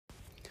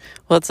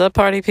What's up,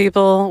 party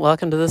people?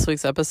 Welcome to this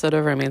week's episode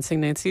of Romancing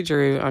Nancy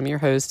Drew. I'm your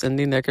host,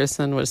 Indy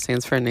Nickerson, which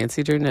stands for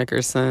Nancy Drew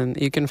Nickerson.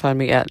 You can find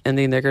me at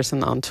Indy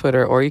Nickerson on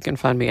Twitter, or you can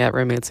find me at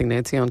Romancing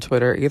Nancy on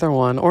Twitter, either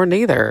one or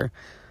neither.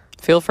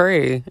 Feel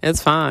free.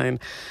 It's fine.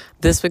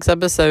 This week's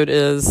episode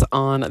is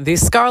on the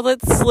Scarlet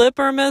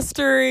Slipper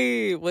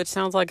mystery, which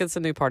sounds like it's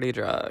a new party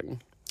drug.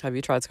 Have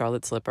you tried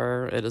Scarlet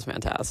Slipper? It is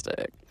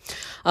fantastic.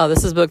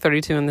 This is book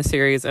 32 in the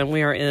series, and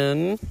we are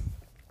in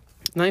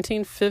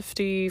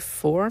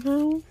 1954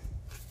 now?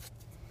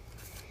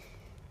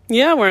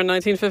 Yeah, we're in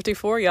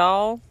 1954,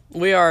 y'all.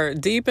 We are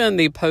deep in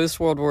the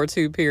post-World War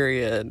II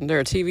period. There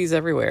are TVs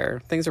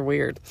everywhere. Things are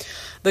weird.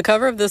 The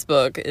cover of this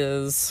book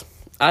is...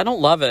 I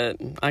don't love it.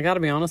 I gotta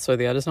be honest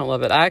with you. I just don't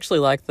love it. I actually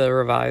like the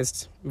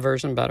revised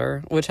version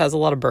better, which has a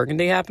lot of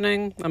burgundy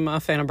happening. I'm a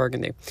fan of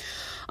burgundy.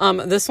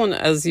 This one,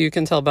 as you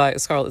can tell by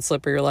Scarlet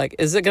Slipper, you're like,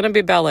 is it going to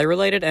be ballet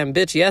related? And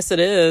bitch, yes, it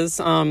is.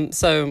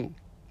 So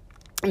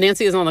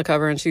Nancy is on the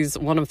cover, and she's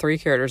one of three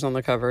characters on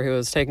the cover who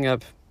is taking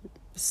up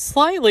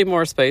slightly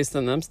more space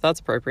than them, so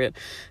that's appropriate.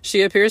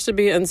 She appears to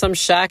be in some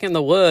shack in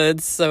the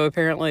woods, so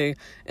apparently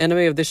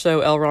enemy of the show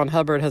L. Ron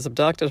Hubbard has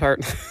abducted her.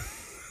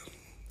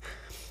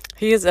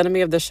 He is enemy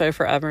of the show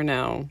forever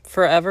now.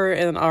 Forever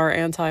in our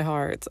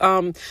anti-hearts.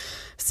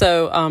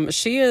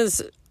 She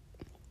is...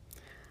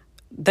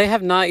 They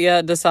have not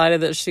yet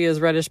decided that she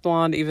is reddish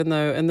blonde, even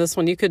though in this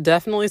one you could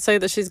definitely say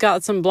that she's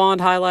got some blonde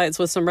highlights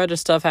with some reddish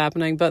stuff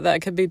happening, but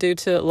that could be due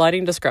to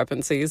lighting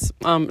discrepancies.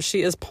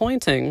 She is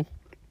pointing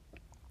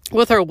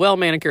with her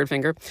well-manicured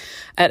finger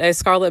at a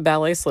scarlet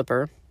ballet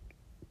slipper,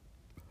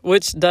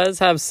 which does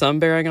have some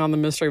bearing on the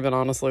mystery, but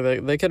honestly,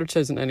 they could have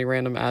chosen any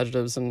random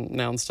adjectives and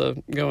nouns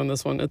to go in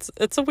this one.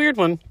 It's a weird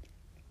one.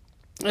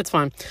 It's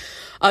fine.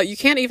 You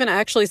can't even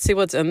actually see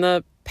what's in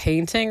the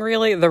painting,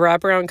 really. The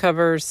wraparound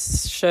cover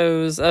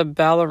shows a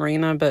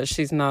ballerina, but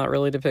she's not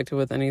really depicted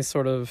with any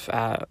sort of,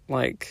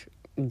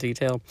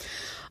 detail.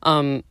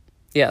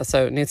 Yeah,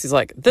 so Nancy's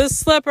like, this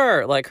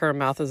slipper! Like, her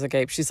mouth is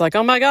agape. She's like,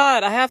 oh my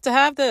god, I have to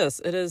have this!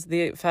 It is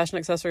the fashion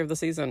accessory of the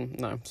season.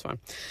 No, it's fine.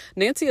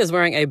 Nancy is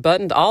wearing a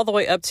buttoned all the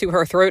way up to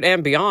her throat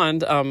and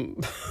beyond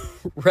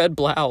red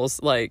blouse,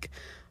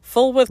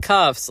 full with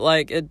cuffs.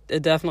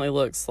 It definitely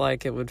looks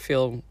like it would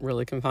feel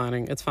really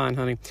confining. It's fine,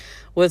 honey.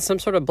 With some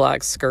sort of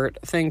black skirt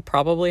thing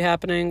probably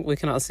happening. We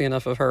cannot see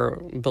enough of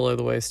her below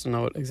the waist to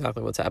know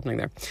exactly what's happening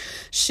there.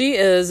 She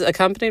is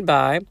accompanied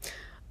by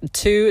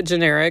two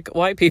generic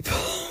white people.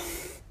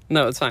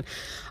 No, it's fine.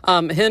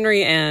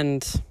 Henry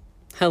and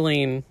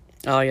Helene.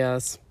 Oh,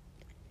 yes.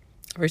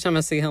 Every time I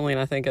see Helene,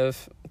 I think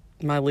of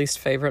my least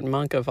favorite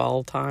monk of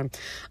all time.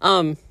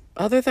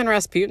 Other than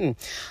Rasputin.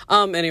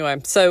 Anyway,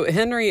 so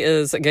Henry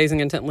is gazing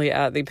intently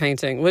at the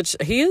painting, which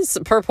he is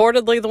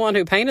purportedly the one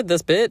who painted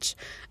this bitch.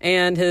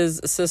 And his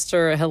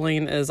sister,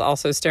 Helene, is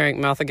also staring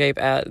mouth agape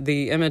at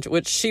the image,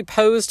 which she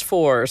posed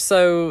for.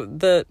 So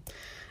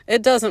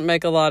it doesn't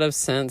make a lot of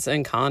sense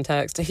in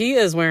context. He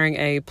is wearing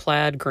a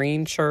plaid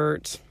green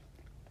shirt.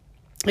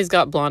 He's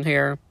got blonde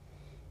hair.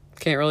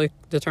 Can't really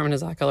determine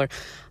his eye color.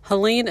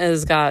 Helene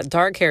has got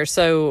dark hair.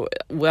 So,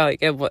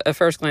 at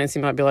first glance,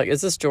 you might be like,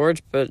 is this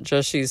George? But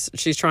just she's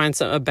trying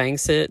a bang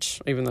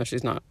stitch, even though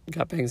she's not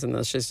got bangs in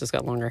this. She's just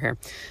got longer hair.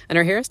 And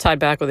her hair is tied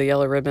back with a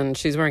yellow ribbon.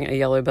 She's wearing a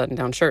yellow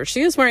button-down shirt.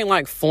 She is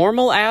wearing,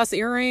 formal-ass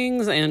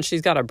earrings, and she's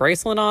got a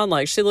bracelet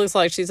on. She looks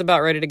like she's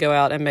about ready to go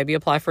out and maybe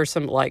apply for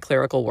some light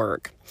clerical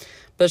work.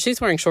 But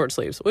she's wearing short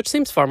sleeves, which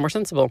seems far more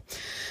sensible.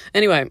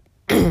 Anyway...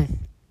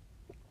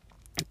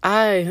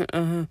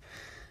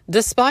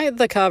 Despite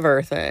the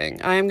cover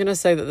thing, I am going to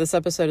say that this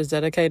episode is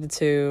dedicated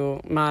to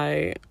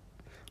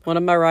one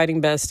of my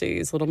writing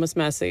besties, Little Miss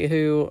Messy,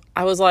 who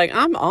I was like,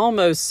 I'm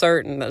almost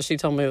certain that she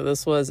told me that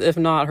this was, if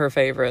not her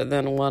favorite,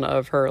 then one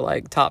of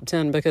her top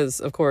 10, because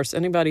of course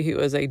anybody who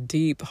is a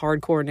deep,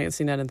 hardcore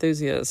Nancy Ned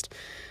enthusiast,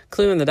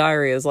 Clue in the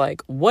Diary is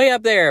way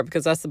up there,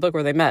 because that's the book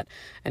where they met,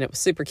 and it was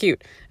super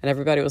cute, and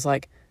everybody was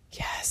like,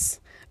 yes.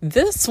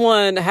 This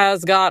one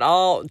has got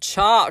all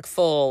chock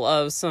full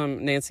of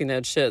some Nancy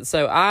Ned shit.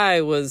 So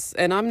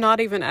and I'm not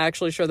even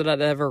actually sure that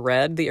I'd ever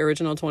read the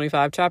original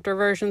 25 chapter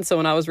version. So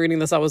when I was reading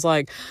this, I was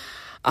like,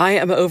 I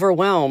am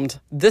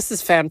overwhelmed. This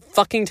is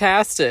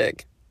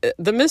fan-fucking-tastic.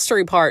 The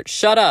mystery part,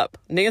 shut up.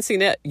 Nancy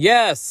Ned,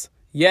 yes,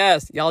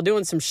 y'all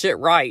doing some shit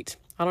right.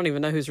 I don't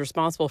even know who's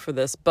responsible for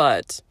this,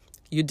 but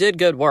you did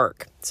good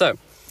work. So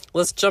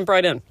let's jump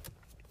right in.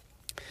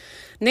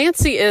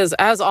 Nancy is,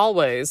 as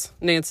always,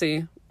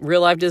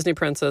 real-life Disney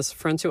princess,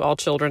 friend to all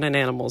children and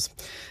animals,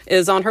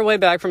 is on her way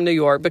back from New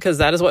York because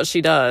that is what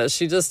she does.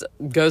 She just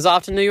goes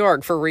off to New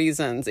York for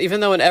reasons, even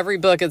though in every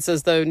book it's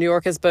as though New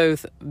York is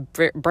both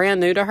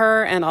brand new to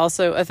her and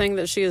also a thing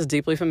that she is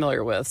deeply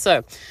familiar with.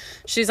 So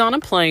she's on a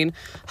plane.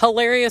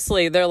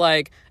 Hilariously, they're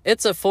like,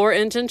 it's a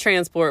 4-engine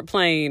transport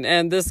plane,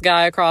 and this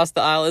guy across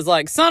the aisle is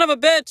like, son of a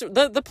bitch,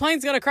 the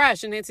plane's gonna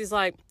crash. And Nancy's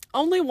like,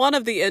 only one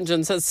of the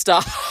engines has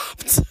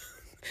stopped.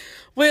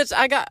 Which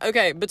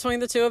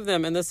between the two of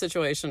them in this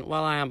situation,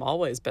 while I am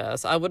always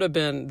best, I would have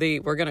been the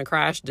we're going to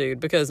crash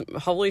dude, because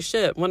holy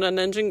shit, when an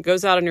engine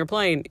goes out on your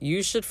plane,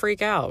 you should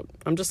freak out.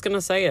 I'm just going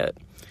to say it.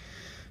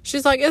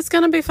 She's like, it's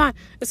going to be fine.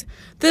 This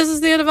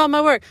is the end of all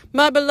my work.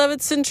 My beloved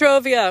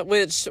Centrovia,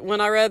 which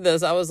when I read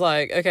this, I was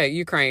like, okay,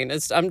 Ukraine.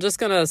 I'm just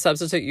going to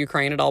substitute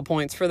Ukraine at all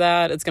points for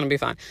that. It's going to be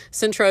fine.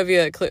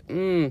 Centrovia,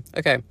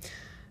 okay.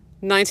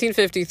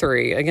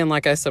 1953. Again,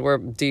 like I said, we're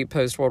deep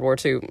post-World War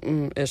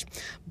II-ish.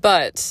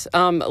 But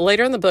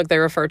later in the book, they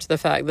refer to the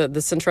fact that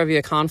the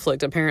Centrovia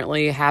conflict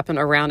apparently happened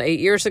around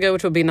 8 years ago,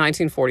 which would be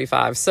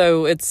 1945.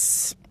 So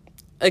it's...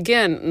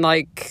 Again,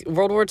 like,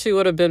 World War II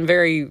would have been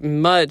very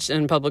much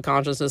in public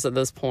consciousness at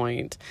this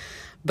point.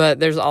 But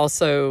there's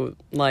also,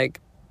 like,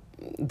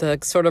 the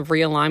sort of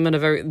realignment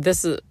of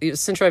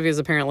Centrovia is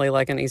apparently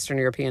like an Eastern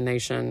European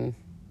nation,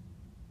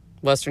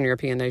 Western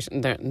European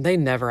nation. They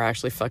never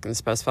actually fucking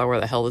specify where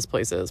the hell this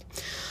place is.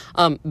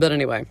 But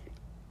anyway,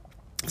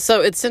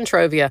 so it's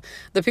Centrovia.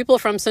 The people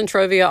from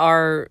Centrovia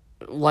are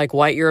like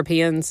white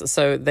Europeans,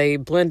 so they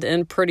blend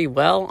in pretty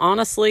well.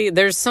 Honestly,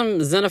 there's some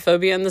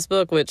xenophobia in this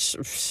book, which,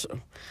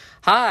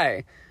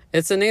 hi,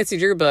 it's a Nancy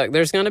Drew book.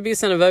 There's going to be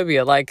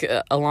xenophobia, like,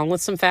 along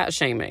with some fat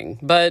shaming.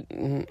 But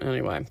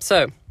anyway,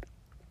 so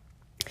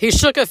he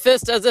shook a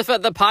fist as if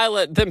at the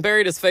pilot, then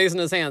buried his face in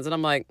his hands. And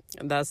I'm like,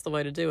 that's the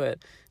way to do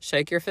it.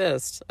 Shake your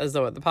fist as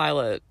though at the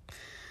pilot.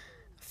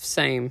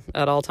 Same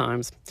at all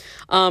times.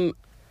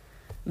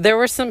 There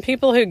were some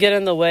people who get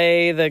in the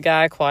way. The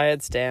guy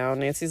quiets down.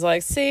 Nancy's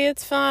like, see,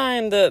 it's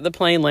fine. The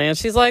plane lands.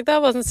 She's like,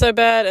 that wasn't so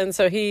bad. And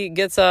so he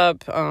gets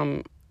up,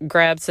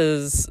 grabs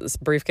his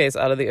briefcase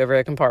out of the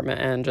overhead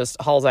compartment and just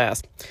hauls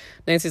ass.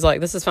 Nancy's like,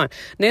 this is fine.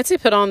 Nancy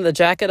put on the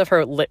jacket of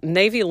her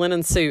navy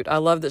linen suit. I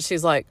love that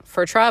she's like,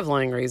 for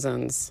traveling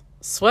reasons,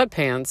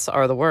 sweatpants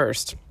are the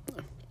worst.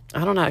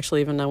 I don't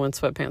actually even know when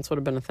sweatpants would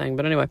have been a thing.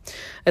 But anyway,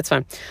 it's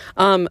fine.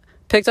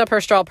 Picked up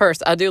her straw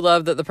purse. I do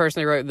love that the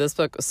person who wrote this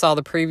book saw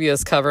the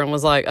previous cover and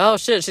was like, oh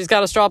shit, she's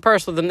got a straw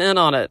purse with an N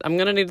on it. I'm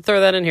going to need to throw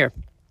that in here.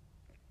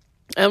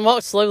 And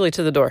walked slowly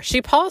to the door.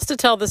 She paused to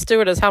tell the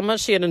stewardess how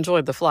much she had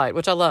enjoyed the flight,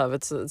 which I love.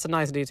 It's a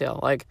nice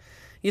detail. Like,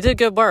 you did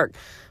good work.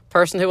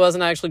 Person who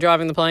wasn't actually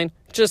driving the plane,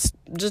 just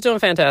doing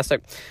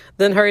fantastic.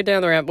 Then hurried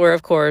down the ramp where,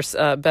 of course,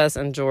 Bess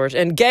and George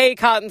in gay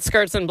cotton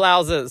skirts and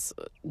blouses.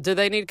 Do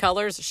they need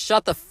colors?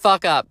 Shut the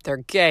fuck up. They're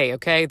gay,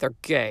 okay? They're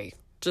gay.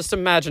 Just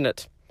imagine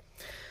it.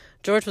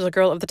 George was a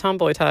girl of the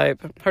tomboy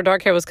type. Her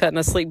dark hair was cut in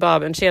a sleek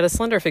bob, and she had a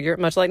slender figure,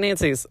 much like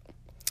Nancy's.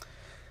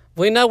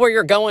 We know where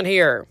you're going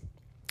here.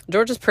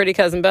 George's pretty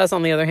cousin Bess,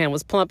 on the other hand,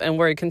 was plump and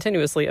worried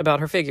continuously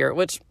about her figure,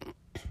 which,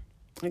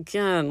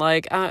 again,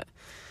 like,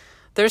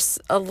 there's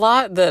a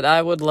lot that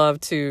I would love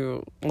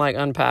to, like,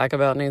 unpack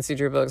about Nancy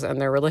Drew books and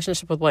their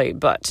relationship with weight,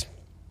 but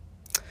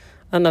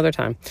another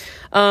time.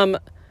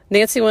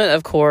 Nancy went,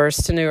 of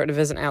course, to New York to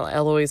visit Aunt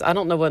Eloise. I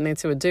don't know what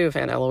Nancy would do if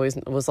Aunt Eloise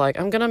was like,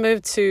 I'm going to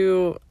move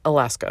to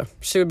Alaska.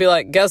 She would be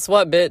like, guess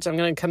what, bitch? I'm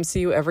going to come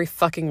see you every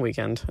fucking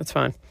weekend. It's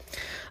fine.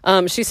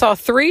 She saw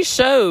 3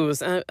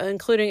 shows,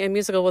 including a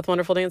musical with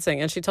wonderful dancing,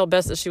 and she told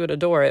Bess that she would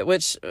adore it,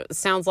 which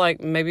sounds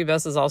like maybe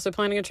Bess is also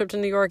planning a trip to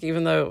New York,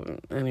 even though,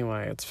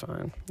 anyway, it's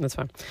fine. It's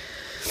fine.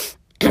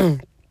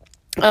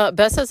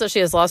 Bess says that she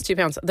has lost 2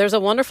 pounds. There's a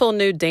wonderful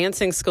new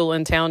dancing school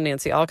in town,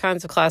 Nancy. All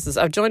kinds of classes.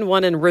 I've joined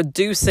one in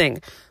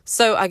reducing.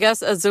 So I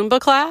guess a Zumba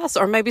class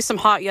or maybe some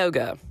hot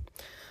yoga.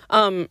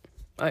 Although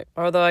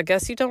I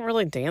guess you don't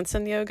really dance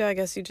in yoga. I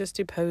guess you just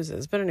do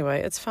poses. But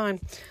anyway, it's fine.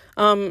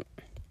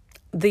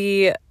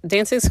 The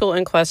dancing school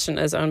in question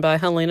is owned by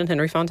Helene and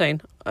Henry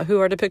Fontaine, who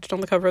are depicted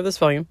on the cover of this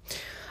volume,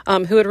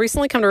 who had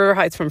recently come to River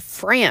Heights from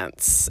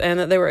France, and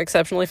that they were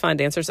exceptionally fine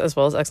dancers as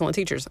well as excellent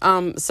teachers.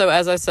 So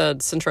as I said,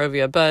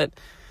 Centrovia, but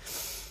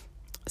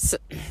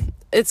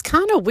it's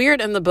kind of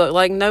weird in the book.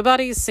 Like,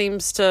 nobody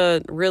seems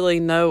to really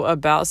know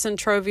about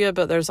Centrovia,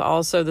 but there's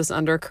also this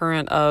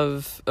undercurrent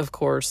of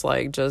course,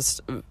 like,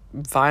 just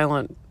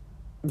violent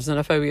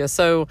xenophobia.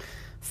 So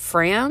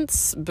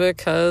France,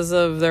 because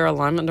of their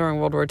alignment during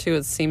World War II,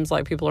 it seems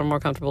like people are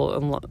more comfortable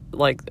in,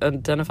 like,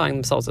 identifying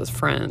themselves as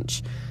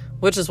French,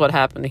 which is what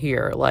happened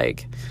here.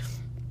 Like,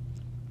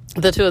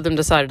 the 2 of them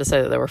decided to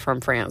say that they were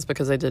from France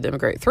because they did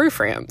immigrate through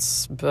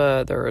France,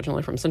 but they're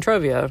originally from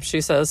Centrovia,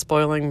 she says,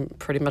 spoiling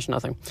pretty much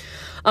nothing.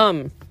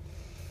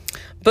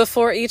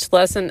 Before each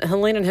lesson,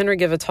 Helene and Henry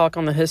give a talk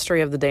on the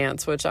history of the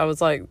dance, which I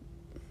was like,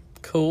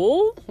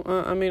 cool.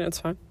 I mean,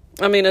 it's fine.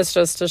 I mean, it's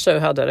just to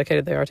show how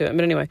dedicated they are to it.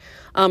 But anyway,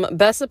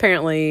 Bess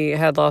apparently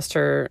had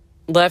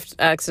left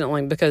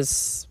accidentally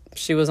because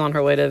she was on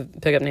her way to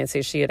pick up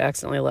Nancy. She had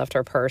accidentally left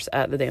her purse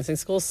at the dancing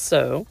school.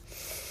 So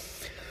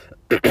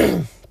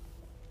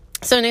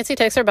Nancy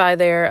takes her by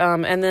there.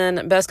 And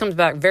then Bess comes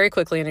back very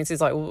quickly. And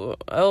Nancy's like,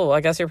 oh, I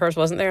guess your purse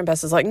wasn't there. And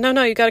Bess is like, no,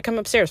 you got to come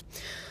upstairs.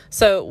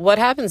 So what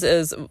happens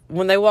is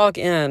when they walk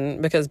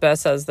in, because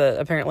Bess says that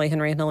apparently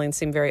Henry and Helene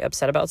seem very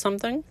upset about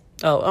something.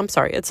 Oh, I'm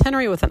sorry. It's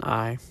Henry with an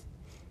I.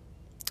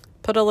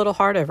 Put a little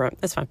heart over it.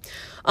 It's fine.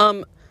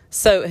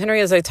 So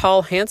Henry is a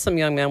tall, handsome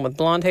young man with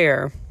blonde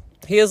hair.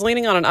 He is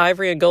leaning on an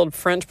ivory and gold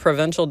French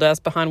provincial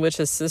desk behind which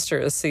his sister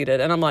is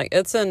seated. And I'm like,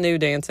 it's a new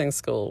dancing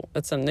school.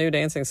 It's a new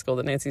dancing school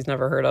that Nancy's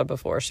never heard of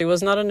before. She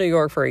was not in New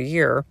York for a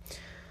year.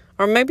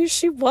 Or maybe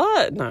she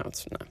was. No,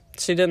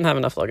 she didn't have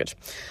enough luggage.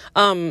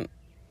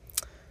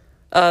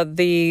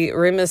 The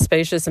room is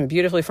spacious and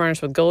beautifully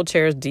furnished with gold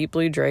chairs, deep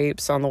blue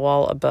drapes. On the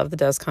wall above the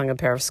desk hung a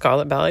pair of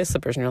scarlet ballet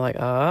slippers, and you're like,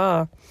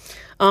 ah.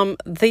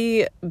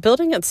 The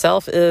building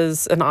itself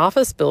is an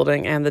office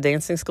building, and the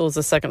dancing school is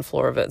the second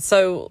floor of it.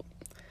 So,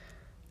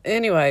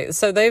 anyway,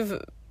 so they've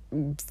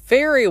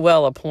very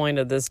well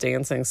appointed this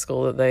dancing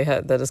school that they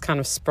had, that has kind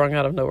of sprung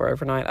out of nowhere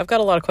overnight. I've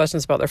got a lot of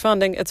questions about their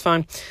funding. It's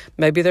fine.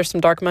 Maybe there's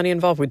some dark money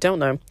involved. We don't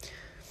know.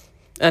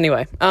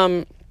 Anyway,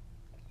 when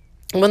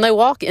they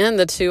walk in,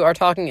 the two are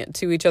talking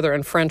to each other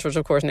in French, which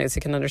of course Nancy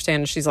can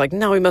understand. And she's like,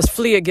 "Now we must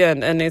flee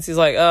again." And Nancy's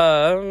like,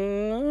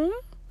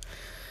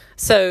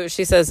 So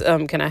she says,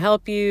 "Can I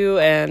help you?"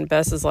 And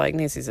Bess is like,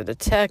 "Nancy's a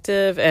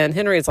detective." And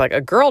Henry is like,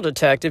 "A girl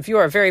detective? You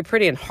are very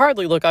pretty and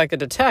hardly look like a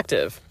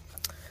detective."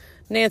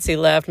 Nancy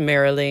laughed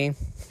merrily.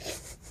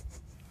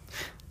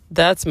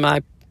 That's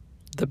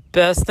the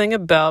best thing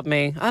about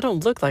me. I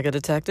don't look like a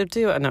detective,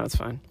 do I? No, it's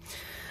fine.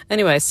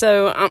 Anyway,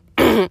 so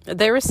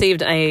they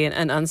received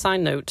an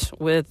unsigned note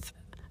with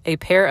a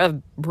pair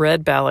of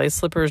red ballet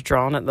slippers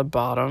drawn at the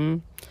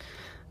bottom,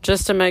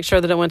 just to make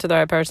sure that it went to the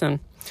right person.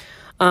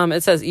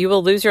 It says, "You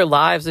will lose your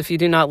lives if you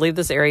do not leave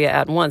this area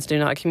at once. Do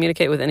not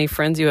communicate with any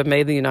friends you have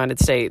made in the United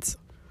States."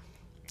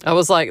 I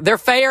was like, they're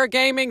fair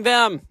gaming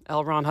them.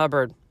 L. Ron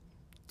Hubbard,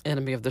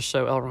 enemy of the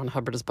show. L. Ron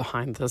Hubbard is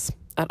behind this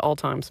at all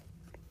times.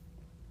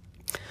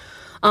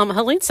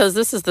 Helene says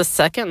this is the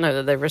second note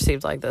that they've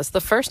received like this.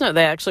 The first note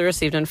they actually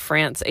received in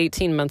France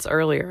 18 months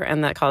earlier,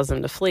 and that caused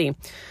them to flee.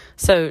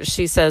 So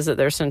she says that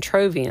they're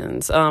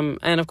Centrovians.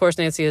 And of course,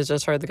 Nancy has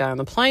just heard the guy on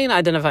the plane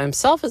identify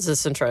himself as a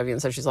Centrovian.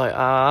 So she's like,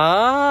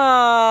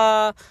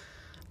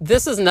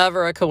 this is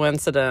never a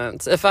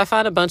coincidence. If I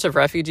find a bunch of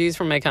refugees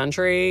from a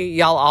country,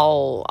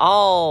 y'all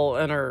all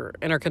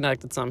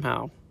interconnected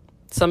somehow.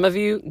 Some of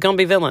you gonna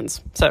be villains.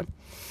 So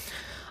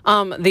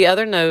the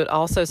other note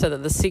also said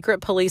that the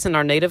secret police in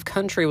our native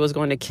country was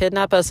going to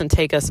kidnap us and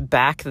take us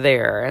back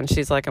there. And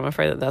she's like, I'm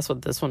afraid that that's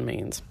what this one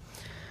means.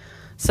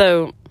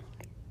 So,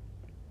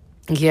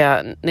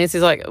 yeah,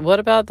 Nancy's like, what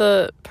about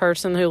the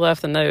person who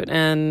left the note?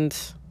 And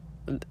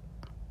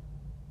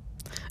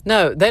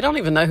no, they don't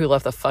even know who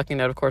left the fucking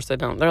note. Of course they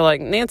don't. They're like,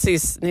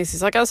 Nancy's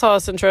like, I saw a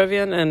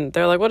Centrovian. And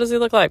they're like, what does he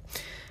look like?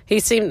 He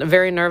seemed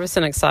very nervous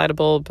and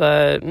excitable,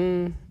 but,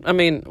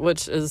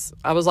 which is,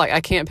 I was like, I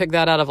can't pick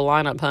that out of a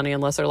lineup, honey,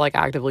 unless they're, like,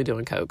 actively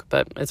doing coke,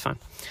 but it's fine.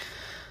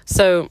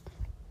 So,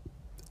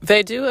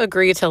 they do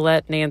agree to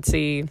let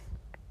Nancy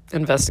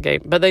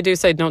investigate, but they do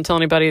say, don't tell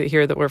anybody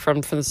here that we're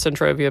from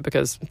Centrovia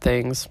because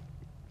things.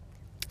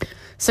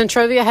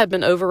 Centrovia had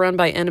been overrun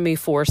by enemy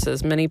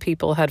forces. Many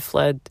people had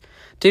fled.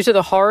 Due to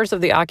the horrors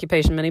of the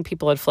occupation, many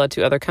people had fled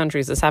to other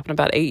countries. This happened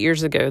about 8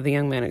 years ago, the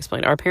young man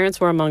explained. Our parents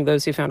were among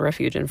those who found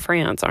refuge in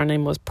France. Our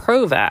name was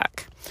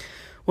Provac.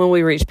 When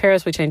we reached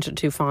Paris, we changed it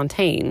to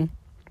Fontaine.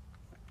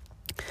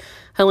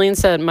 Helene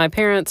said, my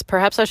parents,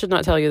 perhaps I should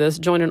not tell you this,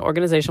 joined an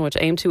organization which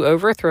aimed to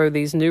overthrow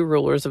these new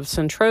rulers of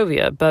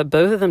Centrovia, but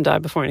both of them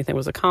died before anything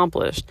was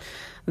accomplished.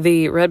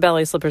 The red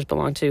ballet slippers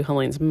belonged to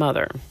Helene's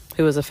mother,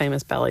 who was a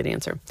famous ballet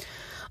dancer.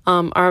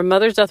 Our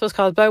mother's death was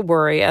caused by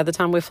worry. At the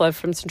time we fled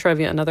from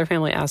Centrovia, another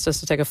family asked us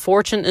to take a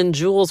fortune in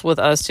jewels with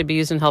us to be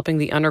used in helping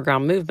the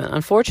underground movement.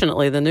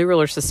 Unfortunately, the new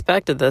ruler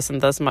suspected this and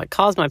thus might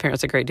cause my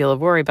parents a great deal of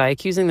worry by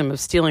accusing them of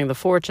stealing the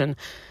fortune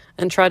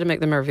and tried to make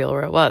them reveal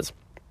where it was.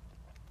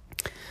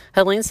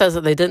 Helene says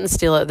that they didn't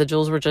steal it. The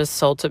jewels were just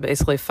sold to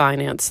basically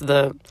finance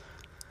the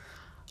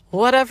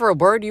whatever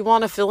word you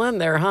want to fill in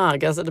there, huh? I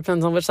guess it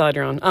depends on which side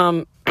you're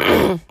on.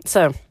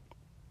 So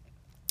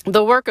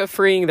the work of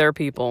freeing their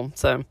people.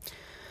 So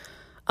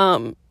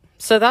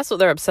that's what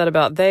they're upset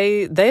about.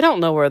 They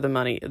don't know where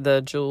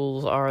the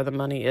jewels are, the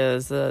money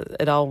is.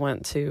 It all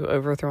went to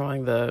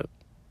overthrowing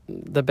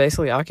the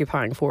basically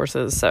occupying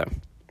forces.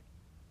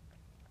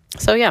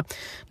 So yeah,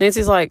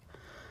 Nancy's like,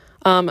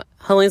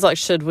 Helene's like,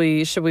 should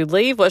we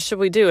leave? What should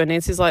we do? And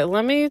Nancy's like,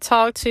 let me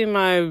talk to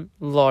my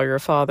lawyer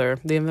father,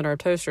 the inventor of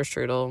toaster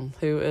strudel,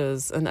 who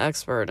is an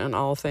expert in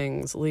all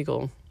things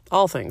legal.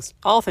 All things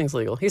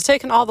legal. He's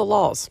taken all the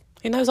laws.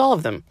 He knows all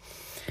of them.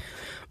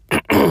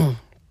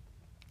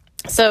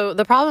 So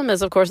the problem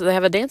is, of course, that they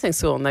have a dancing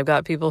school and they've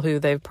got people who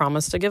they've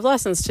promised to give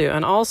lessons to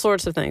and all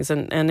sorts of things.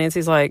 And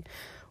Nancy's like,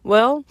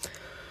 well,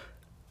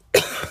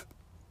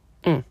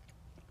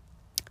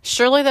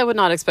 surely they would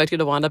not expect you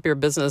to wind up your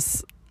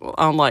business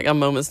on like a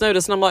moment's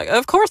notice. And I'm like,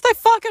 of course they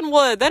fucking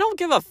would. They don't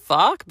give a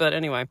fuck. But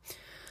anyway,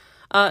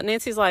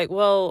 Nancy's like,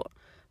 well,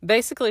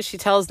 basically she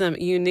tells them,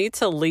 you need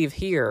to leave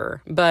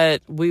here,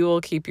 but we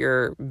will keep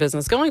your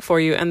business going for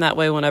you. And that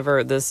way,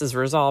 whenever this is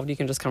resolved, you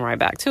can just come right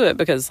back to it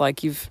because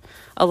like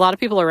a lot of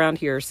people around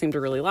here seem to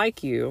really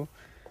like you.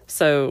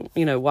 So,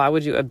 why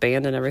would you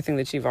abandon everything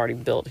that you've already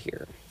built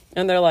here?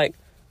 And they're like,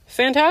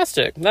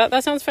 fantastic.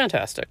 That sounds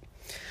fantastic.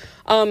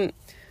 Oh,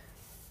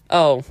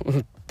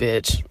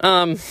 bitch.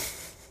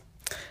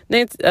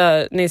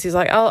 Nancy's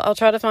like, I'll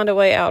try to find a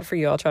way out for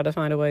you. I'll try to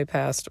find a way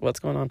past what's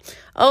going on.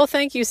 Oh,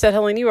 thank you, said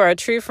Helene. You are a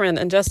true friend.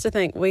 And just to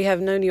think, we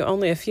have known you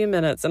only a few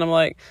minutes. And I'm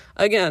like,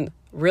 again,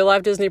 real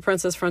life Disney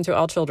princess friend to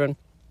all children.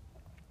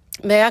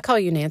 May I call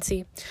you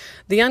Nancy?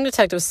 The young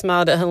detective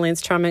smiled at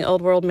Helene's charming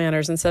old-world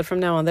manners and said from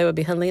now on they would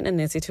be Helene and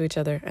Nancy to each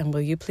other. And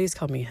will you please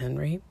call me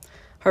Henry?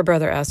 Her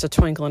brother asked, a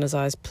twinkle in his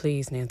eyes.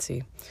 Please,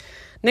 Nancy.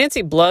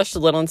 Nancy blushed a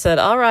little and said,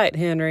 all right,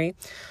 Henry.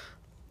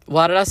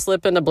 Why did I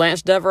slip into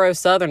Blanche Devereaux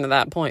Southern at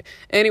that point?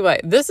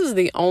 Anyway, this is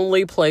the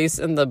only place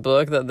in the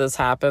book that this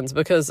happens,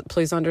 because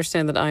please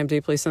understand that I am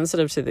deeply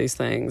sensitive to these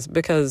things,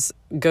 because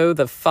go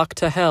the fuck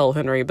to hell,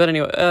 Henry. But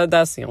anyway,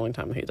 that's the only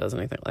time he does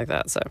anything like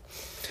that. So,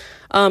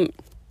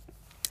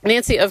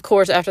 Nancy, of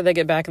course, after they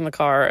get back in the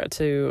car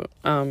to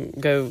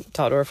go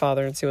talk to her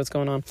father and see what's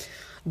going on,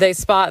 they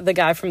spot the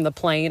guy from the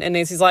plane, and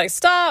Nancy's like,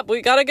 stop,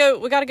 we gotta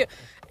go.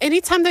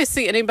 Anytime they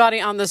see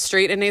anybody on the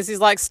street and Nancy's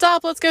like,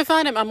 stop, let's go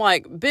find him, I'm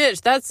like,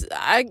 bitch,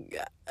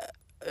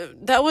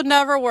 that would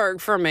never work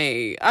for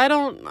me.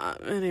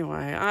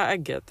 Anyway, I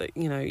get that,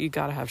 you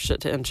gotta have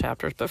shit to end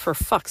chapters, but for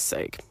fuck's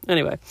sake.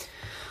 Anyway,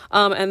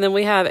 and then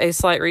we have a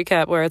slight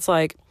recap where it's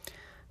like,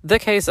 the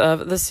case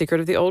of The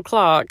Secret of the Old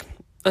Clock,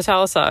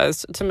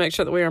 italicized to make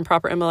sure that we are in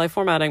proper MLA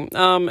formatting.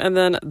 And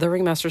then the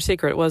ringmaster's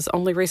secret was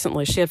only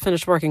recently she had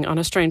finished working on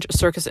a strange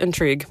circus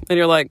intrigue. And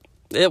you're like,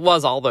 it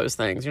was all those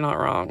things. You're not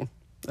wrong.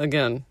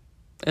 Again,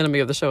 enemy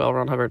of the show, L.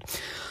 Ron Hubbard.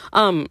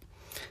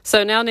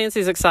 So now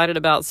Nancy's excited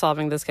about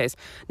solving this case.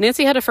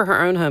 Nancy headed for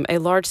her own home, a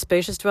large,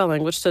 spacious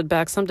dwelling which stood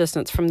back some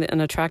distance from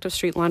an attractive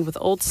street lined with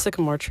old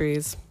sycamore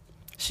trees.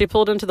 She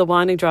pulled into the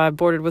winding drive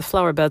bordered with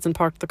flower beds and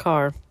parked the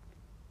car.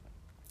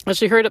 As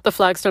she hurried up the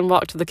flagstone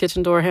walk to the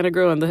kitchen door, Hannah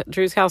Gruen, the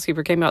Drew's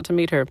housekeeper, came out to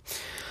meet her.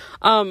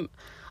 I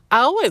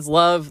always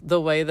love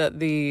the way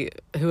that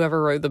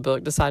whoever wrote the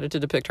book decided to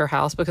depict her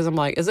house, because I'm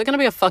like, is it going to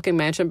be a fucking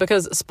mansion?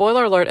 Because,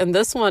 spoiler alert, in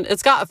this one,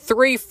 it's got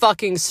 3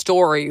 fucking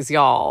stories,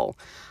 y'all.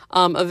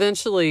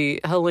 Eventually,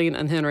 Helene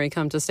and Henry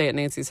come to stay at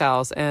Nancy's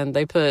house, and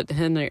they put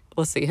Henry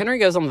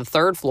goes on the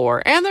 3rd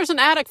floor, and there's an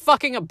attic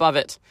fucking above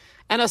it,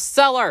 and a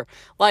cellar.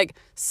 Like,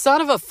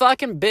 son of a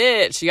fucking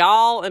bitch,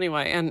 y'all.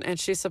 Anyway, and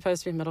she's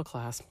supposed to be middle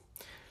class.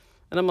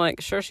 And I'm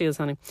like, sure she is,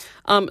 honey.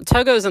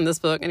 Togo's in this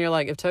book, and you're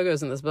like, if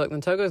Togo's in this book,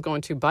 then Togo's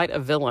going to bite a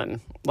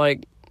villain,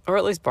 like, or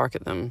at least bark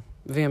at them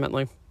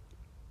vehemently.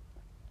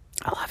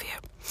 I love you.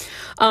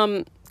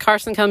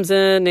 Carson comes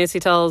in. Nancy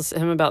tells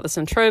him about the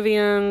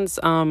Centrovians.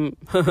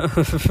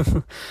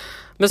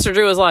 Mr.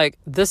 Drew is like,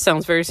 this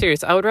sounds very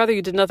serious. I would rather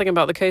you did nothing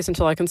about the case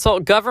until I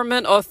consult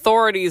government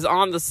authorities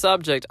on the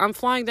subject. I'm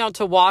flying down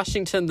to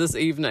Washington this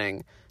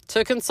evening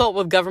to consult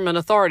with government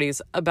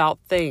authorities about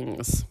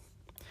things.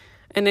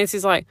 And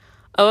Nancy's like,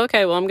 oh,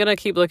 okay, well, I'm going to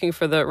keep looking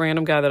for the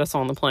random guy that I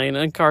saw on the plane.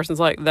 And Carson's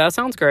like, that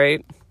sounds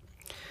great.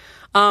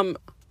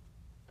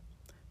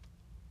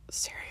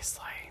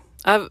 Seriously.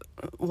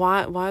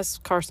 Why is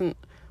Carson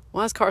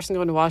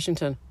going to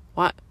Washington?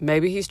 Why?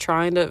 Maybe he's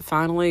trying to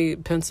finally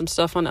pin some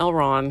stuff on L.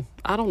 Ron.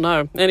 I don't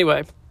know.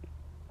 Anyway.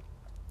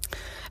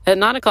 At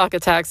 9 o'clock, a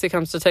taxi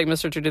comes to take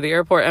Mr. Drew to the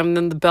airport, and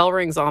then the bell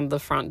rings on the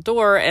front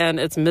door, and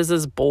it's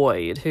Mrs.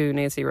 Boyd, who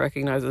Nancy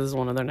recognizes as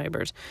one of their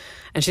neighbors.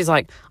 And she's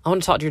like, I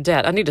want to talk to your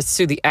dad. I need to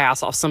sue the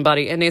ass off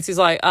somebody. And Nancy's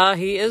like,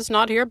 he is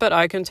not here, but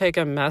I can take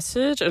a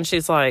message. And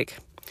she's like,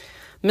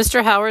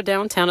 Mr. Howard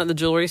downtown at the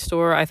jewelry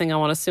store, I think I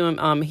want to sue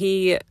him.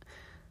 He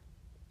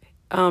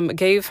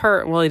gave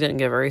her, well, he didn't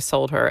give her, he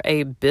sold her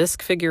a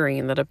bisque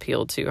figurine that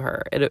appealed to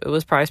her. It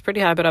was priced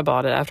pretty high, but I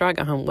bought it. After I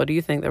got home, what do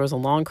you think? There was a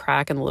long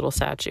crack in the little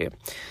statue.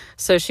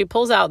 So she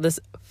pulls out this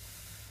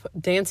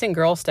dancing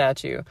girl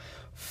statue,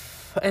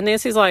 and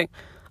Nancy's like,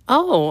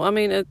 oh, I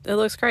mean, it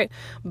looks great.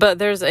 But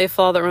there's a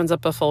flaw that runs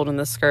up a fold in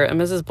the skirt, and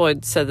Mrs.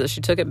 Boyd said that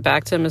she took it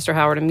back to Mr.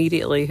 Howard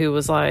immediately, who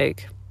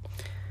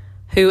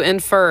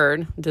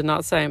inferred, did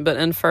not say, but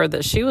inferred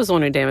that she was the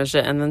one who damaged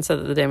it, and then said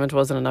that the damage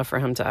wasn't enough for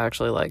him to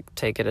actually, like,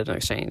 take it in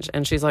exchange.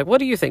 And she's like, what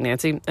do you think,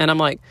 Nancy? And I'm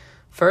like,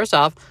 first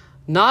off,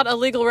 not a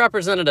legal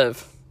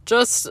representative,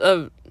 just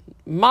a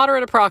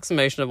moderate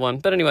approximation of one.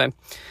 But anyway,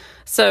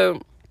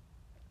 so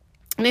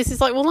Nancy's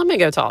like, well, let me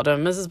go talk to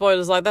him. Mrs. Boyd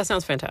is like, that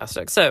sounds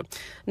fantastic. So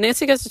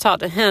Nancy goes to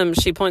talk to him.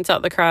 She points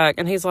out the crack,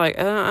 and he's like,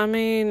 I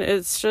mean,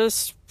 it's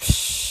just...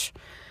 Psh.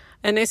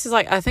 And Nancy's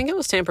like, I think it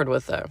was tampered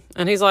with, though.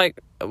 And he's like,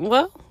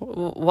 well,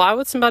 why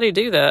would somebody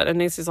do that? And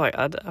Nancy's like,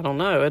 I don't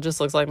know. It just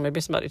looks like maybe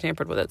somebody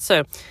tampered with it.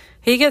 So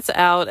he gets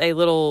out a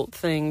little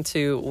thing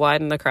to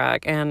widen the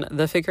crack, and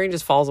the figurine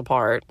just falls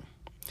apart.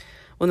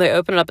 When they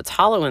open it up, it's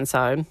hollow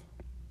inside.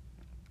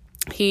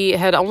 He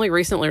had only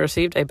recently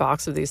received a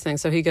box of these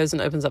things, so he goes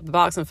and opens up the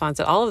box and finds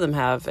that all of them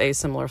have a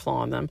similar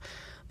flaw in them.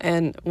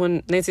 And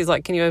when Nancy's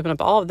like, can you open up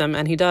all of them?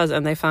 And he does,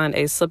 and they find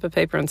a slip of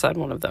paper inside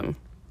one of them.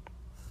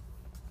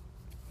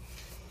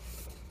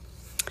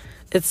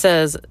 It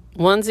says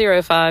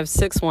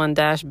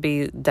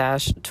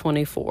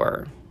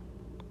 10561-B-24.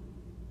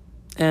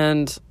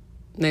 And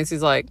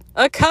Nancy's like,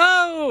 a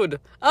code!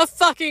 A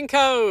fucking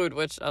code!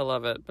 Which, I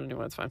love it. But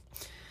anyway, it's fine.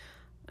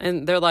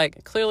 And they're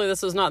like, clearly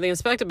this was not the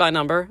inspected by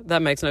number.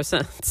 That makes no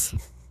sense.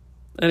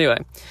 Anyway.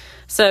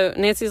 So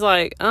Nancy's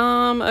like,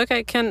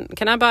 okay,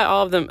 can I buy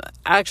all of them?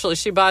 Actually,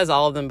 she buys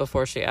all of them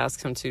before she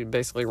asks him to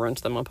basically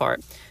wrench them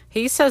apart.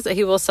 He says that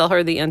he will sell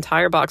her the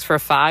entire box for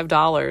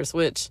 $5,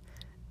 which...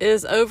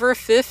 is over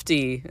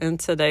 50 in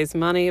today's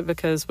money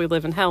because we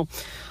live in hell.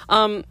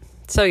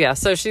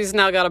 So she's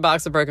now got a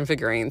box of broken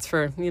figurines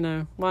for,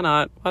 why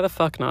not? Why the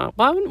fuck not?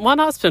 Why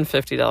not spend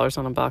 $50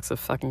 on a box of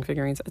fucking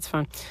figurines? It's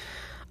fine.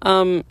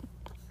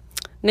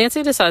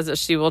 Nancy decides that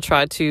she will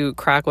try to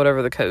crack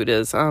whatever the code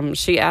is.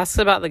 She asks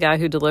about the guy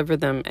who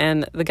delivered them,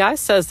 and the guy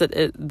says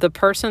that the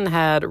person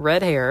had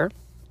red hair.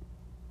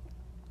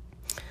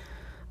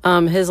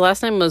 His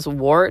last name was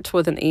Wart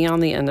with an E on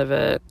the end of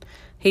it.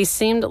 He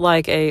seemed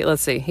like he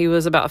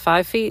was about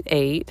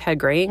 5'8", had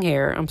graying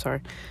hair.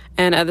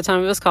 And at the time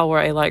of his call,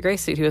 wore a light gray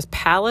suit. He was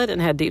pallid and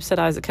had deep-set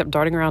eyes that kept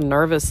darting around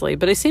nervously,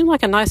 but he seemed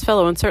like a nice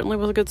fellow and certainly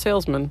was a good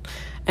salesman.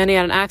 And he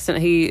had an accent.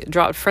 He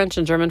dropped French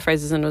and German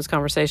phrases into his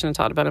conversation and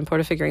talked about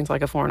imported figurines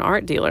like a foreign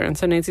art dealer. And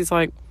so Nancy's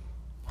like,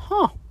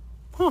 huh.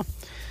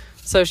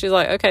 So she's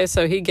like, okay,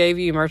 so he gave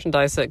you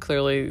merchandise that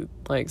clearly,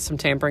 like, some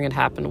tampering had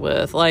happened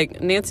with. Like,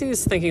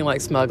 Nancy's thinking,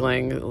 like,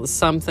 smuggling,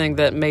 something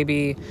that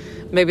maybe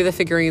the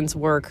figurines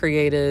were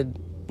created,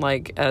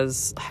 like,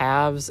 as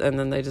halves, and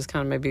then they just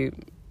kind of maybe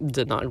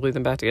did not glue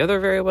them back together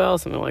very well.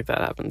 Something like that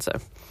happened.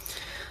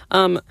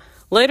 So,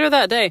 later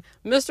that day,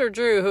 Mr.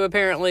 Drew, who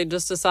apparently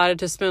just decided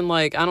to spend,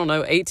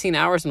 18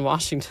 hours in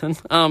Washington,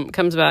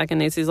 comes back, and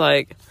Nancy's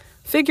like,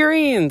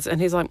 figurines!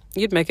 And he's like,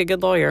 you'd make a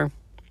good lawyer.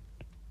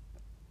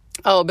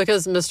 Oh,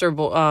 because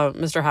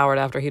Mr. Howard,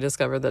 after he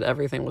discovered that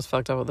everything was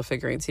fucked up with the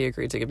figurines, he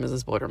agreed to give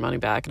Mrs. Boyd her money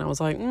back. And I was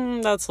like,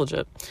 that's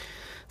legit.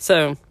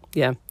 So,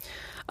 yeah.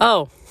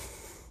 Oh,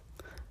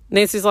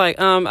 Nancy's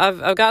like,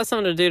 I've got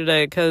something to do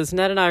today because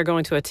Ned and I are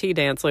going to a tea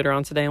dance later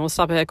on today and we'll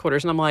stop at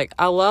headquarters. And I'm like,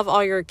 I love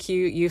all your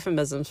cute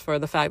euphemisms for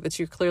the fact that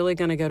you're clearly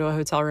going to go to a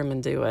hotel room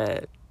and do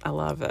it. I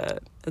love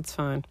it. It's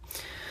fine.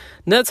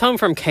 Ned's home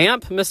from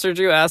camp? Mr.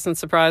 Drew asked in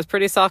surprise.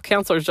 Pretty soft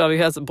counselor's job he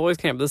has at boys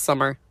camp this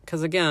summer.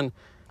 Because again,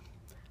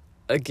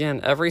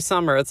 every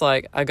summer it's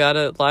like, I got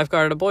a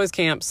lifeguard at a boys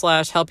camp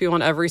 / help you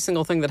on every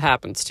single thing that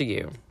happens to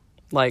you.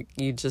 Like,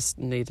 you just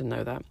need to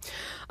know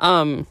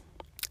that.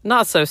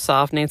 Not so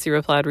soft, Nancy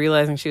replied,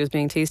 realizing she was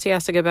being teased. He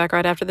has to go back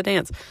right after the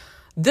dance.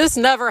 This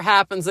never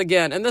happens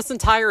again in this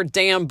entire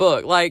damn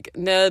book. Like,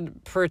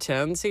 Ned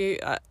pretends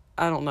I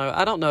don't know.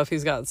 I don't know if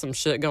he's got some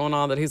shit going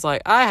on that he's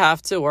like, I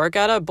have to work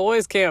at a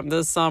boys camp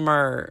this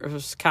summer. It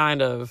was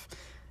kind of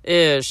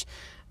ish.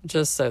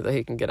 Just so that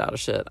he can get out of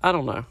shit. I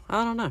don't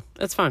know.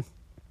 It's fine.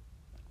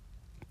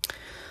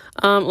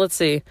 Let's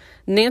see.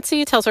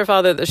 Nancy tells her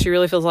father that she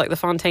really feels like the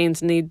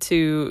Fontaines need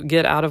to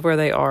get out of where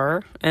they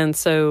are. And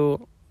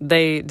so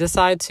they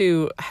decide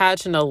to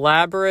hatch an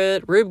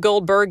elaborate Rube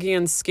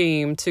Goldbergian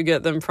scheme to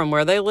get them from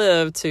where they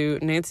live to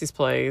Nancy's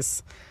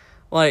place.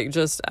 Like,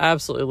 just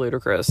absolutely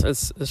ludicrous.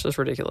 It's just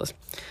ridiculous.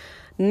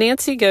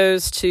 Nancy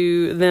goes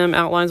to them,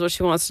 outlines what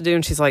she wants to do,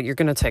 and she's like, you're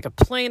going to take a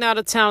plane out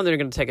of town, then you're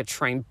going to take a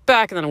train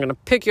back, and then I'm going to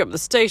pick you up at the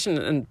station,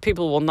 and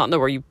people will not know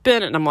where you've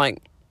been. And I'm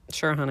like,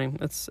 sure, honey,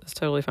 it's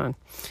totally fine.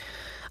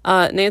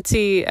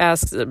 Nancy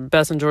asks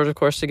Bess and George, of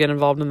course, to get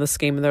involved in this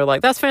scheme, and they're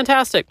like, that's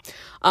fantastic.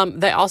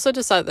 They also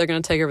decide they're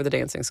going to take over the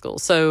dancing school.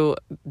 So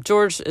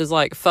George is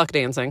like, fuck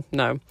dancing.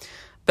 No.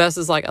 Bess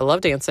is like, I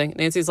love dancing.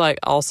 Nancy's like,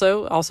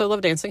 also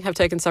love dancing. Have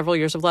taken several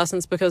years of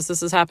lessons because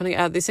this is happening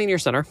at the senior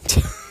center.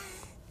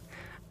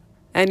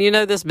 And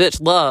this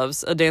bitch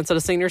loves a dance at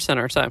a senior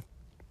center, so.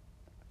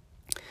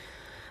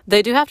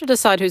 They do have to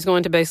decide who's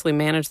going to basically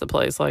manage the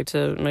place, like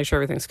to make sure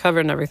everything's covered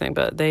and everything,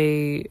 but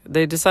they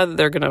decide that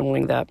they're going to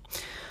wing that.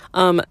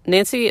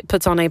 Nancy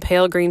puts on a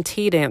pale green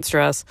tea dance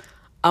dress.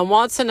 I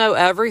want to know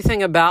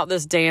everything about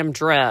this damn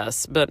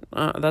dress, but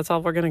that's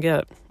all we're going to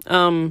get.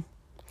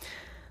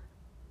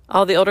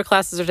 All the older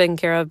classes are taken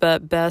care of,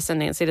 but Bess and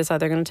Nancy decide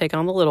they're going to take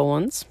on the little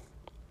ones.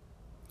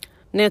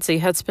 Nancy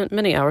had spent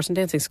many hours in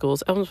dancing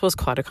schools and was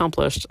quite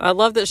accomplished. I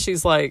love that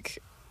she's like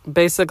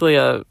basically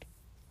a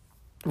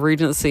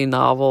Regency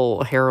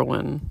novel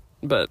heroine,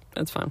 but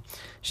it's fine.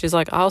 She's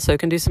like, I also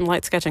can do some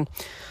light sketching.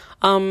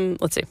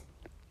 Let's see.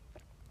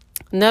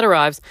 Ned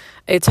arrives,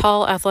 a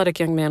tall, athletic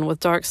young man with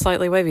dark,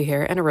 slightly wavy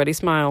hair and a ready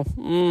smile.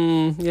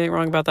 You ain't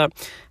wrong about that.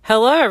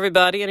 Hello,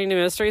 everybody. Any new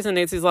mysteries? And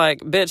Nancy's like,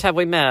 bitch, have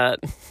we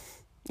met?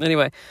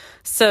 Anyway,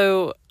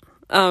 so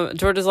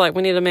George is like,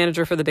 we need a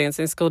manager for the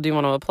dancing school. Do you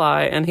want to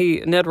apply? And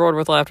Ned roared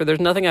with laughter.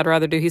 There's nothing I'd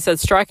rather do. He said,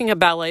 striking a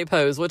ballet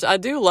pose, which I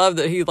do love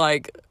that he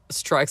like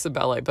strikes a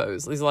ballet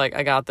pose. He's like,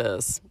 I got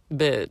this,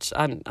 bitch.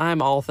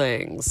 I'm all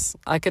things.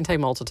 I can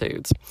tame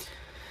multitudes.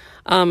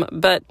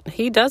 But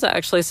he does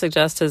actually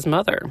suggest his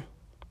mother.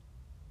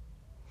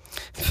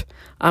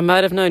 I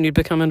might have known you'd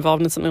become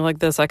involved in something like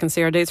this. I can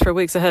see our dates for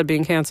weeks ahead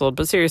being canceled.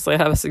 But seriously, I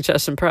have a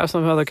suggestion. Perhaps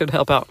my mother could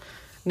help out.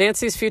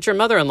 Nancy's future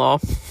mother-in-law,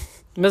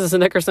 Mrs.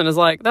 Nickerson, is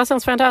like, that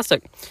sounds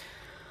fantastic.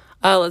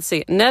 Let's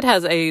see. Ned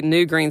has a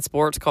new green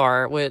sports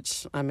car,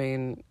 which, I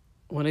mean,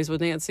 when he's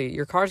with Nancy,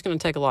 your car's going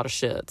to take a lot of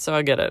shit. So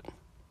I get it.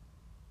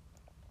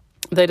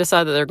 They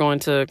decide that they're going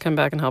to come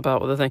back and help out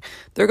with the thing.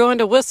 They're going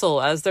to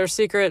whistle as their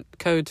secret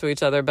code to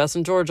each other. Bess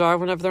and George are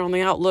whenever they're on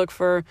the outlook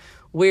for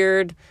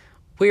weird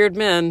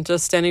men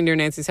just standing near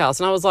Nancy's house.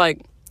 And I was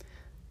like,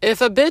 if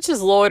a bitch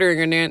is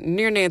loitering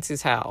near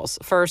Nancy's house,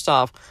 first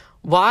off,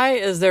 Why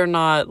is there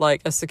not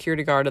like a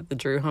security guard at the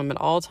Drew home at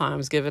all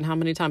times, given how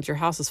many times your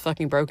house is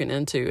fucking broken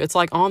into? It's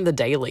like on the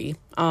daily.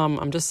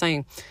 I'm just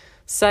saying.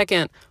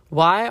 Second,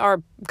 why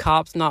are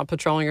cops not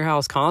patrolling your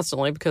house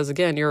constantly? Because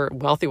again, you're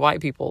wealthy white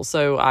people.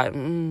 So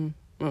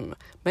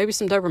maybe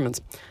some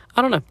Dobermans.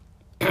 I don't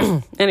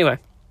know. Anyway,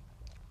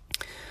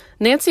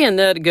 Nancy and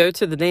Ned go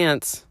to the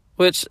dance,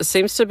 which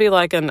seems to be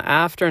like an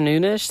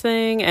afternoonish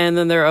thing, and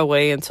then they're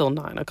away until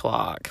 9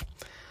 o'clock.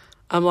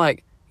 I'm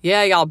like,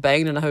 yeah, y'all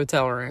banged in a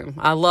hotel room.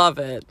 I love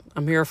it.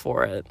 I'm here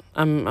for it.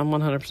 I'm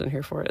 100%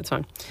 here for it. It's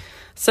fine.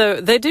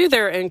 So they do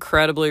their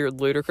incredibly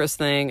ludicrous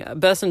thing.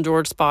 Bess and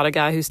George spot a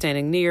guy who's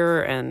standing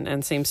near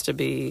and seems to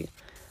be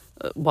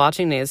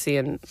watching Nancy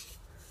in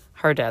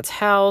her dad's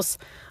house.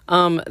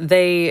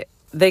 They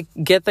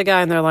get the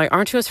guy and they're like,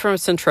 aren't you from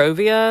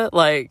Centrovia?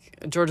 Like,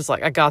 George is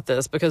like, I got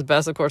this, because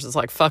Bess, of course, is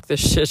like, fuck this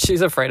shit.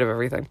 She's afraid of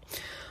everything.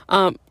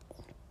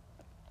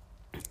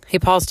 He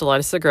paused to light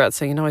a cigarette,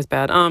 so you know he's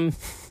bad.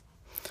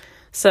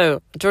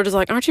 So George is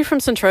like, aren't you from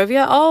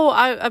Centrovia? Oh,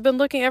 I've been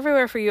looking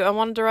everywhere for you. I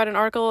wanted to write an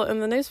article in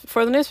the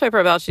newspaper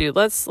about you.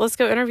 Let's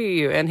go interview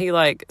you. And he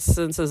like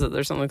senses that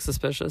there's something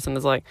suspicious and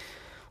is like,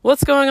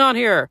 what's going on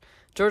here?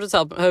 George is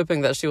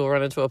hoping that she will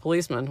run into a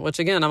policeman, which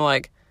again, I'm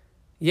like,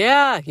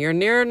 yeah, you're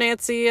near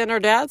Nancy and her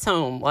dad's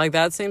home. Like,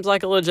 that seems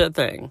like a legit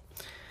thing.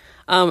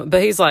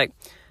 But he's like,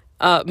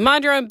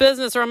 mind your own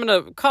business or I'm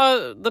going to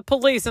call the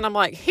police. And I'm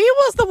like, he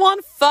was the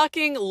one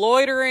fucking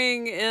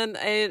loitering in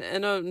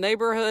a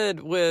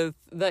neighborhood with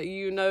that,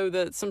 you know,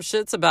 that some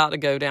shit's about to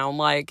go down.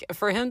 Like,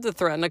 for him to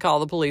threaten to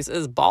call the police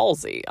is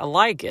ballsy. I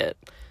like it.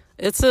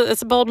 It's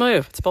a bold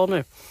move. It's a bold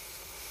move.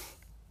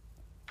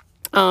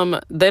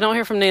 They don't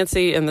hear from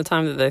Nancy in the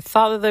time that they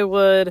thought that they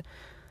would.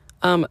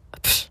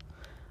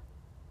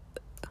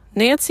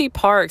 Nancy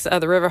parks at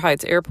the River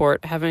Heights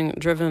airport, having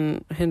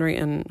driven Henry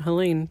and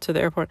Helene to the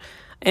airport,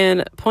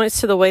 and points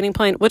to the waiting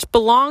plane, which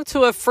belonged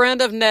to a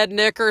friend of Ned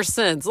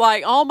Nickerson's.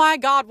 Like, oh my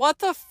God, what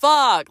the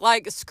fuck?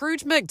 Like,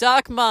 Scrooge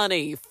McDuck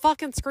money.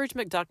 Fucking Scrooge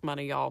McDuck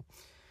money, y'all.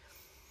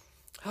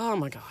 Oh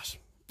my gosh.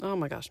 Oh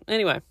my gosh.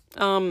 Anyway,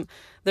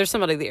 there's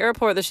somebody at the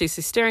airport that she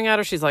sees staring at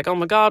her. She's like, oh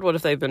my God, what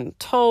if they've been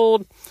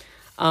told?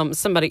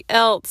 Somebody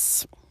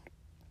else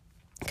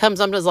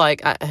comes up and is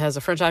like, has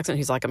a French accent.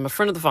 He's like, I'm a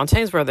friend of the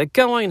Fontaines. Where are they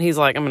going? And he's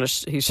like,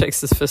 he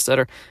shakes his fist at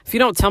her. If you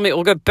don't tell me, it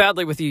will go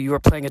badly with you. You are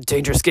playing a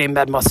dangerous game,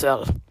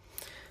 mademoiselle.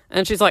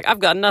 And she's like, I've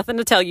got nothing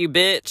to tell you,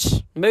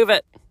 bitch. Move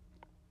it.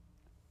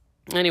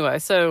 Anyway,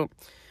 so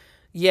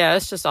yeah,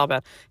 it's just all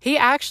bad. He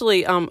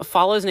actually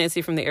follows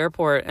Nancy from the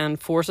airport and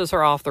forces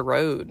her off the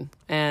road.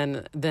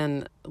 And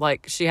then,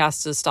 like, she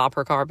has to stop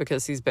her car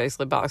because he's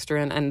basically boxed her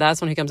in. And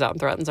that's when he comes out and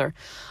threatens her.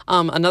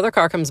 Another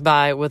car comes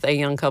by with a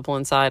young couple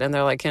inside. And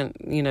they're like,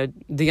 the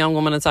young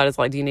woman inside is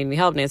like, do you need any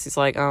help? Nancy's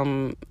like,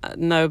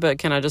 no, but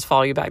can I just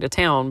follow you back to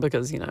town?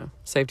 Because,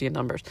 safety in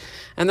numbers.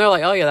 And they're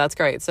like, oh, yeah, that's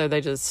great. So they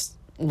just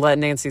let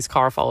Nancy's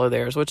car follow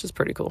theirs, which is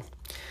pretty cool.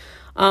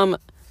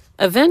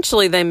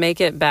 Eventually, they make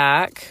it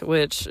back,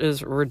 which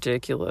is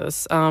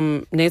ridiculous.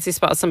 Nancy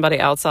spots somebody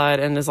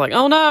outside and is like,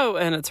 oh, no.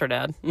 And it's her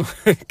dad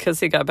because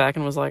he got back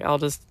and was like, I'll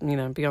just, be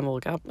on the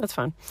lookout. That's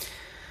fine.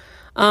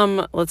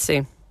 Let's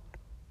see.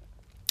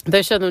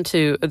 They show them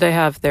they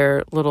have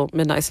their little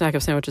midnight snack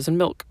of sandwiches and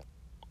milk.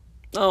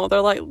 Oh, they're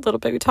like little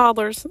baby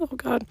toddlers. Oh,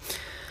 God.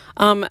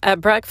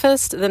 At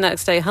breakfast the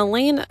next day,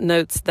 Helene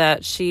notes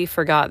that she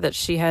forgot that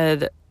she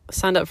had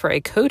signed up for a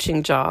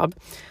coaching job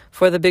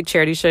for the big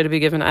charity show to be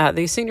given at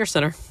the senior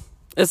center.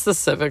 It's the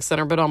Civic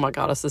Center, but oh my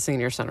God, it's the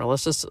senior center.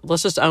 Let's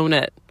just own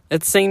it.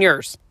 It's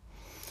seniors.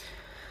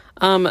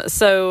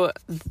 So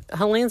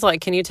Helene's like,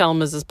 can you tell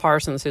Mrs.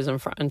 Parsons, who's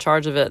in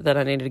charge of it, that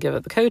I needed to give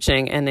it the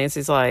coaching? And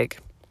Nancy's like,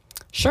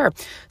 sure.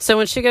 So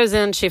when she goes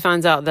in, she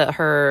finds out that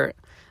for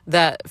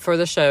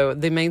the show,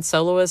 the main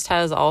soloist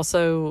has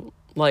also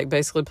like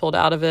basically pulled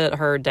out of it.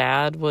 Her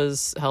dad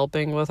was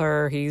helping with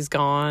her. He's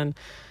gone.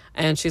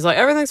 And she's like,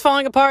 everything's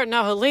falling apart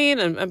now, Helene,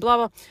 and blah,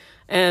 blah.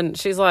 And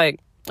she's like,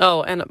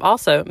 oh, and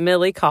also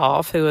Millie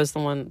Koff, who is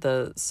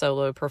the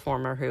solo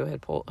performer who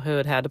had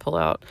to pull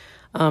out.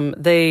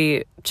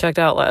 They checked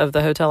out of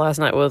the hotel last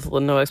night with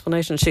no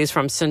explanation. She's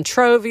from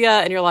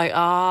Centrovia. And you're like,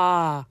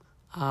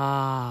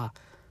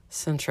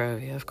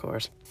 Centrovia, of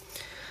course.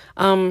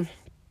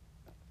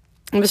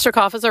 Mr.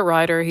 Koff is a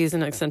writer. He's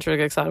an eccentric,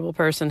 excitable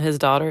person. His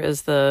daughter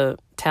is the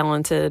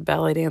talented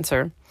ballet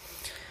dancer.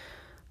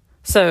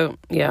 So,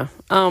 yeah.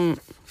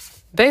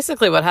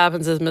 Basically what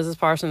happens is Mrs.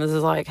 Parsons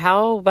is like,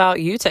 how about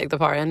you take the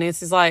part? And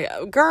Nancy's like,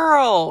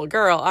 girl,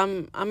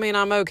 I'm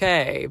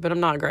okay, but I'm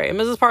not great. And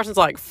Mrs. Parsons is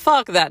like,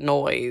 fuck that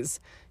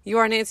noise. You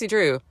are Nancy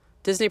Drew,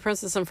 Disney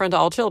princess and friend to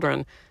all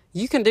children.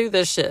 You can do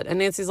this shit. And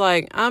Nancy's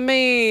like,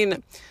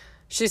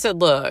 she said,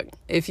 look,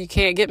 if you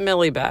can't get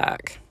Millie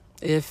back,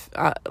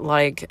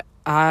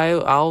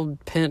 I'll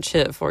pinch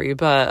hit for you,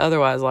 but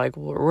otherwise, like,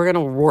 we're going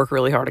to work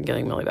really hard on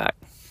getting Millie back.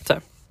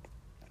 So.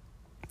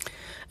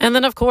 And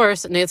then, of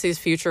course, Nancy's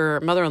future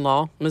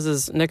mother-in-law,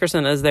 Mrs.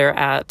 Nickerson, is there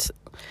at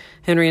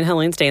Henry and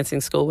Helene's dancing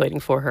school waiting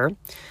for her.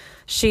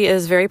 She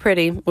is very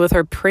pretty with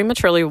her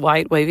prematurely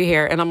white, wavy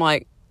hair. And I'm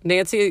like,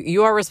 Nancy,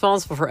 you are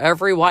responsible for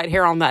every white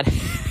hair on that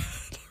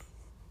head.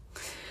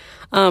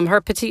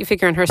 Her petite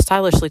figure in her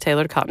stylishly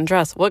tailored cotton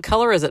dress. What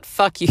color is it?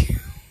 Fuck you.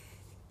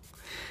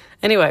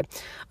 Anyway,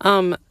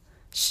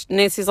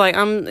 Nancy's like,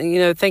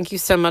 thank you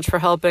so much for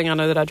helping. I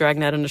know that I drag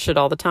Ned into shit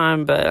all the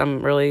time, but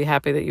I'm really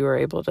happy that you were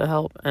able to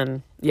help.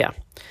 And yeah.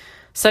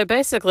 So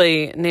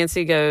basically,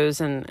 Nancy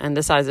goes and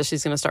decides that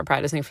she's going to start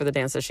practicing for the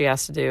dance that she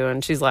has to do.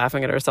 And she's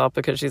laughing at herself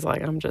because she's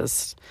like,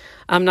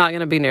 I'm not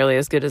going to be nearly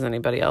as good as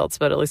anybody else,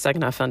 but at least I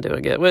can have fun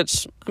doing it,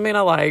 which, I mean,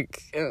 I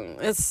like.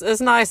 It's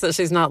nice that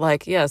she's not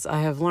like, yes,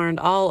 I have learned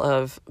all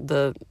of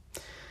the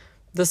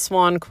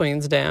Swan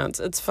Queen's dance.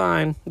 It's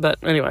fine. But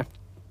anyway.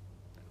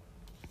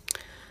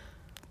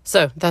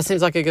 So that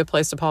seems like a good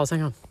place to pause.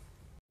 Hang on.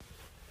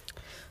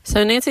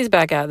 So Nancy's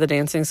back at the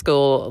dancing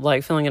school,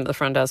 like filling into the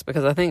front desk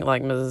because I think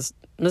like Mrs.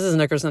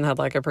 Nickerson had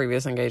like a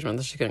previous engagement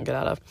that she couldn't get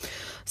out of.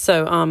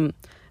 So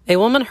a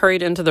woman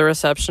hurried into the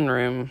reception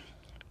room.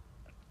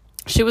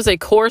 She was a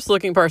coarse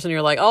looking person.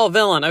 You're like, oh,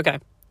 villain. Okay.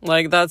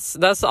 Like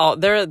that's all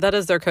there. That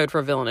is their code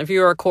for villain. If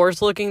you are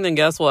coarse looking, then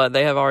guess what?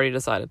 They have already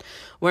decided.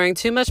 Wearing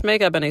too much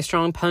makeup and a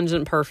strong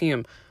pungent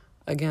perfume.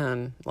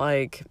 Again,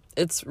 like,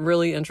 it's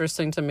really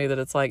interesting to me that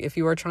it's like, if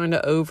you are trying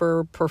to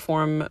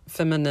overperform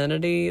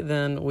femininity,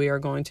 then we are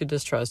going to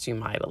distrust you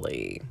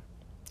mightily.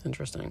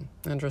 Interesting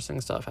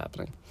stuff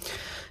happening.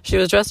 She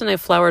was dressed in a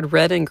flowered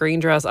red and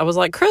green dress. I was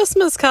like,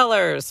 Christmas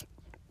colors!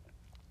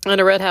 And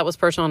a red hat was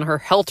perched on her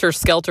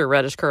helter-skelter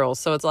reddish curls.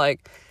 So it's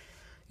like,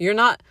 you're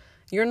not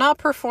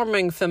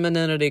performing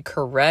femininity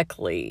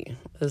correctly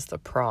is the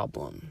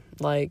problem.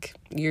 Like,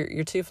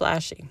 you're too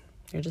flashy.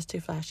 You're just too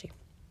flashy.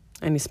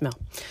 And you smell.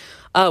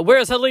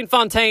 Where's Helene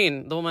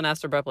Fontaine? The woman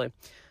asked abruptly.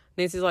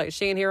 Nancy's like,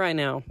 she ain't here right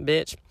now,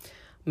 bitch.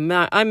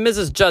 I'm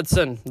Mrs.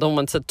 Judson, the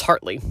woman said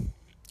tartly.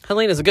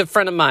 Helene is a good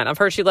friend of mine. I've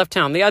heard she left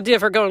town. The idea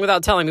of her going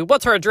without telling me.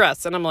 What's her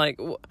address? And I'm like,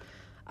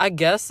 I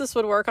guess this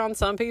would work on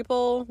some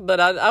people, but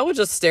I would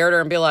just stare at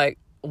her and be like,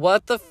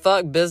 what the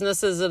fuck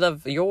business is it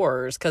of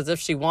yours? Because if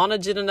she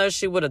wanted you to know,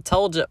 she would have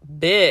told you,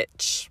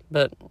 bitch.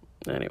 But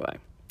anyway,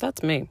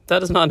 that's me.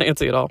 That is not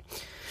Nancy at all.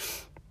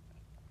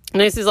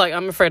 Nancy's like,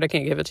 I'm afraid I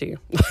can't give it to you.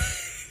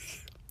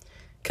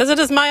 Because it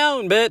is my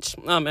own, bitch.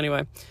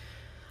 Anyway.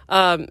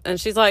 And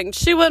she's like,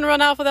 she wouldn't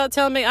run off without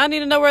telling me. I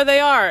need to know where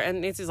they are.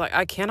 And Nancy's like,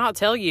 I cannot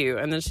tell you.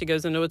 And then she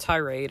goes into a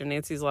tirade. And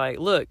Nancy's like,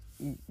 look,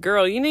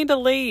 girl, you need to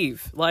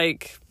leave.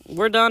 Like,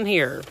 we're done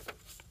here.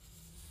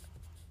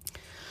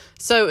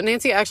 So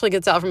Nancy actually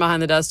gets out from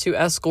behind the desk to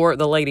escort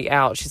the lady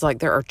out. She's like,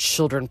 there are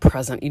children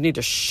present. You need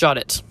to shut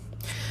it.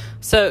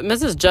 So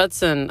Mrs.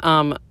 Judson,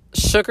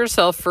 shook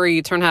herself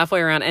free, turned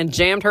halfway around, and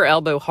jammed her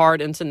elbow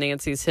hard into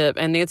Nancy's hip.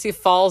 And Nancy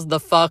falls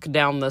the fuck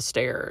down the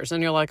stairs.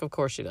 And you're like, of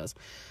course she does.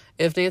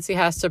 If Nancy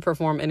has to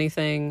perform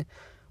anything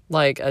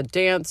like a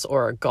dance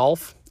or a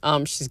golf,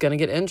 she's going to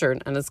get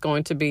injured. And it's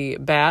going to be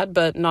bad,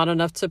 but not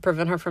enough to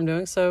prevent her from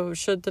doing so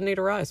should the need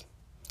arise.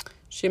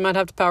 She might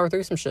have to power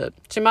through some shit.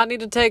 She might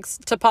need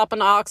to pop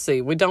an oxy.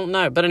 We don't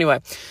know. But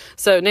anyway,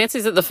 so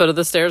Nancy's at the foot of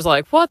the stairs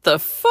like, what the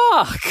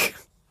fuck?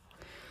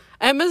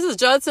 And Mrs.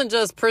 Judson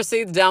just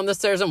proceeds down the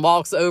stairs and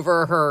walks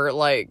over her,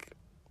 like,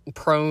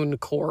 prone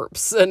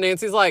corpse. And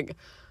Nancy's like,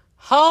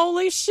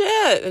 holy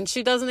shit. And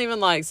she doesn't even,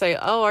 like, say,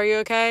 oh, are you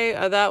okay?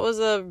 That was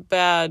a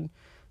bad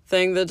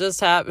thing that just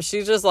happened.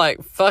 She's just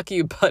like, fuck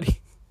you,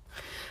 buddy.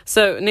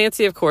 So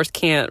Nancy, of course,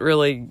 can't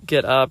really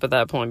get up at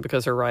that point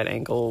because her right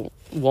ankle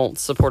won't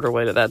support her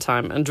weight at that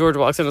time. And George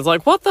walks in and is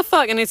like, what the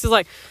fuck? And Nancy's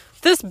like,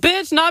 this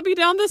bitch not be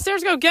down the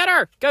stairs. Go get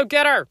her. Go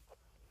get her.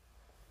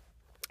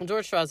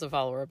 George tries to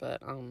follow her,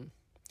 but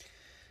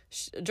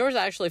George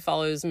actually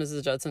follows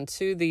Mrs. Judson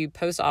to the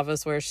post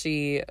office where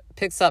she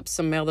picks up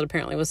some mail that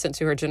apparently was sent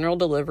to her general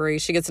delivery.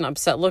 She gets an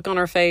upset look on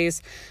her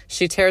face.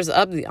 She tears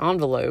up the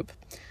envelope,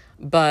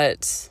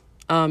 but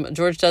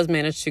George does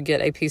manage to get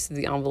a piece of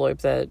the envelope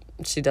that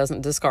she doesn't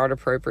discard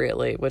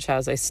appropriately, which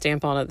has a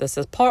stamp on it that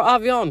says Par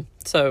Avion.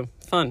 So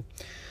fun.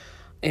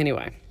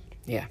 Anyway,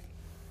 yeah.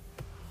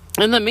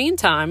 In the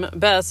meantime,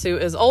 Bess, who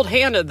is old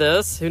hand at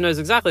this, who knows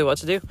exactly what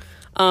to do,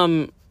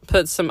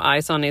 puts some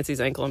ice on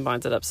Nancy's ankle and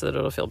binds it up so that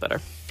it'll feel better.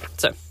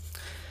 So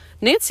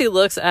Nancy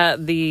looks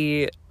at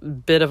the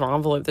bit of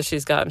envelope that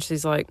she's got and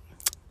she's like,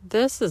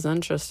 this is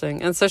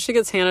interesting. And so she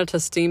gets Hannah to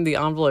steam the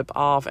envelope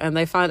off, and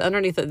they find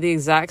underneath it the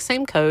exact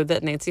same code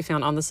that Nancy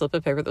found on the slip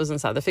of paper that was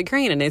inside the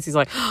figurine. And Nancy's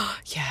like, oh,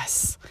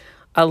 yes,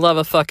 I love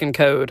a fucking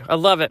code. I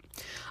love it.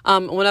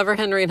 Whenever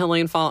Henry and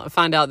Helene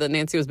find out that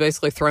Nancy was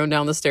basically thrown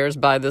down the stairs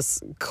by this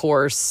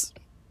coarse,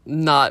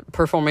 not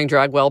performing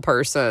drag well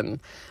person,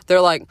 they're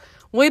like,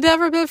 we'd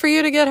never bid for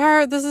you to get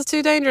hurt. This is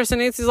too dangerous.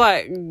 And Nancy's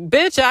like,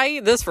 bitch, I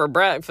eat this for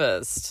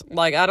breakfast.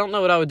 Like, I don't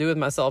know what I would do with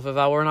myself if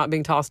I were not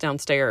being tossed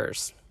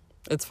downstairs.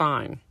 It's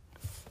fine.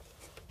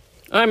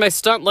 I'm a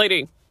stunt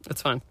lady.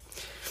 It's fine.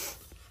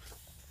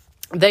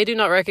 They do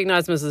not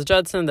recognize Mrs.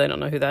 Judson. They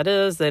don't know who that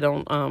is. They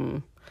don't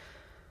know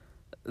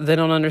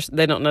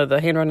the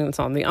handwriting that's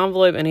on the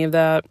envelope, any of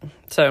that.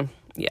 So,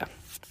 yeah,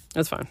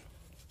 it's fine.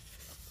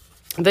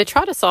 They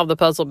try to solve the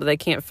puzzle, but they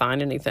can't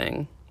find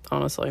anything,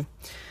 honestly.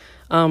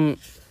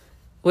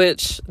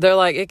 which they're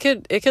like, it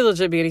could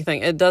legit be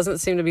anything. It doesn't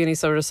seem to be any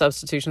sort of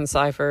substitution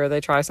cipher.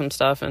 They try some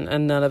stuff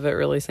and none of it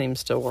really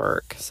seems to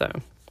work. So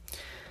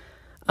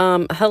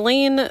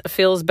Helene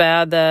feels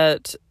bad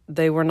that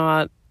they were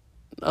not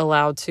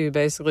allowed to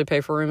basically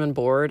pay for room and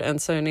board.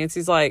 And so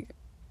Nancy's like,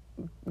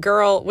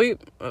 girl, we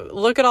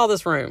look at all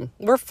this room.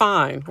 We're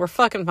fine. We're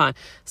fucking fine.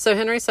 So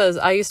Henry says,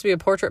 I used to be a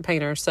portrait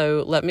painter,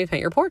 so let me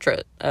paint your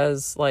portrait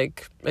as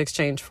like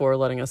exchange for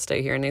letting us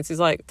stay here. And Nancy's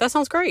like, that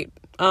sounds great.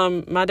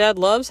 My dad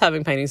loves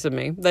having paintings of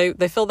me.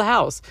 They fill the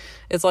house.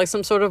 It's like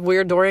some sort of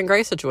weird Dorian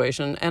Gray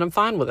situation, and I'm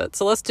fine with it.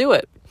 So let's do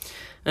it.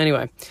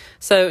 Anyway,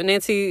 so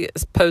Nancy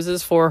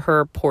poses for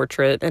her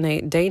portrait in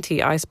a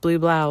dainty ice blue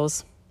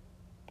blouse.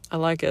 I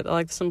like it. I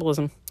like the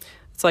symbolism.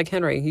 It's like,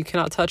 Henry, you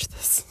cannot touch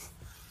this.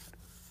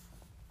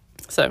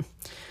 So,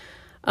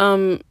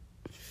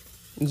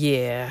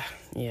 yeah,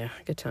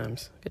 good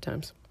times.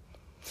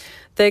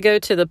 They go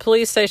to the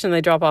police station.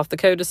 They drop off the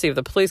code to see if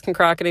the police can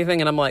crack anything.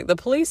 And I'm like, the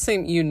police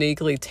seem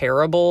uniquely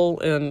terrible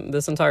in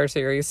this entire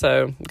series.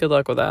 So good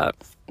luck with that.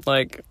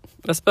 Like,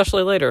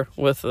 especially later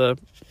with the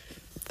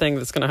thing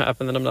that's going to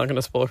happen that I'm not going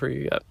to spoil for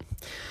you yet.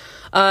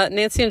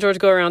 Nancy and George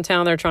go around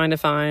town. They're trying to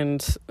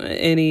find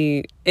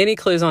any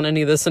clues on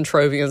any of the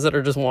Centrovians that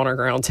are just wandering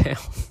around town.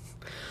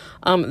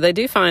 They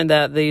do find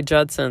that the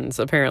Judsons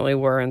apparently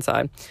were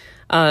inside.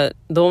 The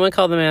woman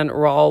called the man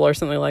Raul or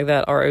something like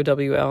that,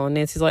 R-O-W-L, and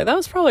Nancy's like, that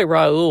was probably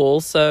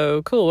Raul,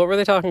 so cool, what were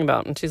they talking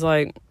about? And she's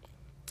like,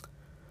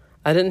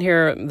 I didn't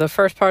hear the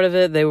first part of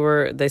it.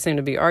 They seemed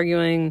to be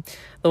arguing.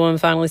 The woman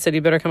finally said, you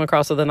better come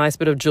across with a nice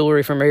bit of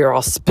jewelry from me or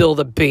I'll spill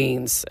the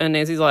beans. And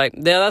Nancy's like,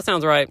 yeah, that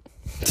sounds right.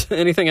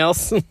 Anything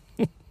else?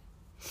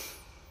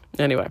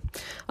 Anyway,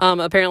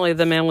 apparently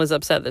the man was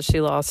upset that she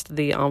lost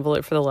the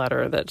envelope for the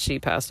letter that she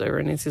passed over.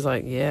 And Nancy's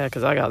like, yeah,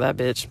 because I got that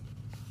bitch.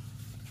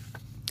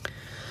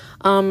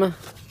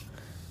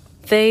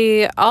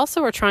 They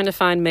also are trying to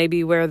find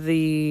maybe where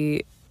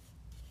they're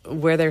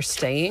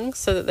staying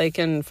so that they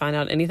can find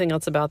out anything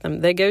else about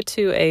them. They go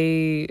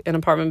to an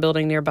apartment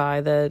building nearby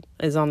that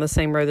is on the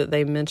same road that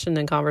they mentioned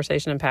in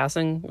conversation in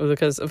passing,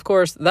 because of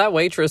course that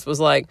waitress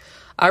was like,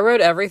 I wrote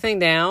everything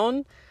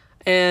down,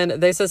 and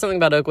they said something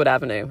about Oakwood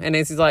Avenue, and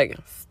Nancy's like,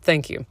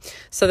 thank you.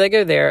 So they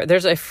go there.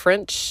 There's a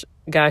French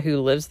guy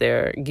who lives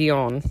there,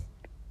 Guillaume,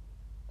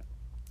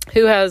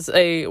 who has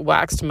a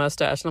waxed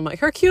mustache, and I'm like,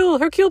 Hercule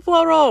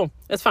Poirot.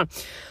 It's fine.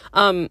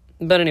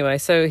 But anyway,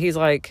 so he's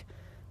like,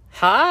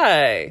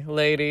 hi,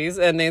 ladies.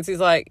 And Nancy's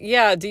like,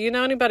 yeah, do you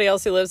know anybody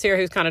else who lives here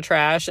who's kind of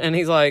trash? And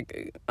he's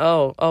like,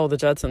 oh, the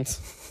Judsons.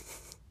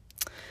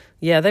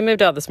 Yeah, they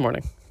moved out this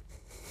morning.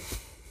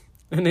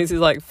 And Nancy's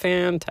like,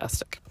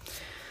 fantastic.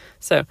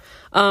 So,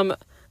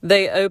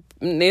 they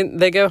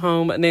go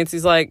home.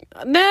 Nancy's like,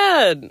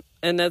 Ned!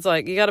 And Ned's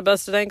like, you got a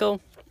busted ankle?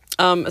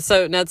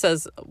 So Ned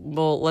says,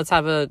 well, I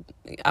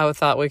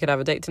thought we could have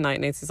a date tonight.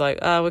 Nancy's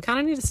like, we kind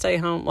of need to stay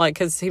home. Like,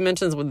 cause he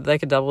mentions they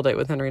could double date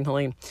with Henry and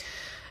Helene.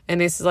 And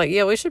Nancy's like,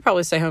 yeah, we should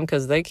probably stay home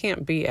because they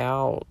can't be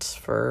out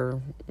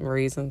for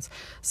reasons.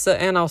 So,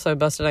 and also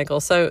busted ankle.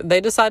 So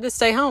they decide to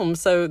stay home.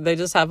 So they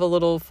just have a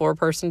little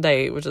 4-person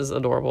date, which is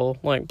adorable,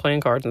 like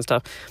playing cards and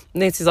stuff.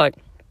 Nancy's like,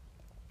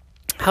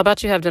 how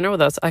about you have dinner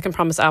with us? I can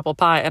promise apple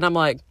pie. And I'm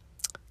like,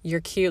 your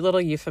cute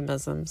little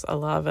euphemisms. I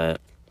love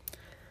it.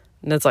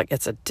 And it's like,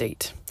 it's a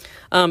date.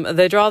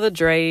 They draw the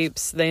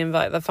drapes. They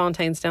invite the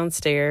Fontaines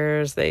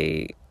downstairs.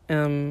 The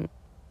weird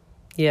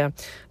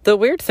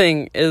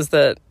thing is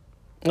that,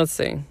 let's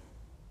see.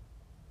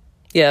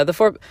 Yeah,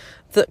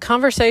 the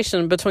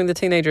conversation between the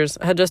teenagers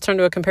had just turned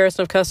to a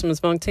comparison of customs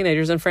among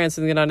teenagers in France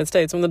and the United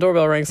States when the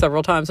doorbell rang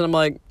several times. And I'm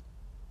like,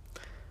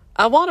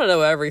 I want to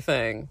know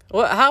everything.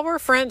 How were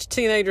French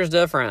teenagers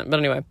different? But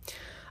anyway,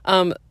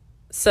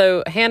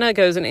 so Hannah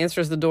goes and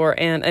answers the door,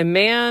 and a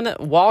man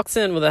walks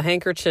in with a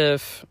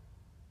handkerchief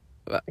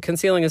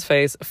concealing his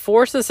face,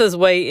 forces his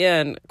way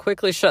in,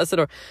 quickly shuts the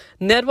door.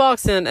 Ned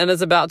walks in and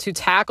is about to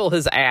tackle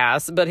his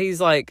ass, but he's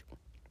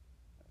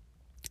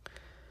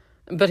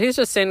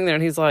just standing there,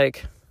 and he's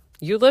like,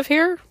 you live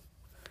here?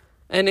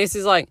 And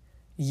Nancy's like,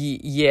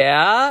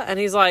 yeah. And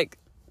he's like,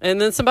 and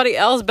then somebody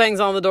else bangs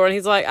on the door, and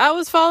he's like, I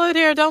was followed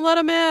here, don't let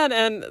him in.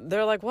 And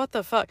they're like, what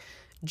the fuck?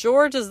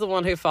 George is the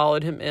one who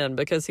followed him in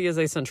because he is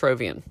a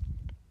Centrovian.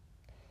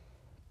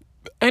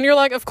 And you're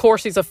like, of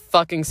course he's a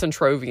fucking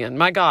Centrovian.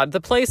 My God,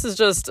 the place is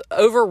just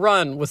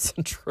overrun with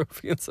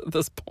Centrovians at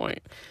this point.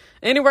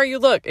 Anywhere you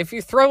look, if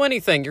you throw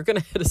anything, you're going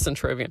to hit a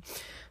Centrovian.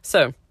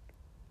 So,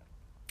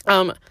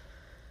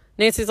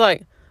 Nancy's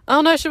like,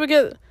 oh no, should we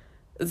get...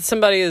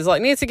 Somebody is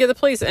like, Nancy, get the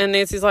police. And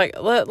Nancy's like,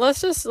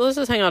 let's just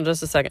hang on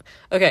just a second.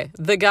 Okay,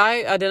 the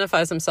guy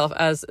identifies himself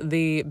as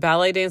the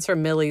ballet dancer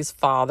Millie's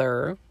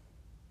father.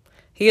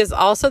 He is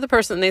also the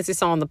person that Nancy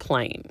saw on the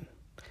plane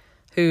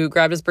who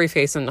grabbed his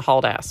briefcase and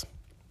hauled ass.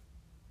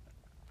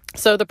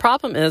 So the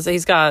problem is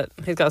he's got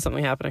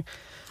something happening.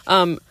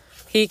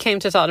 He came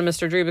to talk to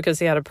Mr. Drew because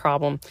he had a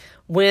problem.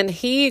 When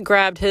he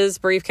grabbed his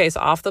briefcase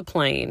off the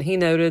plane, he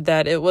noted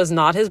that it was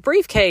not his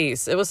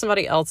briefcase. It was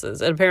somebody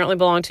else's. It apparently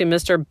belonged to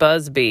Mr.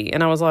 Busby.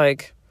 And I was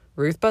like,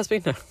 Ruth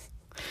Busby? No.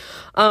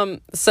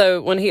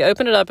 So when he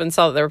opened it up and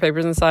saw that there were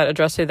papers inside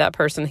addressed to that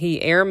person, he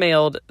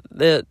airmailed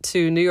it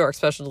to New York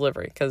special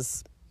delivery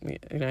because,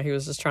 he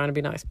was just trying to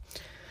be nice.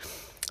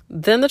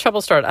 Then the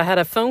trouble started. I had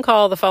a phone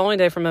call the following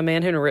day from a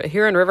man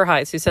here in River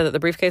Heights who said that the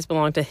briefcase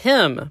belonged to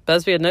him.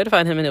 Busby had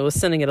notified him and it was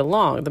sending it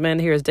along. The man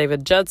here is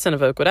David Judson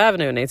of Oakwood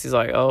Avenue. And Nancy's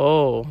like,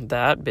 oh,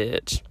 that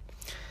bitch.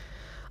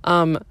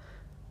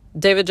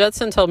 David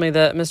Judson told me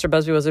that Mr.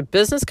 Busby was a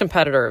business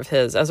competitor of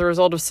his. As a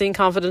result of seeing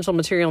confidential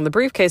material in the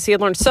briefcase, he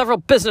had learned several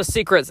business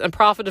secrets and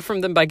profited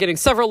from them by getting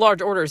several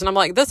large orders. And I'm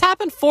like, this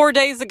happened 4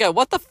 days ago.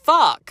 What the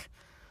fuck?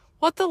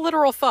 What the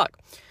literal fuck?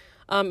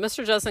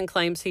 Mr. Judson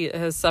claims he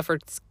has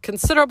suffered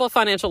considerable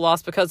financial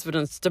loss because of it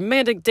and is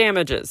demanding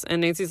damages.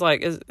 And Nancy's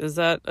like, is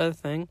that a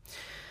thing?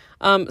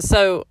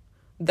 So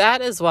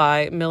that is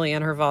why Millie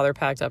and her father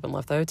packed up and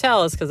left the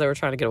hotel, is because they were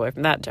trying to get away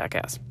from that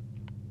jackass.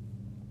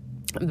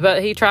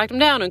 But he tracked them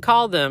down and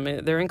called them.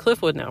 They're in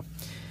Cliffwood now.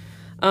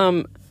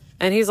 And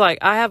he's like,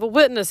 I have a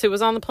witness who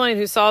was on the plane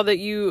who saw that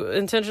you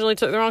intentionally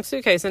took the wrong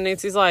suitcase. And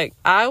Nancy's like,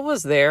 I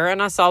was there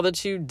and I saw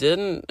that you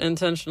didn't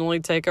intentionally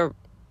take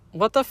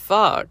what the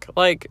fuck?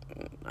 Like,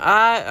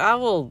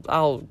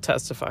 I'll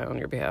testify on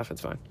your behalf.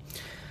 It's fine.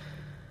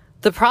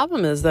 The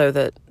problem is, though,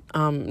 that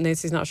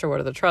Nancy's not sure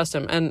whether to trust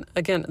him. And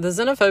again, the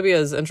xenophobia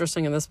is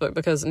interesting in this book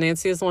because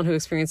Nancy is the one who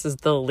experiences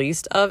the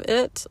least of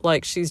it.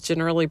 Like, she's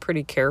generally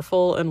pretty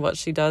careful in what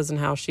she does and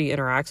how she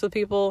interacts with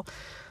people.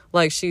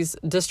 Like, she's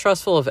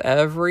distrustful of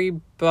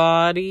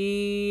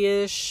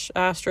everybody-ish,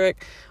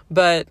 asterisk,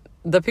 but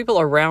the people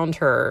around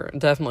her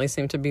definitely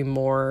seem to be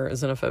more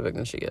xenophobic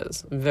than she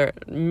is. Very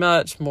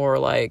much more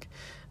like,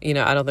 I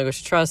don't think we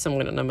should trust them.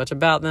 We don't know much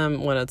about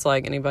them. When it's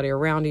like anybody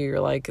around you, you're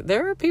like,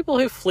 there are people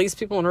who fleece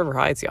people in River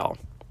Heights, y'all.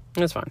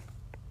 It's fine.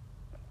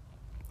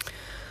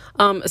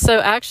 So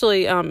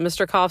actually,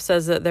 Mr. Koff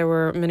says that there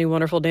were many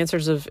wonderful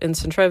dancers in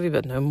Centrovia,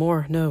 but no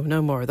more. No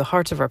more. The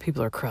hearts of our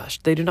people are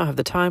crushed. They do not have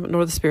the time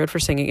nor the spirit for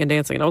singing and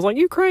dancing. And I was like,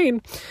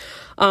 Ukraine.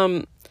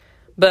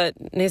 But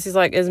Nancy's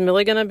like, is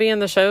Millie going to be in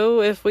the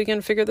show if we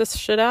can figure this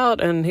shit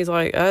out? And he's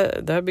like,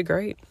 that'd be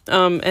great.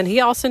 And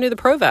he also knew the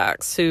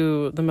Provacs,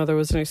 who the mother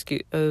was an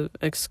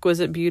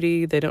exquisite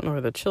beauty. They don't know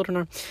where the children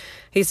are.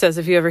 He says,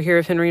 if you ever hear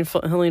of Henry and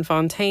Helene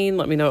Fontaine,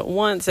 let me know at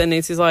once. And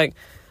Nancy's like,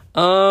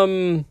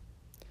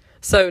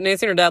 So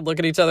Nancy and her dad look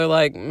at each other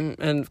like,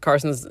 and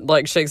Carson's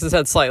like shakes his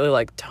head slightly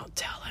like, don't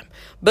tell him.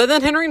 But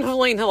then Henry and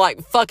Helene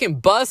like fucking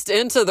bust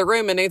into the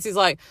room and Nancy's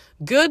like,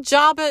 good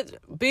job at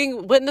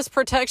being witness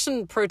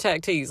protection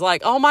protectees.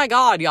 Like, oh my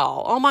God,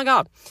 y'all. Oh my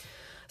God.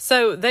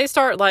 So they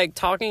start like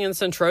talking in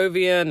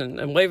Centrovian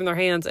and waving their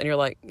hands. And you're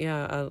like,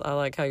 yeah, I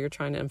like how you're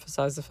trying to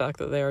emphasize the fact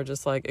that they are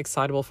just like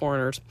excitable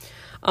foreigners.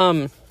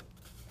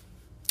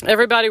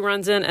 Everybody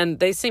runs in and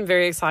they seem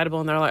very excitable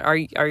and they're like,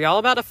 are y'all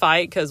about to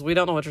fight? Because we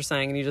don't know what you're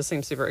saying and you just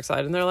seem super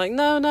excited. And they're like,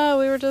 no,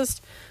 we were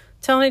just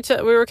we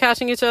were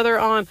catching each other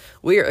on.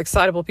 We are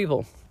excitable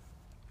people.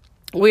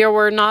 We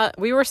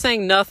were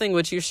saying nothing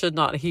which you should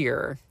not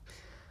hear.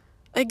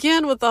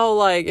 Again, with the whole,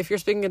 like, if you're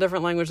speaking a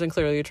different language, then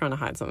clearly you're trying to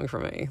hide something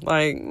from me.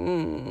 Like,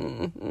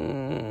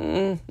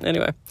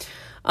 anyway.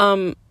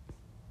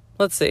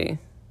 Let's see.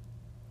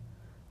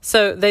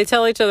 So they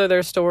tell each other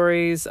their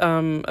stories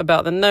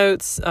about the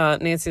notes.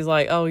 Nancy's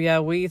like, oh, yeah,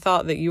 we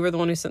thought that you were the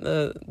one who sent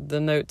the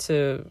note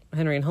to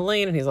Henry and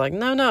Helene. And he's like,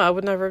 no, I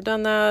would never have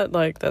done that.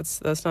 Like, that's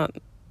not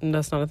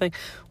a thing.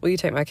 Will you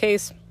take my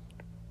case?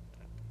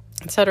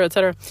 Et cetera, et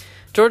cetera.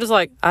 George is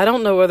like, I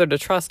don't know whether to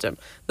trust him.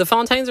 The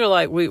Fontaines are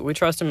like, we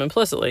trust him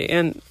implicitly.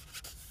 And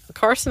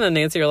Carson and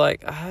Nancy are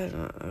like, I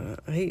don't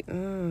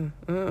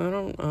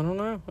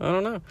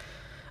know.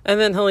 And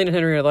then Helene and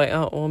Henry are like,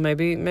 oh, well,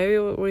 maybe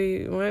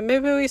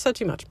we said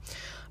too much.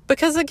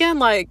 Because again,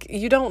 like,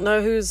 you don't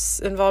know who's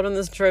involved in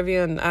this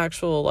Trovian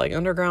actual, like,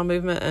 underground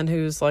movement and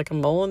who's, like, a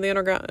mole in the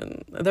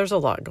underground. There's a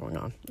lot going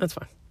on. That's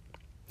fine.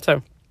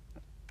 So,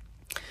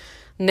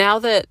 now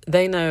that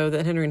they know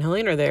that Henry and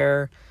Helene are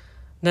there,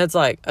 Ned's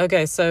like,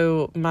 okay,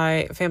 so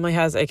my family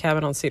has a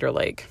cabin on Cedar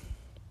Lake.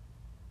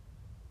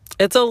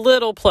 It's a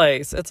little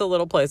place.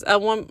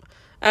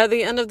 At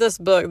the end of this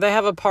book, they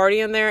have a party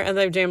in there and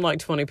they've jammed like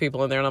 20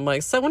 people in there. And I'm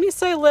like, so when you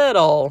say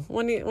little,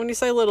 when you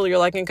say little, you're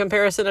like, in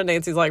comparison to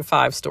Nancy's like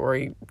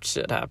 5-story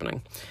shit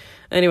happening.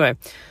 Anyway,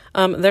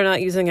 they're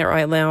not using it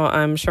right now.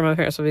 I'm sure my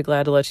parents would be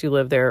glad to let you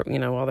live there,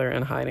 while they're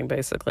in hiding,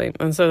 basically.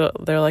 And so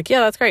they're like, yeah,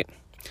 that's great.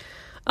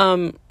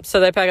 So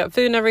they pack up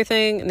food and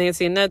everything.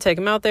 Nancy and Ned take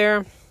them out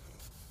there.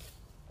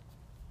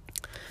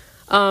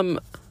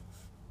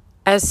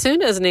 As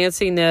soon as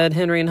Nancy, Ned,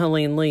 Henry, and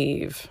Helene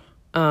leave,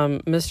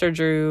 Mr.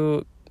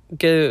 Drew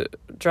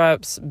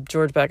drops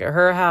George back at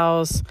her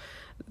house,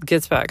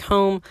 gets back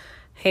home.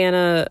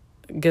 Hannah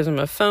gives him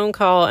a phone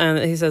call, and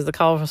he says the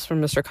call was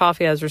from Mr.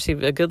 Coffey. Has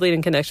received a good lead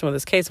in connection with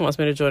his case and wants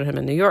me to join him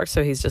in New York,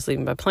 so he's just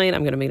leaving by plane.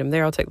 I'm going to meet him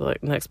there. I'll take the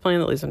next plane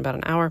that leaves in about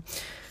an hour.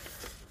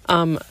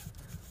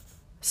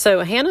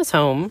 So Hannah's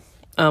home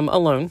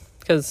alone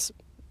because,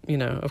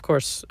 of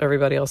course,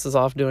 everybody else is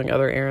off doing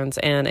other errands.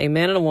 And a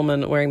man and a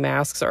woman wearing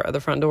masks are at the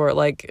front door,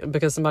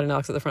 because somebody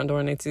knocks at the front door,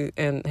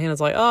 and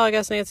Hannah's like, oh, I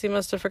guess Nancy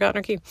must have forgotten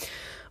her key.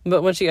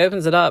 But when she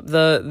opens it up,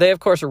 they, of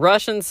course,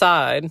 rush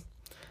inside,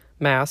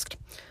 masked,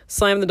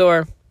 slam the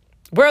door.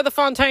 Where are the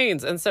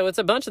Fontaines? And so it's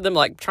a bunch of them,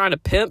 trying to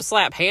pimp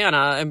slap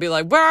Hannah and be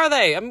like, where are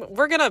they?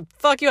 We're going to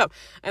fuck you up.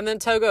 And then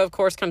Togo, of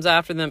course, comes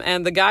after them.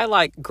 And the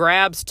guy,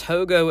 grabs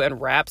Togo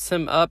and wraps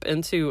him up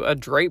into a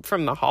drape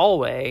from the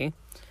hallway.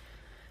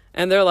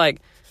 And they're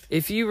like,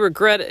 if you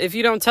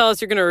don't tell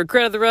us, you're going to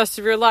regret it the rest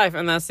of your life.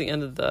 And that's the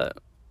end of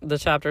the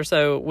chapter.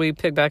 So we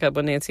pick back up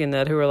with Nancy and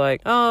Ned, who are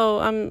like,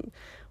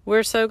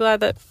 we're so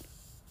glad that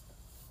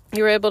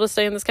you were able to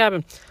stay in this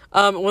cabin.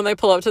 When they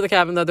pull up to the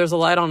cabin, though, there's a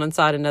light on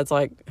inside, and Ned's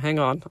like, hang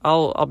on,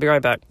 I'll be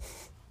right back.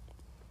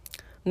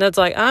 Ned's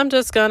like, I'm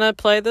just gonna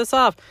play this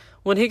off.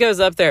 When he goes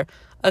up there,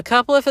 a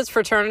couple of his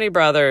fraternity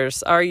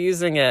brothers are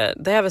using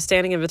it. They have a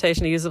standing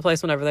invitation to use the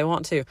place whenever they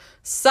want to.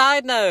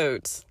 Side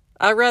note,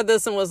 I read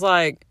this and was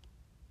like,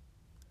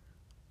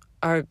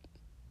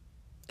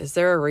 is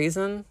there a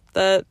reason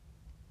that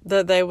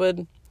they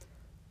would...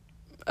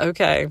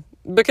 Okay.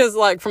 Because,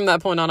 from that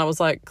point on, I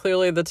was like,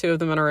 clearly the two of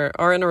them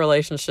are in a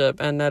relationship,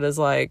 and Ned is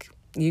like,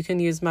 you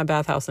can use my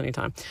bathhouse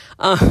anytime.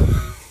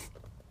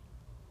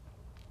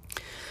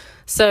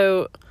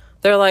 So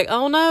they're like,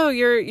 oh, no,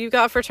 you've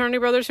got fraternity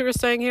brothers who are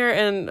staying here,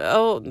 and,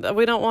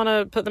 we don't want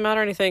to put them out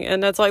or anything. And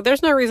Ned's like,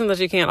 there's no reason that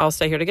you can't all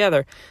stay here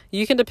together.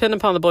 You can depend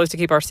upon the boys to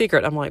keep our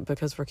secret. I'm like,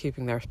 because we're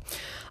keeping theirs.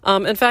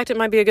 In fact, it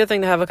might be a good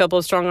thing to have a couple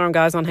of strong-armed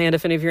guys on hand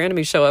if any of your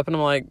enemies show up. And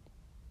I'm like,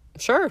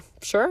 sure,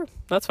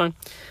 that's fine.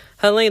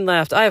 Helene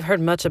laughed. I have heard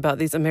much about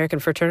these American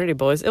fraternity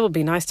boys. It will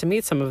be nice to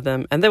meet some of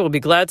them, and they will be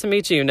glad to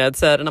meet you, Ned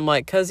said. And I'm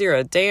like, 'cause you're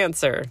a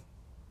dancer.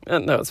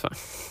 No, it's fine.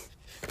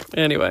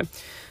 Anyway,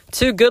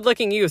 two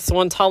good-looking youths,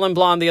 one tall and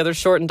blonde, the other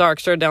short and dark,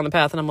 strode down the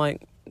path, and I'm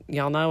like,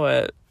 y'all know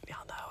it.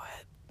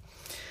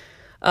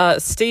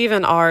 Steve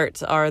and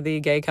Art are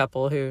the gay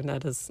couple who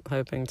Ned is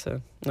hoping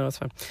to... No, it's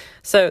fine.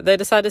 So they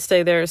decide to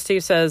stay there.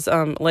 Steve says,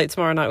 late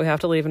tomorrow night we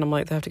have to leave, and I'm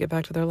like, they have to get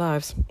back to their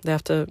lives. They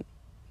have to...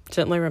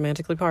 gently,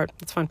 romantically part.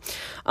 It's fine.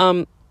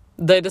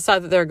 They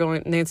decide that they're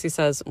going... Nancy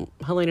says,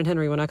 Helene and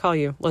Henry, when I call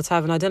you, let's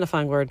have an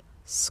identifying word.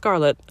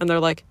 Scarlet. And they're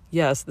like,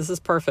 yes, this is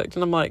perfect.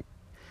 And I'm like,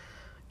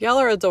 y'all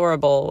are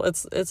adorable.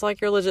 It's like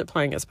you're legit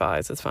playing as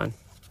spies. It's fine.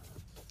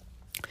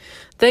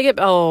 They get...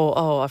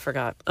 I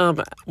forgot.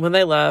 When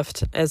they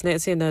left, as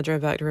Nancy and Ned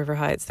drove back to River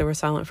Heights, they were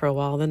silent for a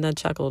while. Then Ned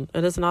chuckled.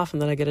 It isn't often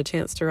that I get a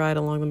chance to ride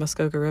along the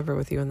Muskoka River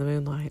with you in the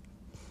moonlight.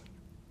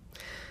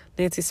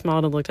 Nancy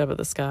smiled and looked up at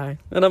the sky.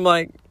 And I'm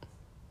like...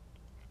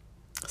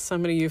 So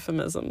many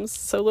euphemisms,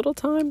 so little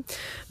time.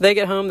 They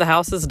get home, the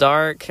house is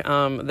dark.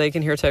 They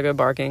can hear Togo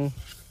barking.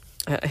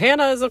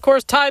 Hannah is, of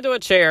course, tied to a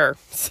chair.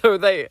 So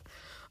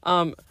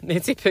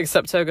Nancy picks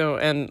up Togo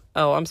and...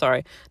 Oh, I'm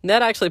sorry.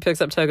 Ned actually picks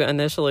up Togo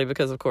initially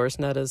because, of course,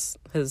 Ned is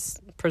his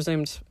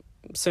presumed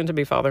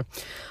soon-to-be father.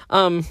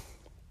 Let's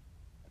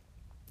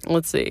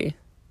see.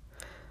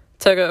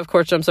 Togo, of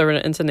course, jumps over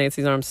into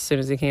Nancy's arms as soon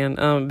as he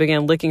can,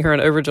 began licking her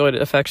in overjoyed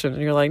affection.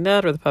 And you're like,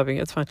 Ned or the puppy?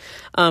 It's fine.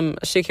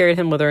 She carried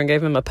him with her and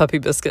gave him a puppy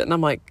biscuit. And I'm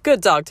like,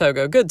 good dog,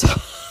 Togo. Good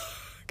dog.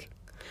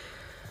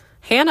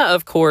 Hannah,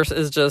 of course,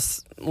 is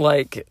just,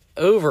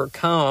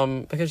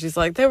 overcome because she's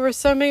like, they were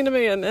so mean to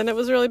me and it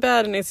was really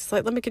bad. And Nancy's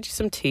like, let me get you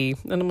some tea.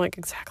 And I'm like,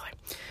 exactly.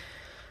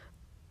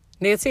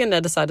 Nancy and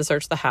Ned decide to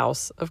search the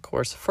house, of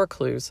course, for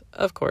clues,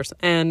 of course.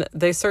 And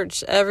they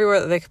search everywhere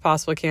that they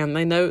possibly can.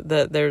 They note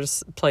that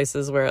there's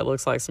places where it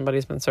looks like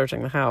somebody's been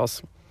searching the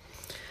house.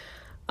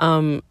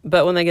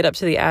 But when they get up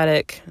to the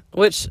attic,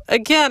 which,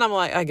 again, I'm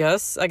like, I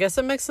guess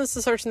it makes sense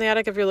to search in the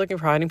attic if you're looking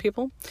for hiding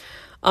people.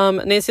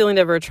 Nancy leaned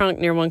over a trunk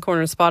near one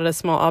corner and spotted a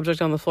small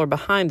object on the floor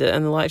behind it.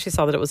 And the light, she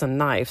saw that it was a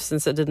knife.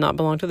 Since it did not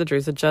belong to the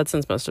Drews, the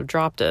Judsons must have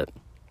dropped it.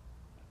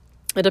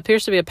 It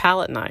appears to be a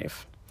palette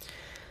knife.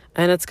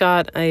 And it's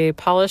got a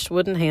polished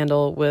wooden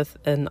handle with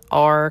an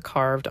R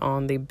carved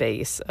on the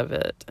base of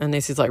it. And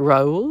Nancy's like,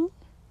 Raoul?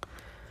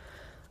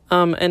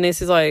 And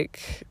Nancy's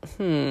like,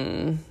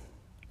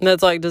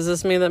 Ned's like, does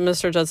this mean that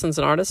Mr. Judson's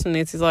an artist? And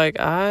Nancy's like,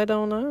 I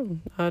don't know.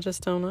 I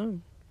just don't know.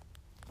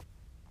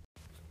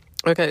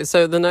 Okay,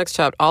 so the next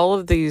chapter, all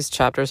of these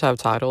chapters have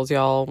titles,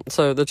 y'all.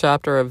 So the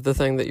chapter of the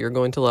thing that you're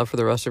going to love for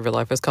the rest of your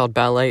life is called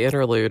Ballet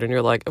Interlude. And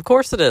you're like, of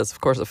course it is. Of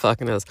course it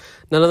fucking is.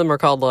 None of them are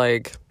called,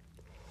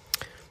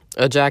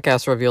 A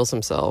Jackass Reveals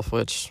Himself,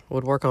 which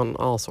would work on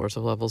all sorts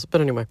of levels.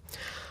 But anyway,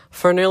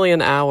 for nearly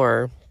an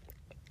hour,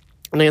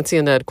 Nancy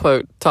and Ned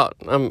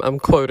I'm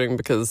quoting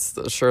because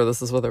sure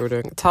this is what they were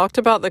doing, talked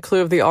about the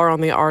clue of the R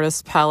on the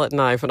artist's palette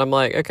knife. And I'm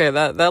like, okay,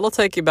 that'll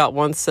take you about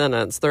one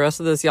sentence. The rest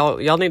of this,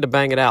 y'all need to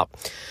bang it out.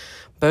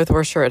 Both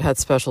were sure it had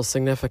special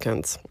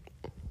significance.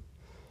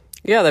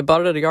 Yeah, they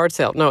bought it at a yard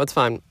sale. No, it's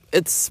fine.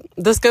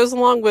 This goes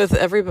along with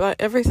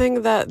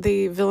everything that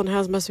the villain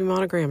has must be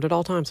monogrammed at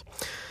all times.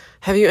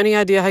 Have you any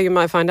idea how you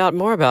might find out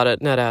more about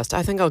it? Ned asked.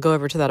 I think I'll go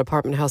over to that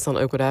apartment house on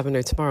Oakwood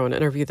Avenue tomorrow and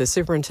interview the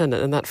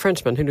superintendent and that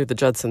Frenchman who knew the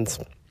Judsons.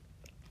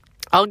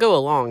 I'll go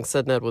along,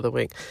 said Ned with a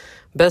wink.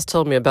 Bess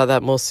told me about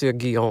that Monsieur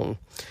Guillaume.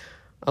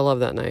 I love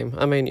that name.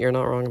 I mean, you're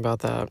not wrong about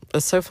that.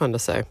 It's so fun to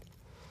say.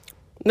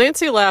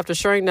 Nancy laughed,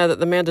 assuring Ned that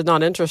the man did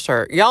not interest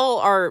her. Y'all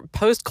are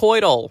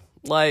post-coital.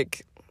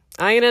 Like,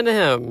 I ain't into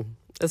him.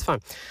 It's fine.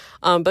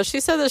 But she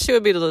said that she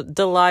would be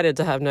delighted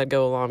to have Ned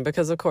go along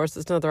because, of course,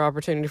 it's another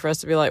opportunity for us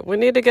to be like, we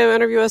need to go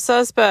interview a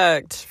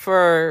suspect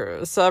for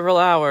several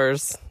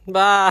hours.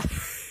 Bye.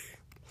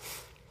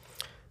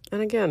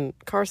 And again,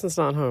 Carson's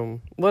not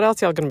home. What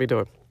else y'all going to be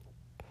doing?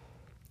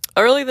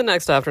 Early the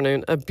next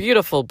afternoon, a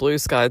beautiful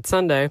blue-skied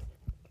Sunday,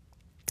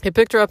 he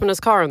picked her up in his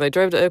car and they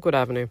drove to Oakwood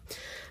Avenue.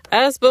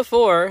 As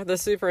before, the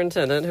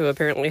superintendent, who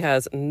apparently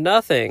has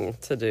nothing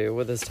to do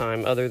with his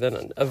time other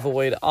than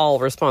avoid all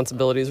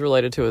responsibilities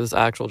related to his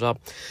actual job,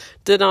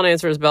 did not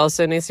answer his bell,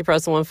 so Nancy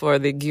pressed the one for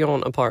the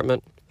Guyon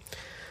apartment.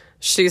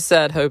 She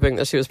said, hoping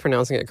that she was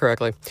pronouncing it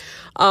correctly.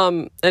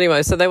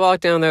 Anyway, so they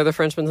walked down there. The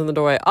Frenchman's in the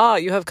doorway. "Ah,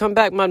 you have come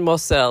back,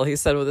 mademoiselle," he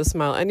said with a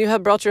smile, "and you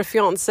have brought your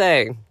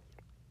fiancé."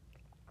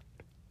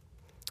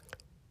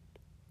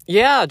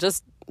 Yeah,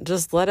 just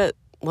let it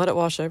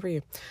wash over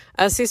you.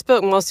 As he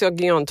spoke, Monsieur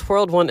Guyon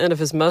twirled one end of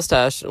his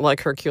mustache, like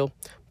Hercule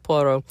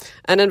Poirot,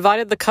 and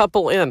invited the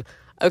couple in.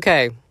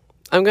 Okay,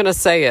 I'm going to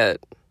say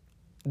it.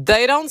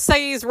 They don't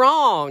say he's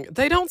wrong.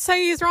 They're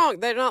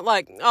not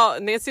like, oh,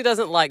 Nancy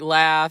doesn't like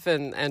laugh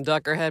and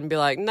duck her head and be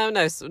like, no,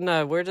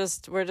 we're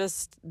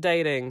just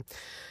dating.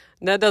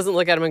 Ned doesn't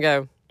look at him and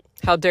go,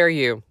 how dare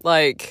you?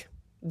 Like,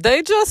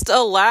 they just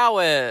allow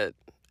it.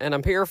 And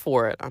I'm here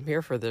for it. I'm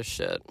here for this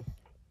shit.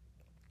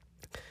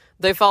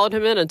 They followed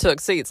him in and took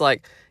seats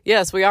like,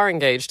 yes, we are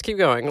engaged. Keep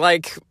going.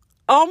 Like,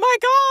 oh my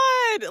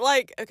God.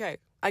 Like, okay,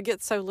 I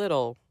get so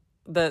little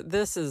that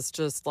this is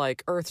just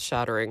like earth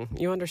shattering.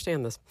 You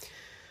understand this.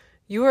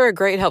 You were a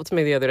great help to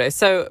me the other day.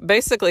 So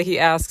basically he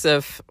asks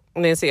if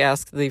Nancy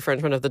asked the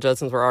Frenchman if the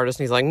Judsons were artists,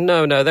 and he's like,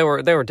 no, they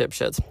were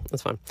dipshits.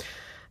 That's fine.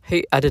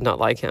 I did not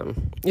like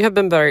him. You have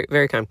been very,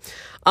 very kind.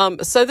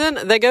 So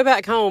then they go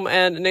back home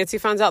and Nancy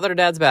finds out that her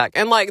dad's back.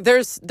 And like,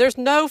 there's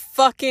no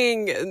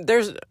fucking,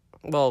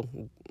 well,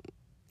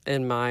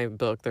 in my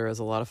book, there is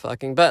a lot of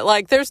fucking, but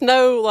like, there's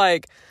no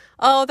like,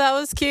 oh, that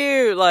was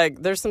cute.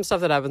 Like, there's some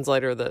stuff that happens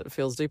later that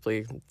feels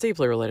deeply,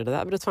 deeply related to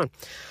that, but it's fine.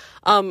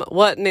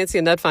 What Nancy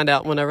and Ned find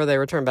out whenever they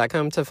return back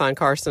home to find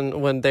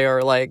Carson when they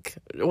are like,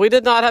 we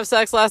did not have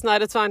sex last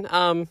night. It's fine.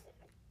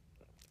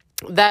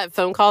 That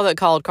phone call that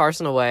called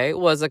Carson away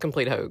was a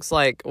complete hoax,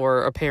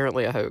 or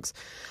apparently a hoax.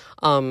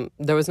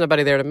 There was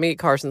nobody there to meet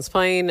Carson's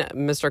plane.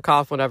 Mr.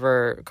 Koff,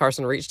 whenever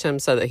Carson reached him,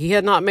 said that he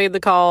had not made the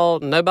call.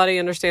 Nobody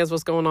understands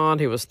what's going on.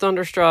 He was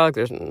thunderstruck.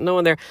 There's no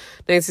one there.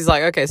 Nancy's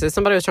like, okay, so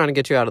somebody was trying to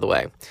get you out of the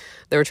way.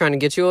 They were trying to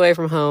get you away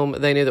from home.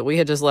 They knew that we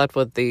had just left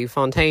with the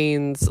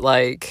Fontaines.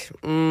 Like,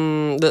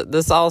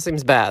 this all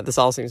seems bad.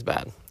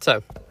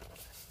 So,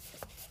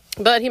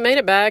 but he made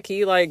it back.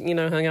 He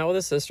hung out with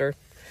his sister.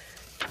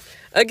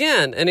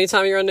 Again,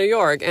 anytime you're in New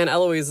York and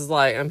Eloise is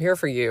like, I'm here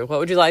for you. What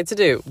would you like to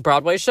do?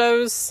 Broadway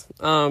shows?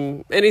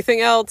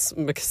 Anything else?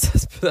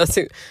 Because that's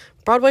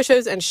Broadway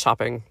shows and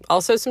shopping.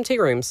 Also some tea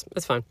rooms.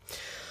 It's fine.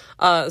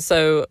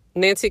 So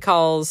Nancy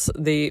calls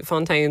the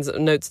Fontaines,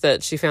 notes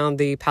that she found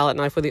the palette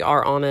knife with the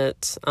R on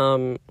it.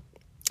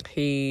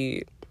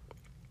 Henry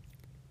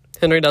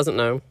doesn't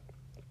know.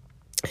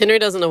 Henry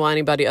doesn't know why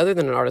anybody other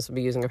than an artist would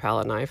be using a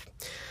palette knife.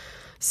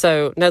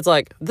 So Ned's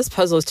like, this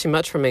puzzle is too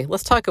much for me.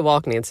 Let's talk a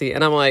walk, Nancy.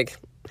 And I'm like,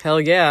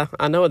 hell yeah,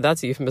 I know what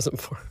that's a euphemism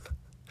for.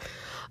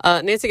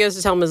 Nancy goes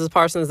to tell Mrs.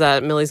 Parsons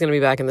that Millie's going to be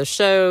back in the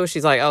show.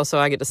 She's like, oh, so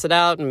I get to sit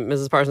out? And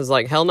Mrs. Parsons is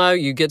like, hell no,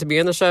 you get to be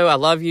in the show. I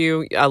love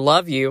you.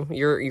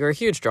 You're a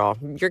huge draw.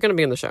 You're going to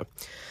be in the show.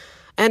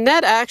 And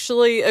Ned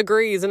actually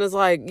agrees and is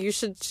like, you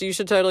should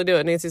totally do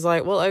it. Nancy's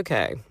like, well,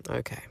 okay.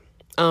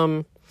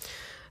 The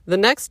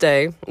next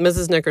day,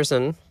 Mrs.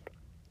 Nickerson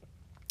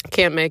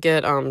can't make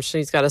it.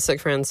 She's got a sick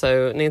friend,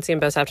 so Nancy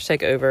and Bess have to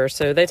take over.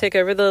 So they take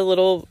over the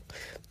little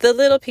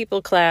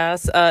people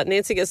class.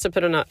 Nancy gets to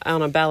put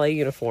on a ballet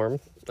uniform,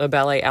 a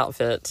ballet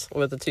outfit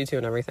with a tutu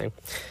and everything.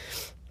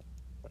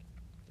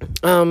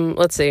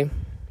 Let's see.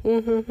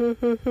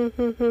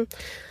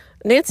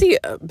 Nancy,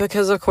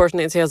 because of course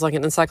Nancy has like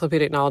an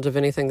encyclopedic knowledge of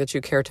anything that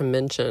you care to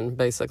mention,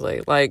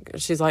 basically. Like,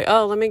 she's like,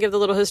 oh, let me give the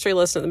little history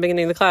lesson at the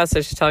beginning of the class.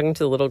 So she's talking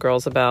to the little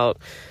girls about,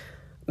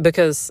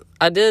 because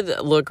I did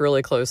look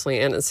really closely,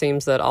 and it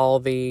seems that all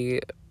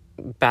the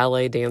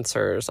ballet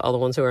dancers, all the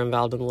ones who are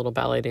involved in the little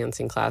ballet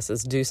dancing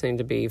classes, do seem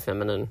to be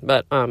feminine.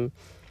 But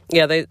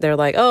yeah, they're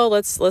like, oh,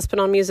 let's put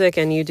on music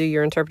and you do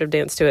your interpretive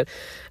dance to it.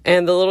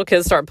 And the little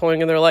kids start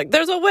pointing and they're like,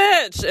 there's a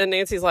witch! And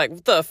Nancy's like,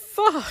 what the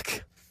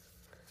fuck?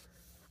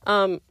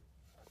 And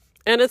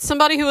it's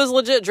somebody who is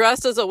legit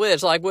dressed as a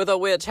witch, like with a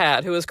witch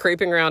hat, who is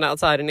creeping around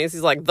outside. And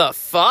Nancy's like, the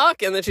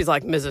fuck? And then she's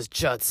like, Mrs.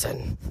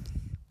 Judson.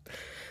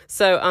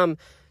 So,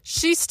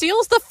 She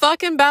steals the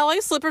fucking ballet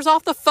slippers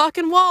off the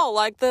fucking wall,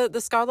 like the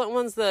scarlet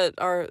ones that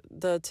are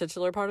the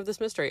titular part of this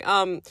mystery.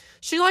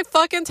 She like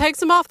fucking takes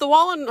them off the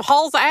wall and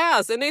hauls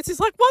ass, and Nancy's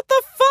like, "What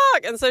the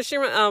fuck?" And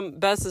so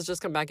Bess has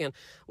just come back in.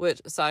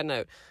 Which, side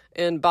note,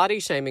 in body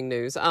shaming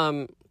news,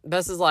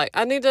 Bess is like,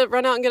 "I need to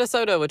run out and get a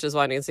soda," which is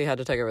why Nancy had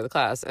to take over the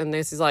class. And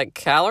Nancy's like,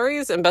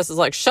 "Calories?" And Bess is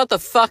like, "Shut the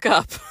fuck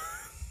up."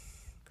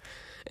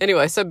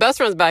 Anyway, so Bess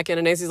runs back in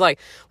and Nancy's like,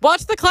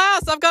 "Watch the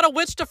class, I've got a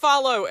witch to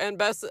follow." And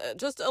Bess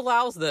just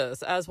allows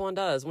this, as one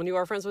does. When you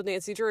are friends with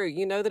Nancy Drew,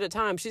 you know that at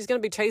times she's going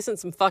to be chasing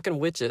some fucking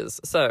witches.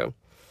 So,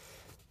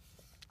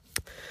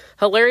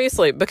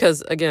 hilariously,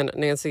 because again,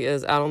 Nancy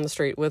is out on the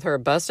street with her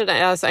busted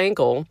ass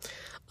ankle,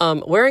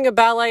 wearing a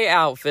ballet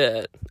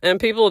outfit. And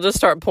people just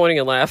start pointing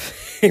and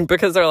laughing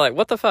because they're like,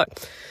 what the fuck?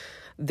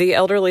 The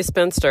elderly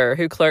spinster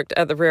who clerked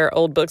at the Rare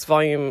Old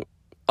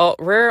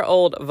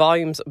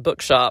Volumes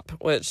bookshop,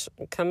 which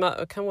come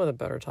with a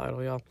better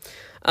title, y'all,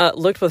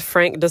 looked with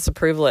frank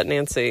disapproval at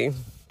Nancy.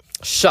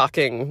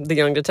 Shocking, the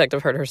young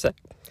detective heard her say.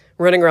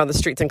 "Running around the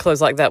streets in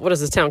clothes like that, what is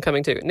this town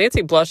coming to?"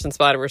 Nancy blushed in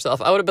spite of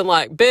herself. I would have been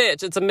like,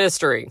 "Bitch, it's a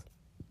mystery."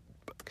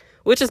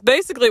 Which is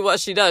basically what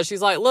she does.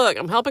 She's like, "Look,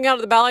 I'm helping out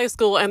at the ballet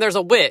school and there's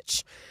a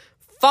witch.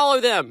 Follow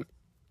them."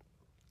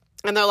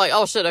 And they're like,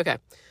 "Oh shit, okay."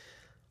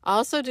 I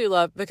also do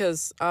love,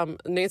 because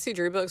Nancy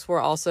Drew books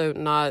were also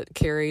not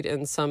carried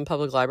in some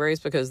public libraries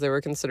because they were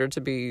considered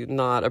to be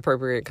not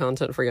appropriate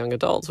content for young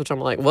adults, which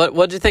I'm like,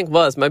 what'd you think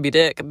was Moby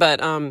Dick?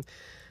 But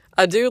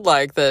I do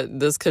like that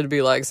this could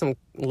be like some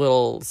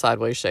little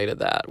sideways shade of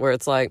that, where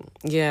it's like,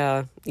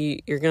 yeah,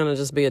 you're going to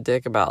just be a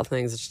dick about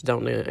things that you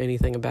don't know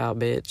anything about,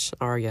 bitch,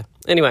 are you?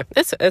 Anyway,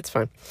 it's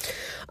fine.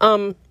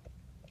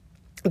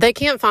 They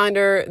can't find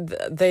her.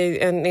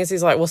 And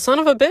Nancy's like, "Well, son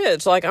of a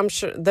bitch. Like, I'm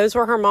sure those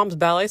were her mom's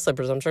ballet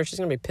slippers. I'm sure she's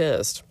going to be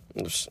pissed."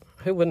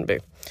 Who wouldn't be?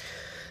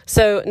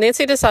 So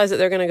Nancy decides that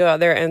they're going to go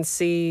out there and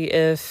see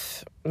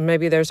if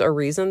maybe there's a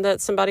reason that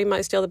somebody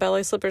might steal the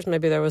ballet slippers.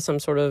 Maybe there was some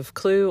sort of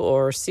clue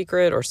or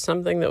secret or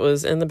something that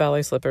was in the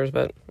ballet slippers.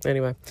 But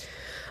anyway,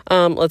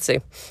 let's see.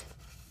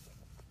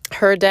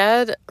 Her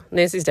dad,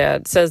 Nancy's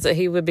dad, says that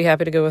he would be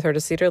happy to go with her to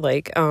Cedar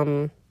Lake.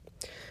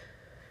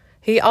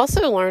 He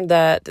also learned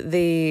that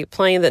the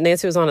plane that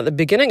Nancy was on at the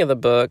beginning of the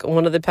book,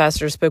 one of the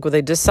passengers spoke with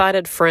a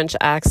decided French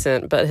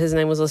accent, but his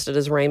name was listed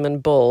as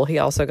Raymond Bull. He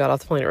also got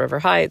off the plane at River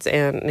Heights,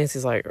 and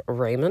Nancy's like,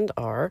 "Raymond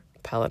R.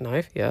 Palette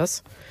knife,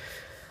 yes."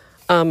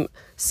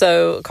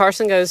 So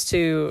Carson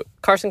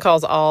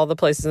calls all the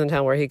places in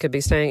town where he could be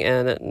staying,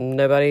 and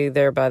nobody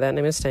there by that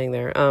name is staying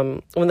there.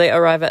 When they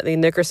arrive at the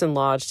Nickerson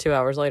Lodge 2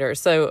 hours later.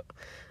 So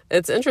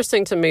it's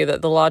interesting to me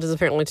that the lodge is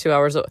apparently 2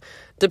 hours,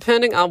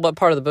 depending on what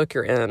part of the book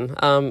you're in.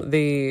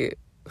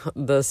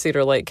 The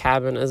Cedar Lake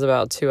cabin is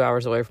about 2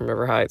 hours away from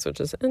River Heights,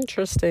 which is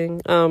interesting.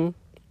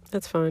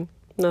 That's fine.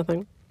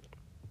 Nothing.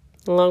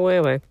 A long way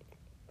away.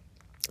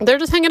 They're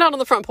just hanging out on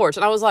the front porch.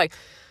 And I was like,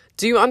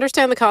 do you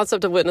understand the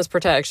concept of witness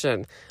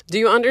protection? Do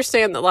you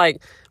understand that,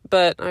 like,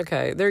 but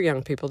okay, they're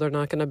young people. They're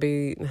not going to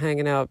be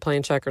hanging out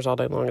playing checkers all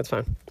day long. It's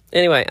fine.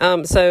 Anyway,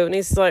 so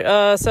Nancy's like,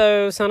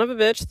 so son of a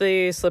bitch,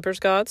 the slippers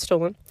got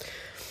stolen.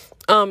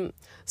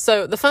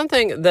 So the fun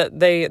thing that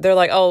they're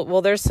like, oh,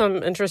 well, there's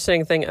some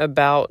interesting thing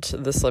about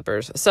the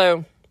slippers.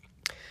 So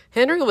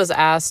Henry was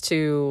asked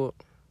to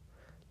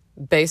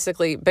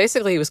basically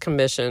he was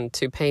commissioned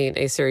to paint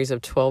a series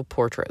of 12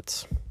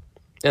 portraits.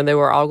 And they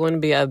were all going to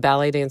be of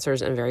ballet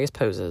dancers in various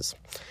poses.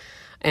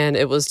 And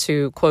it was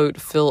to,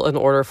 quote, fill an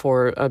order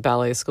for a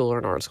ballet school or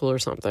an art school or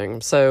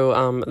something.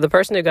 So the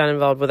person who got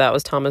involved with that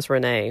was Thomas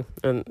Rene.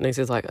 And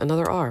Nancy's like,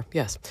 another R,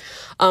 yes.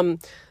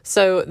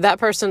 So that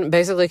person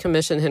basically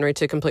commissioned Henry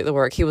to complete the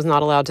work. He was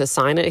not allowed to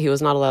sign it. He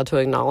was not allowed to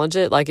acknowledge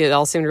it. Like, it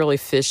all seemed really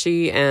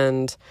fishy.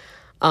 And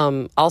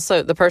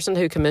also, the person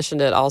who commissioned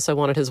it also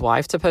wanted his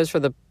wife to pose for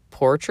the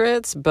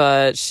portraits,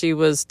 but she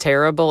was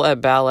terrible at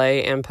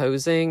ballet and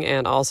posing,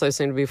 and also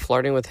seemed to be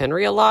flirting with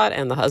Henry a lot,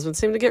 and the husband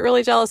seemed to get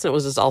really jealous, and it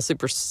was just all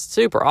super,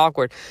 super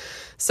awkward.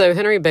 So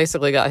Henry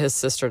basically got his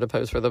sister to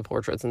pose for the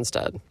portraits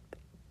instead.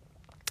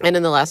 And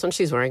in the last one,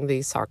 she's wearing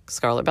the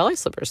scarlet ballet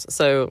slippers,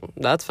 so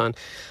that's fun.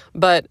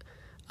 But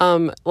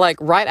like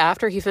right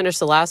after he finished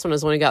the last one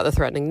is when he got the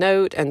threatening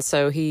note, and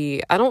so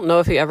I don't know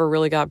if he ever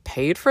really got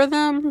paid for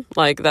them.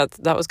 Like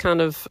that was kind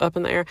of up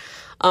in the air.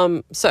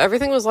 So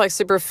everything was like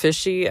super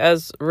fishy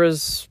as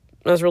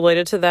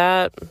related to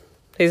that.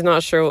 He's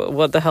not sure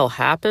what the hell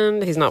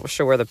happened. He's not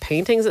sure where the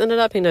paintings ended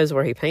up. He knows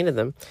where he painted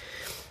them.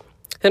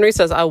 Henry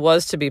says, I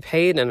was to be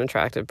paid an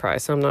attractive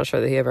price. So I'm not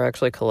sure that he ever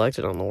actually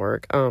collected on the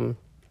work.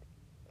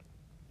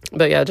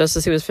 But yeah, just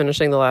as he was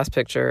finishing the last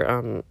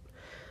picture,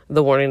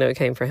 the warning note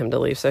came for him to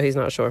leave, so he's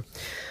not sure.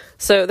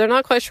 So they're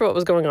not quite sure what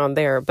was going on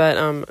there,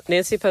 but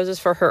Nancy poses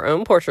for her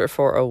own portrait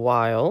for a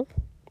while.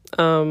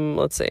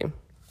 Let's see.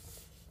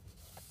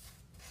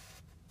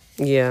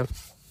 Yeah.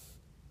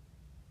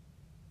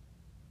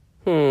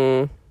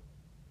 Here's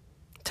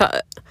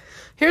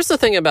the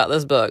thing about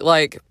this book,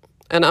 like,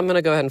 and I'm going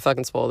to go ahead and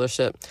fucking spoil this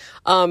shit.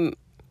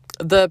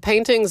 The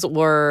paintings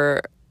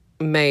were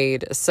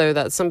made so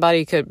that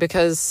somebody could,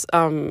 because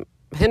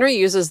Henry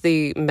uses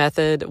the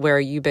method where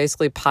you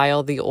basically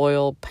pile the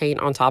oil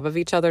paint on top of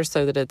each other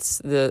so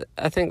that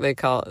I think they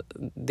call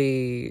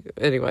it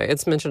anyway,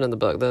 it's mentioned in the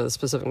book. The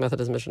specific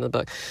method is mentioned in the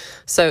book.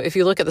 So if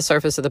you look at the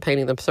surface of the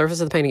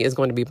painting is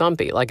going to be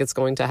bumpy, like it's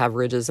going to have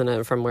ridges in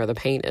it from where the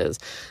paint is.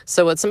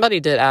 So what somebody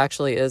did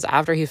actually is,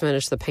 after he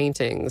finished the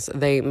paintings,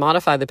 they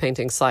modified the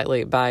paintings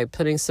slightly by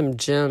putting some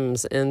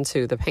gems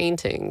into the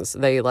paintings.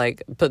 They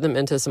like put them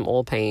into some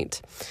oil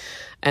paint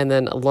and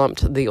then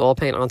lumped the oil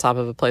paint on top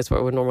of a place where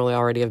it would normally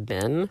already have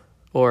been,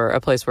 or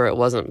a place where it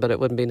wasn't, but it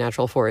wouldn't be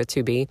natural for it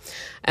to be.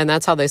 And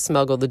that's how they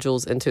smuggled the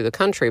jewels into the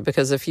country.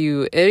 Because if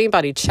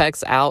anybody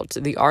checks out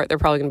the art, they're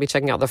probably going to be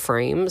checking out the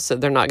frames. So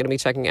they're not going to be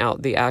checking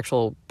out the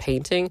actual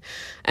painting.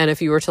 And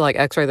if you were to like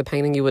x-ray the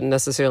painting, you wouldn't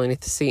necessarily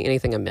need to see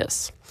anything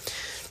amiss.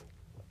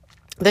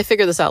 They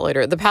figured this out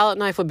later. The palette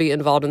knife would be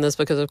involved in this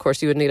because, of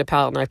course, you would need a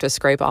palette knife to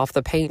scrape off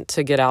the paint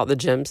to get out the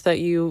gems that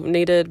you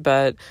needed.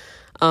 But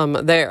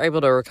they're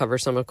able to recover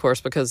some, of course,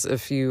 because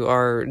if you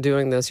are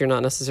doing this, you're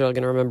not necessarily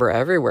going to remember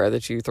everywhere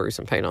that you threw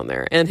some paint on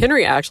there. And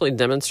Henry actually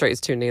demonstrates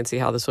to Nancy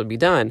how this would be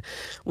done,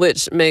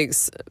 which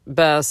makes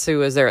Bess, who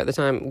was there at the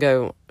time,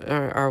 go,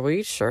 are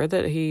we sure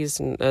that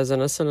he's as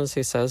innocent as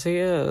he says he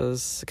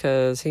is?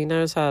 Because he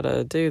knows how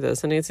to do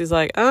this. And Nancy's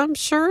like, I'm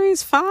sure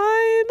he's fine,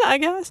 I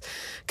guess.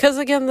 Because,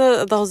 again,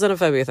 the whole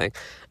xenophobia thing.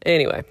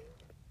 Anyway,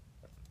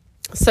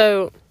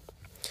 so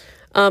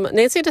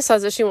Nancy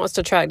decides that she wants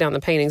to track down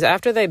the paintings.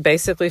 After they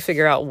basically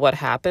figure out what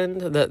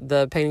happened, that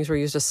the paintings were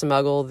used to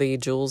smuggle the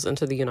jewels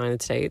into the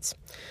United States,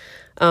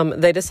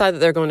 they decide that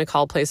they're going to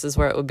call places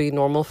where it would be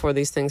normal for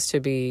these things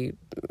to be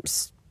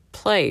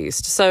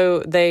placed. So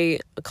they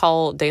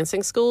call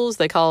dancing schools.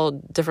 They call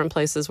different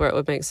places where it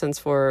would make sense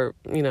for,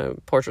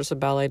 portraits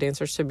of ballet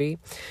dancers to be.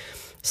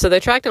 So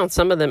they track down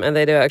some of them, and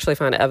they do actually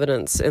find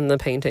evidence in the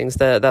paintings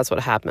that that's what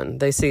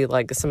happened. They see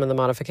like some of the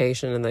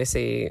modification, and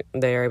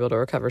they are able to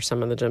recover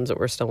some of the gems that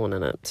were stolen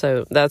in it.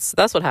 So that's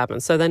what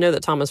happened. So they know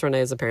that Thomas Rene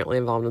is apparently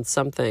involved in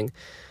something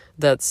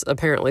that's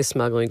apparently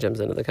smuggling gems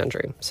into the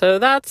country. So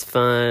that's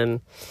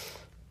fun.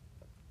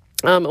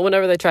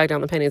 Whenever they track down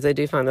the paintings, they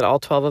do find that all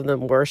 12 of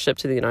them were shipped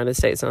to the United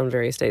States on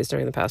various days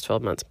during the past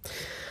 12 months.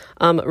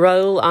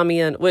 Raoul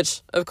Amiens,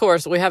 which, of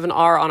course, we have an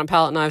R on a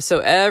palette knife, so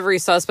every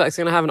suspect's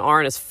going to have an R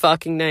in his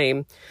fucking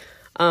name.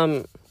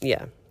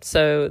 Yeah,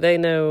 so they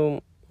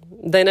know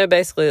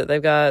basically that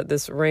they've got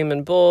this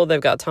Raymond Bull,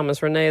 they've got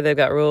Thomas Rene, they've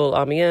got Raoul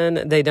Amiens.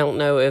 They don't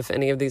know if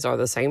any of these are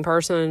the same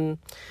person.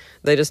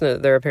 They just know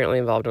that they're apparently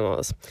involved in all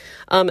this.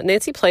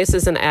 Nancy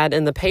places an ad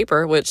in the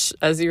paper, which,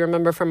 as you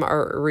remember from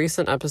our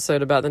recent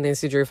episode about the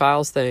Nancy Drew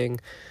Files thing,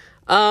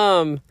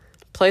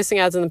 placing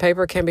ads in the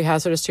paper can be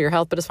hazardous to your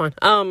health, but it's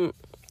fine.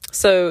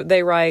 So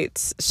they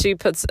write, she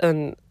puts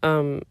an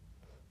ad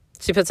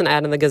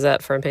in the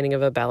Gazette for a painting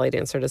of a ballet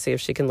dancer to see if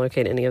she can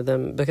locate any of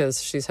them,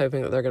 because she's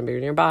hoping that they're going to be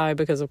nearby,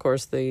 because, of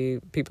course, the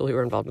people who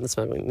are involved in the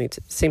smuggling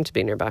seem to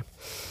be nearby.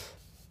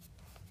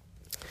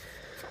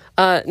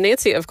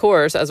 Nancy, of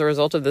course, as a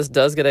result of this,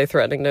 does get a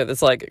threatening note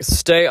that's like,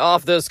 stay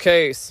off this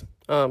case.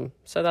 So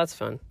that's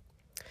fun.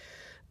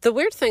 The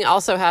weird thing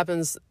also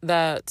happens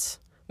that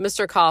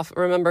Mr. Koff,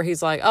 remember,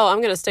 he's like, oh, I'm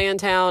going to stay in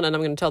town and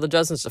I'm going to tell the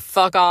Judsons to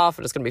fuck off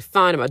and it's going to be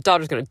fine and my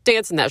daughter's going to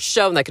dance in that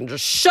show and they can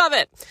just shove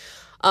it.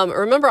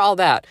 Remember all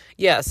that?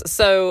 Yes.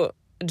 So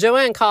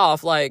Joanne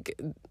Koff, like,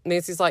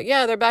 Nancy's like,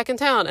 yeah, they're back in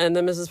town. And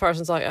then Mrs.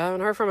 Parsons like, I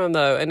haven't heard from him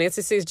though. And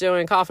Nancy sees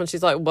Joanne Koff and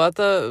she's like, what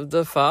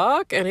the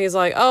fuck? And he's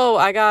like, oh,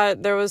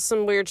 there was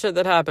some weird shit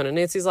that happened. And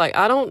Nancy's like,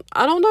 I don't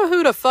know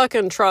who to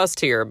fucking trust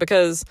here,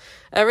 because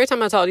every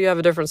time I talk to you, you have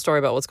a different story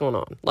about what's going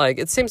on. Like,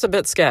 it seems a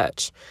bit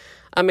sketch.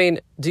 I mean,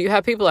 do you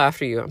have people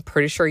after you? I'm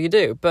pretty sure you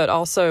do. But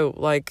also,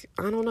 like,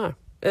 I don't know.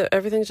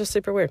 Everything's just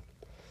super weird.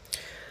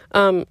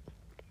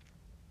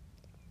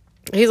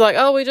 He's like,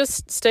 oh, we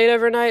just stayed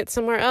overnight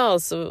somewhere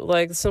else.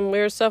 Like, some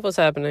weird stuff was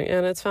happening,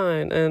 and it's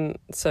fine. And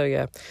so,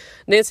 yeah.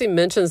 Nancy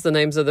mentions the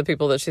names of the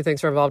people that she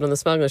thinks are involved in the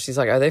smuggling. She's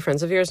like, are they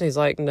friends of yours? And he's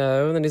like,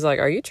 no. And then he's like,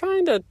 are you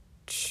trying to...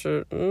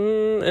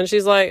 And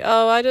she's like,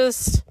 oh, I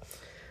just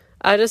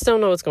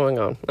don't know what's going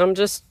on. I'm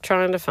just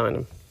trying to find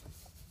them.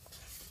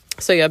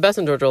 So yeah, Bess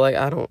and George are like,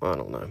 I don't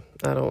know.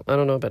 I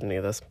don't know about any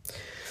of this.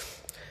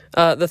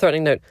 The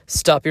threatening note,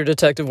 stop your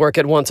detective work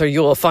at once or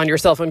you will find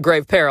yourself in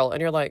grave peril. And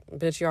you're like,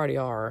 bitch, you already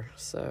are.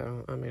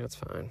 So, I mean, it's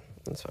fine.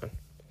 It's fine.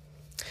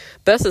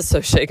 Bess is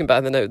so shaken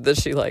by the note that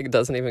she, like,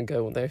 doesn't even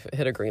go when they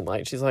hit a green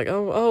light. She's like,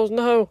 oh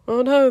no,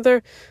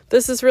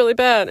 this is really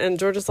bad. And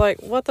George is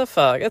like, what the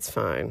fuck? It's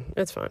fine.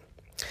 It's fine.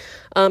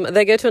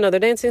 They go to another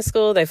dancing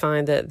school. They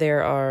find that they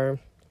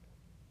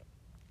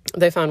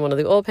find one of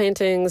the oil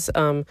paintings.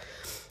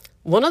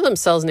 One of them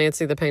sells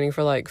Nancy the painting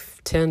for like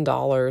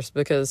 $10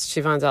 because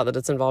she finds out that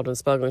it's involved in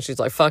smuggling. She's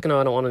like, fuck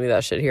no, I don't want to do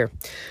that shit here.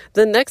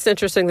 The next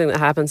interesting thing that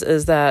happens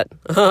is that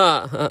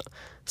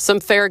some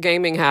fair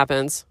gaming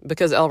happens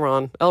because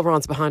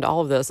Elron's behind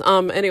all of this.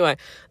 Anyway,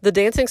 the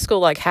dancing school,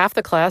 like half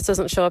the class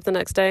doesn't show up the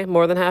next day.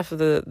 More than half of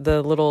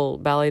the little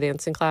ballet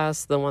dancing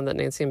class, the one that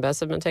Nancy and Bess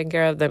have been taking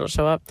care of, they don't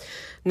show up.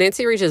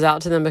 Nancy reaches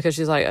out to them because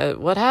she's like,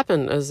 what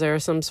happened? Is there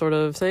some sort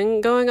of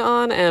thing going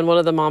on? And one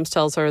of the moms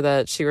tells her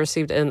that she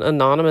received an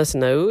anonymous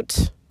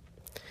note.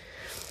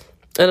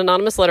 An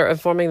anonymous letter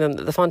informing them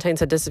that the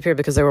Fontaines had disappeared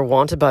because they were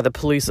wanted by the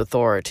police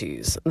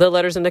authorities. The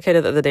letters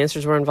indicated that the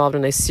dancers were involved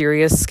in a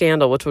serious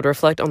scandal, which would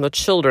reflect on the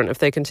children if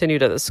they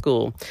continued at the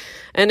school.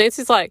 And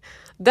Nancy's like,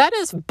 that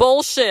is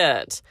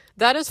bullshit.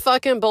 That is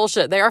fucking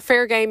bullshit. They are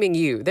fair gaming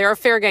you. They are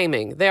fair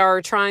gaming. They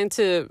are trying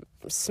to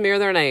smear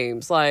their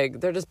names. Like,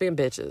 they're just being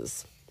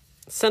bitches.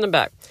 Send them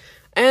back.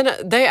 And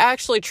they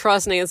actually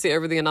trust Nancy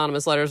over the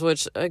anonymous letters,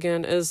 which,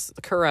 again, is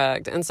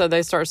correct. And so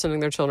they start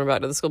sending their children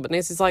back to the school. But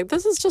Nancy's like,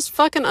 this is just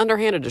fucking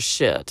underhanded as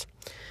shit.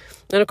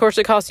 And, of course,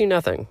 it costs you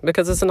nothing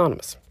because it's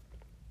anonymous.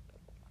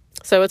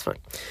 So it's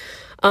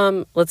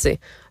fine. Let's see.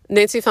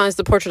 Nancy finds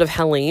the portrait of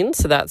Helene,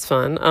 so that's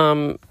fun.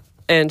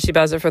 And she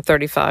buys it for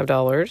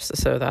 $35,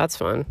 so that's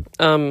fun.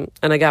 And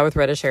a guy with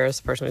reddish hair is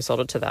the person who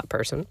sold it to that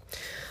person.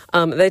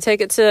 They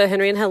take it to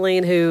Henry and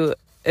Helene, who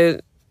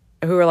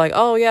are like,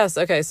 oh, yes,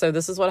 okay, so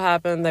this is what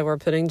happened. They were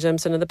putting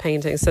gems into the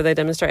painting, so they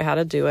demonstrate how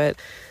to do it.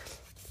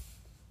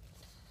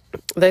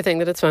 They think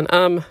that it's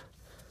fun.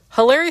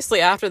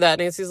 Hilariously, after that,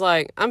 Nancy's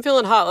like, I'm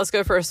feeling hot, let's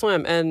go for a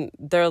swim. And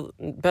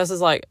Bess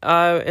is like,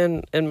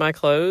 in my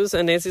clothes.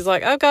 And Nancy's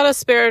like, I've got a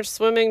spare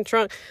swimming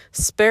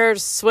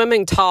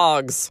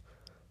togs,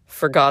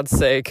 for God's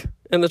sake,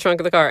 in the trunk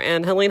of the car.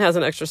 And Helene has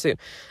an extra suit.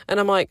 And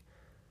I'm like,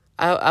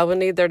 I would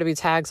need there to be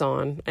tags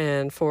on,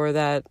 and for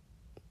that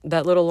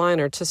little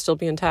liner to still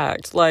be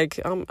intact. Like,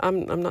 I'm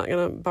not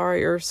gonna borrow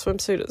your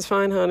swimsuit. It's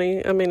fine,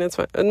 honey. I mean, it's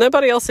fine.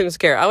 Nobody else seems to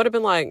care. I would have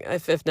been like,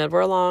 if Ned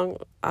were along,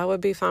 I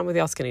would be fine with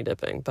y'all skinny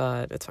dipping,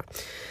 but it's fine.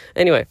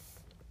 Anyway,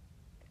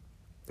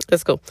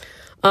 it's cool.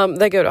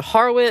 They go to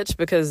Harwich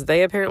because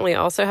they apparently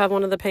also have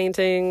one of the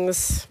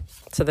paintings,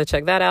 so they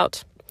check that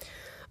out.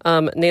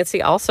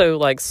 Nancy also,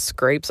 like,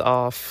 scrapes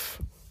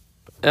off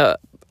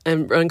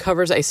and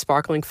uncovers a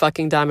sparkling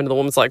fucking diamond. The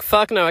woman's like,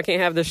 fuck no, I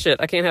can't have this shit.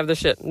 I can't have this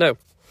shit. No.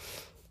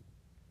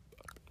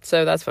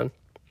 So that's fun.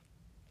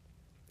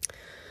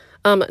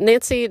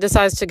 Nancy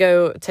decides to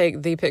go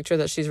take the picture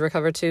that she's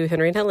recovered to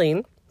Henry and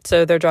Helene.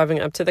 So they're driving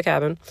up to the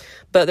cabin,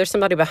 but there's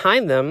somebody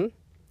behind them.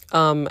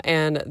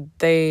 And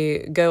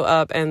they go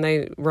up and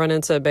they run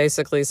into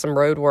basically some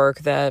road work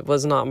that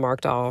was not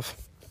marked off.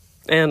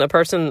 And a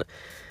person,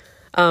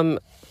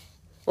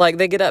 like,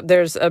 they get up,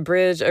 there's a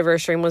bridge over a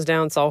stream was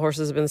down.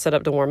 Sawhorses have been set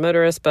up to warn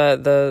motorists,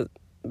 but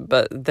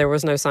there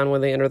was no sign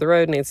when they enter the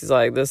road. Nancy's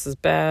like, this is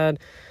bad.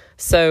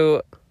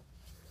 So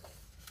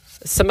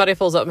somebody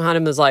pulls up behind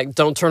him and is like,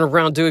 don't turn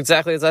around, do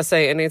exactly as I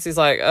say. And Nancy's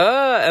like,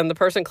 and the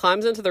person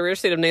climbs into the rear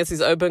seat of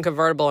Nancy's open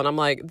convertible. And I'm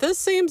like, this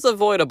seems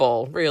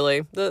avoidable,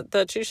 really,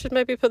 that you should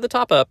maybe put the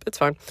top up. It's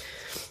fine.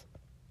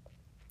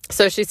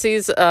 So she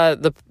sees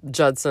the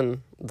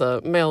Judson,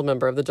 the male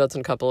member of the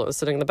Judson couple, is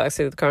sitting in the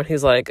backseat of the car. And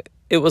he's like,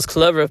 it was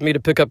clever of me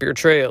to pick up your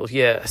trail.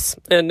 Yes.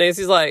 And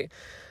Nancy's like,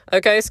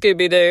 okay,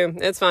 Scooby-Doo,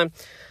 it's fine.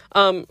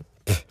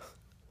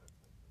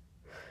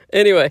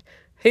 Anyway,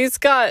 he's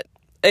got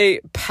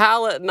a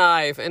palette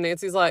knife, and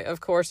Nancy's like,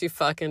 of course you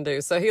fucking do.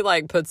 So he,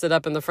 like, puts it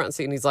up in the front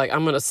seat, and he's like,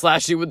 I'm gonna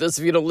slash you with this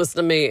if you don't listen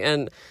to me.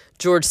 And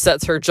George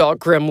sets her jaw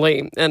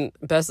grimly, and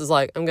Bess is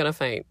like, I'm gonna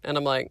faint. And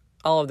I'm like,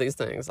 all these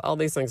things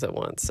at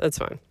once, it's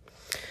fine.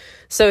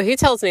 So he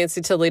tells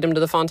Nancy to lead him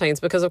to the Fontaines,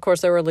 because of course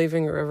they were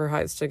leaving River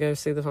Heights to go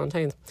see the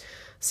Fontaines.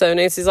 So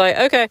Nancy's like,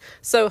 okay.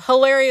 So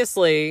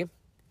hilariously,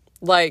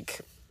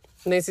 like,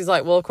 Nancy's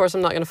like, well, of course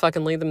I'm not gonna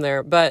fucking lead them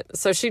there. But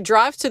so she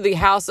drives to the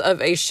house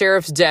of a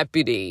sheriff's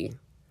deputy.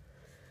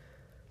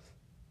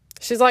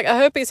 She's like, I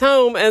hope he's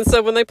home. And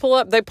so when they pull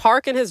up, they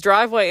park in his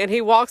driveway, and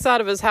he walks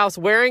out of his house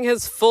wearing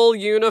his full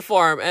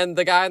uniform. And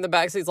the guy in the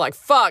backseat's like,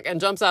 fuck, and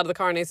jumps out of the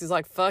car. And Nancy's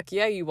like, fuck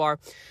yeah, you are.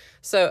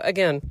 So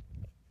again,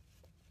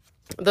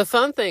 the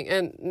fun thing,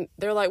 and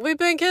they're like, we've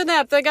been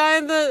kidnapped. The guy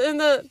in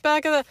the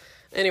back of the...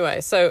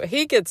 Anyway, so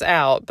he gets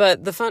out.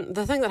 But the thing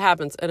that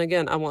happens, and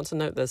again, I want to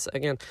note this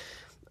again,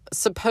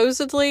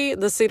 supposedly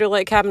the Cedar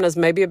Lake cabin is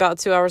maybe about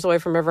 2 hours away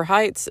from River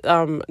Heights.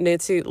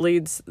 Nancy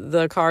leads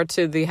the car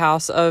to the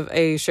house of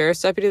a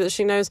sheriff's deputy that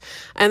she knows,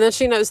 and then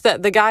she knows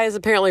that the guy is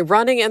apparently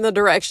running in the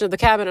direction of the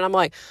cabin. And I'm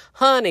like,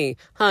 honey,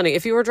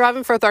 if you were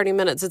driving for 30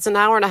 minutes, it's an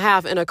hour and a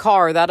half in a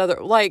car. That other,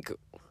 like,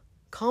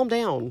 calm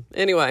down.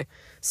 Anyway,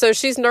 so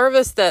she's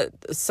nervous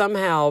that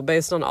somehow,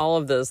 based on all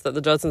of this, that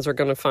the Judsons are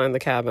going to find the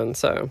cabin.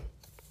 So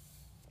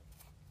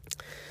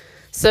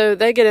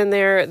they get in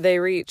there. They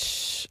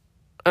reach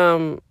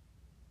the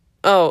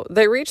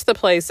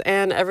place,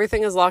 and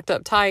everything is locked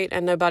up tight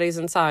and nobody's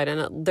inside.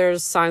 And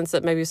there's signs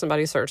that maybe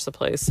somebody searched the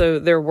place. So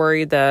they're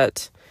worried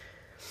that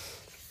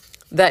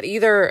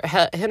either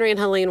Henry and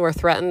Helene were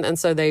threatened and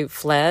so they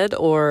fled,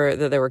 or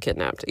that they were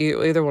kidnapped.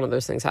 Either one of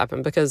those things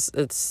happened, because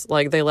it's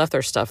like they left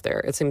their stuff there.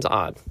 It seems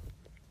odd.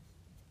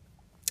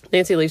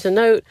 Nancy leaves a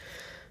note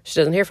She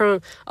doesn't hear from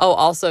him. Oh,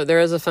 also, there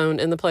is a phone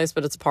in the place,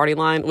 but it's a party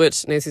line,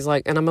 which Nancy's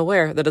like, and I'm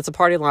aware that it's a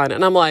party line.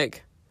 And I'm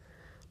like,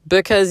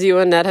 because you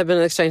and Ned have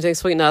been exchanging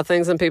sweet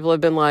nothings and people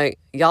have been like,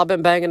 y'all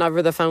been banging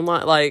over the phone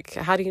line? Like,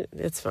 how do you...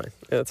 It's fine.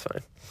 It's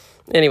fine.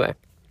 Anyway.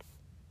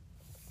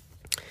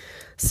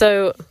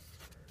 So,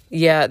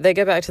 yeah, they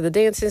go back to the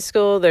dancing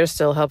school. They're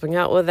still helping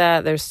out with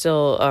that. They're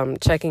still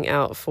checking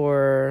out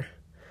for...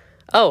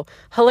 Oh,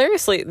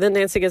 hilariously, then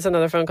Nancy gets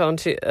another phone call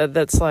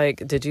that's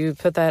like, did you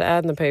put that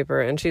ad in the paper?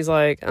 And she's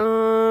like,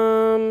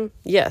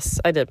 yes,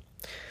 I did.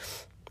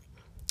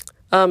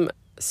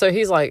 So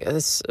he's like,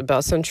 it's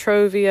about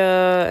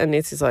Centrovia, and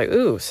Nancy's like,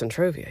 ooh,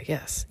 Centrovia,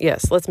 yes,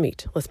 let's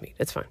meet,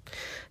 it's fine.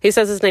 He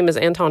says his name is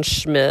Anton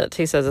Schmidt.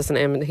 He says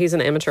he's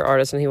an amateur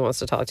artist, and he wants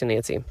to talk to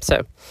Nancy.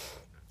 So,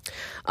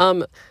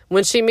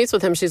 when she meets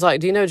with him, she's like,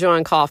 do you know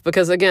Joanne Koff?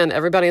 Because again,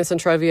 everybody in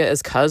Centrovia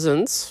is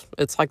cousins.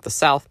 It's like the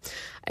South.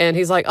 And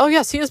he's like, oh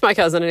yes, he is my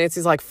cousin. And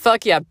Nancy's like,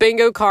 fuck yeah,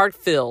 bingo card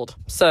filled.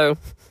 So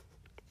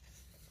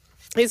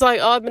he's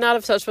like, oh, I've been out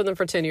of touch with them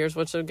for 10 years,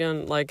 which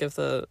again, like if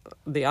the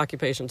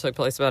occupation took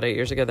place about 8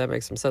 years ago, that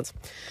makes some sense.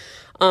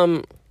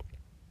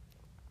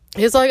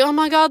 He's like, oh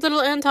my God,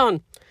 little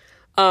Anton.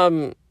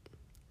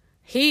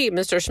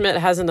 Mr. Schmidt,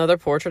 has another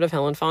portrait of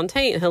Helene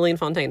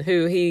Fontaine,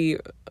 who he,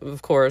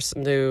 of course,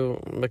 knew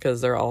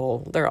because they're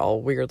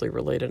all weirdly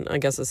related. I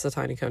guess it's a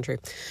tiny country.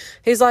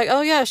 He's like,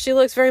 oh yeah, she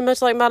looks very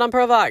much like Madame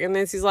Provost. And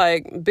Nancy's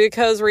like,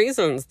 because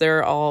reasons. They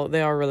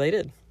are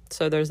related.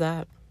 So there's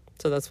that.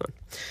 So that's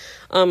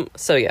fun.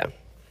 So yeah.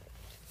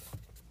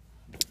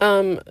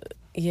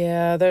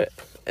 Yeah,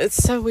 it's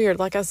so weird.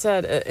 Like I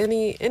said,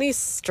 any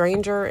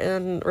stranger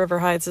in River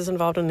Heights is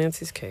involved in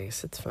Nancy's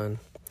case. It's fun.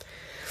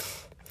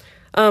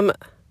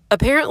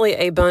 Apparently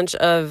a bunch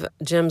of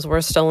gems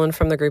were stolen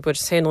from the group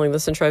which is handling the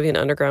Centrovian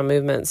underground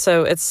movement.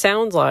 So it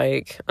sounds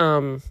like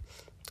the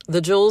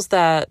jewels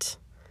that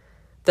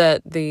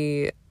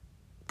the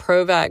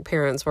Provac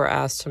parents were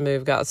asked to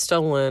move got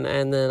stolen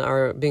and then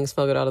are being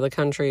smuggled out of the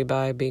country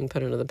by being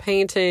put into the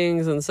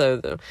paintings. And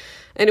so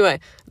anyway,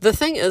 the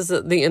thing is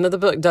that the end of the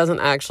book doesn't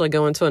actually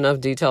go into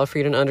enough detail for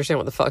you to understand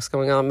what the fuck's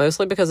going on,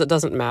 mostly because it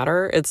doesn't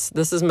matter.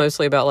 This is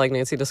mostly about like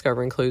Nancy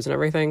discovering clues and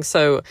everything.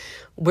 So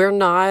we're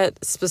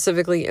not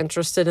specifically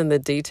interested in the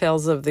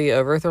details of the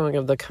overthrowing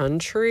of the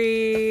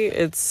country.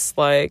 It's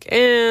like,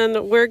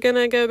 and we're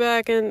gonna go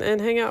back and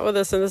hang out with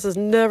us, and this is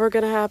never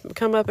gonna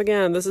come up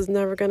again. This is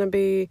never gonna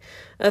be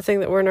a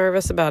thing that we're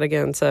nervous about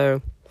again.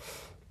 So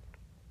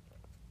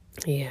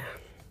yeah,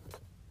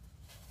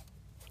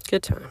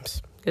 good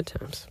times.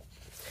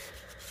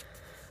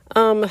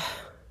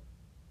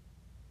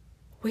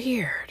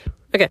 Weird.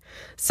 Okay,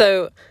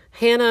 so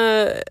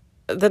Hannah,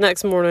 the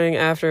next morning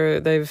after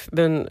they've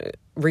been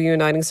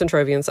reuniting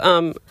Centrovians,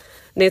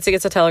 Nancy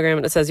gets a telegram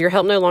and it says, your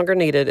help no longer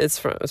needed. It's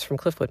from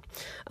Cliffwood.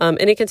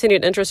 Any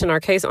continued interest in our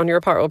case on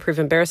your part will prove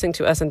embarrassing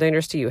to us and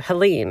dangerous to you.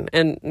 Helene.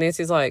 And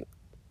Nancy's like,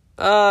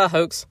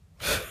 hoax.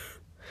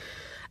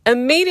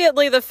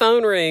 Immediately the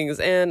phone rings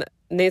and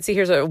Nancy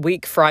hears a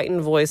weak,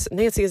 frightened voice.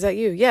 Nancy, is that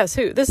you? Yes,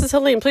 who? This is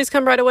Helene. Please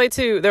come right away,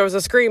 too. There was a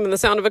scream and the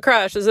sound of a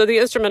crash as though the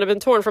instrument had been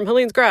torn from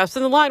Helene's grasp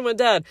and the line went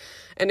dead.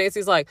 And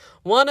Nancy's like,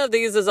 one of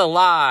these is a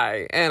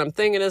lie. And I'm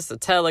thinking it's a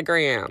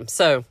telegram.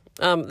 So,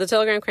 the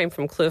telegram came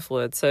from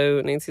Cliffwood.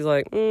 So Nancy's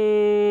like,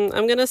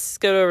 I'm going to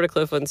go over to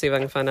Cliffwood and see if I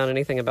can find out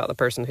anything about the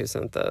person who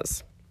sent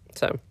this.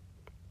 So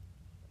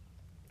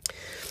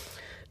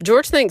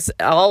George thinks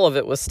all of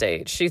it was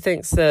staged. She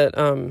thinks that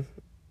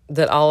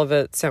all of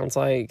it sounds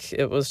like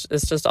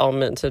it's just all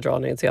meant to draw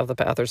Nancy off the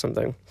path or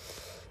something.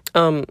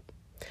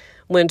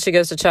 When she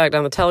goes to track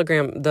down the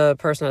telegram, the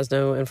person has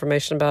no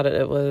information about it.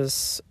 It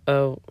was,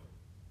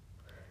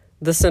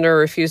 the sender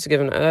refused to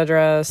give an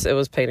address. It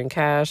was paid in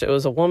cash. It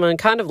was a woman,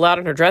 kind of loud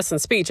in her dress and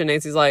speech. And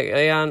Nancy's like,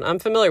 yeah, I'm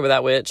familiar with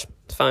that witch.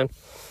 It's fine.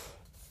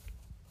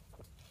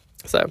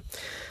 So,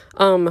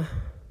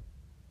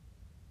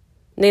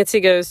 Nancy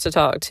goes to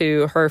talk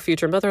to her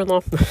future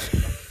mother-in-law.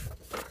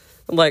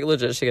 Like,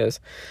 legit, she goes.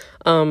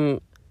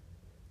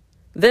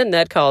 Then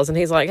Ned calls and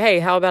he's like, hey,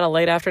 how about a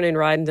late afternoon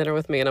ride and dinner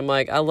with me? And I'm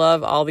like, I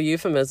love all the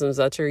euphemisms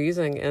that you're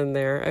using in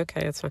there.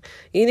 Okay, it's fine.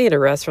 You need a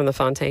rest from the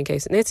Fontaine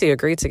case. Nancy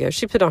agreed to go.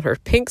 She put on her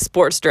pink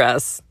sports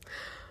dress.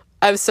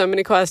 I have so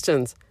many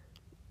questions.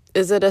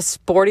 Is it a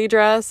sporty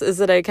dress? Is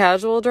it a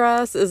casual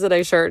dress? Is it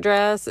a shirt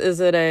dress?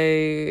 Is it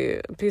a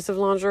piece of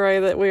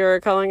lingerie that we are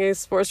calling a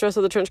sports dress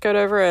with a trench coat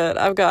over it?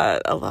 I've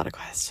got a lot of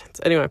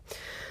questions. Anyway.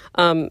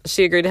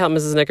 She agreed to help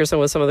Mrs. Nickerson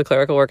with some of the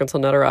clerical work until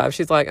Ned arrived.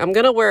 She's like, I'm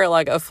going to wear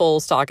like a full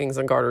stockings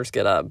and garters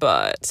get up,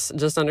 but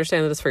just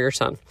understand that it's for your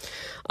son.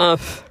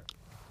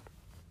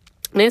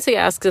 Nancy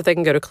asks if they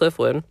can go to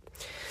Cliffwood.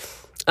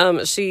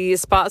 She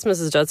spots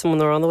Mrs. Judson when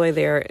they're on the way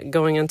there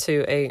going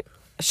into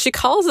she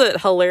calls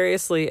it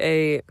hilariously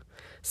a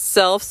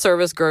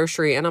self-service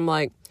grocery. And I'm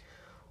like,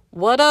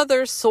 what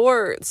other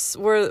sorts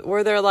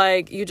were there?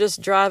 Like, you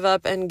just drive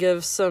up and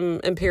give some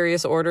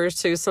imperious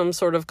orders to some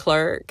sort of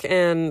clerk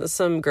and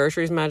some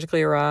groceries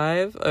magically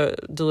arrive, a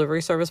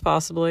delivery service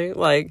possibly.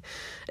 Like,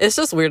 it's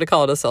just weird to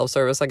call it a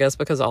self-service, I guess,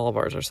 because all of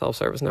ours are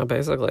self-service now,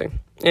 basically.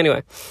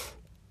 Anyway,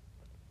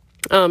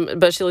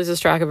 But she loses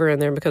track of her in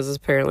there because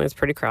apparently it's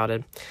pretty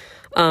crowded.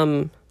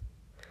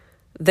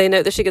 They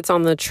note that she gets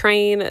on the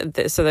train,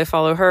 so they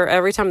follow her.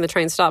 Every time the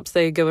train stops,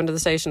 they go into the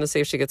station to see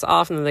if she gets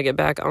off, and then they get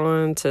back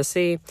on to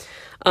see.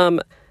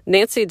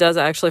 Nancy does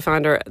actually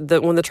find her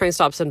when the train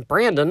stops in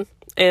Brandon,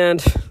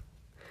 and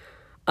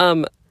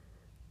inside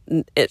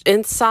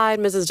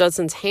Mrs.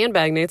 Judson's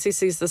handbag, Nancy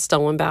sees the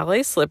stolen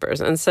ballet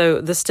slippers, and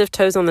so the stiff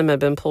toes on them had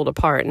been pulled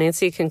apart.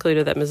 Nancy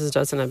concluded that Mrs.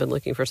 Judson had been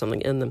looking for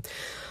something in them.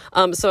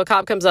 So a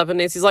cop comes up and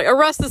Nancy's like,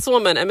 arrest this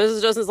woman. And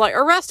Mrs. Judson's like,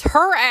 arrest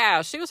her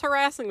ass. She was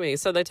harassing me.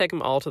 So they take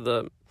them all to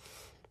the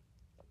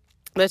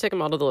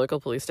local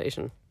police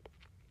station.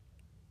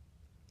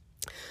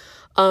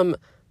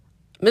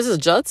 Mrs.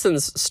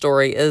 Judson's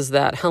story is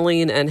that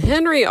Helene and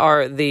Henry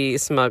are the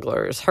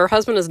smugglers. Her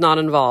husband is not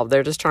involved.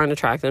 They're just trying to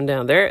track them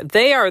down.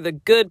 They are the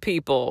good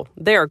people.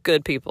 They are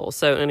good people.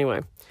 So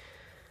anyway,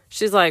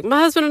 she's like,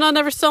 my husband and I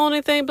never stole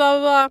anything, blah,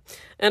 blah, blah.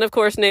 And of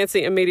course,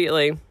 Nancy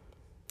immediately,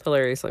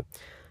 hilariously,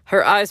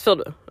 her eyes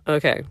filled.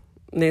 Okay.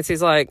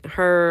 Nancy's like,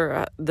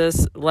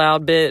 this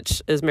loud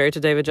bitch is married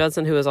to David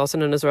Judson, who is also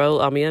known as Raoul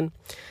Almian.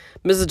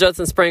 Mrs.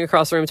 Judson sprang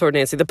across the room toward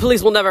Nancy. The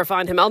police will never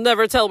find him. I'll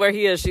never tell where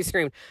he is, she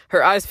screamed,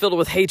 her eyes filled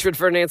with hatred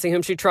for Nancy,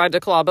 whom she tried to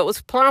claw, but was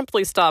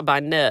promptly stopped by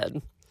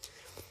Ned.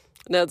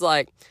 Ned's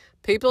like,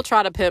 people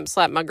try to pimp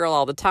slap my girl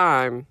all the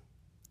time.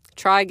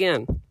 Try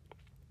again.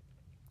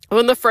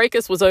 When the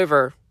fracas was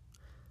over,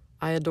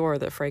 I adore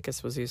that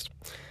fracas was used.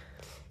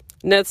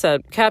 Ned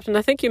said, Captain,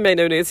 I think you may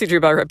know Nancy Drew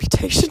by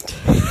reputation.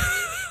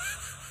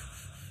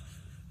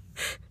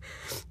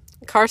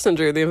 Carson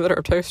Drew, the inventor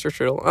of toaster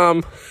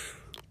strudel.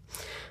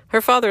 Her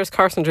father is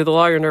Carson Drew, the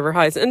lawyer in River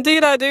Heights.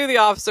 Indeed I do, the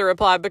officer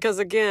replied, because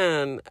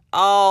again,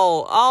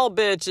 all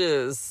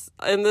bitches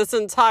in this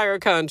entire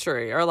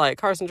country are like,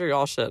 Carson Drew,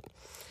 all shit.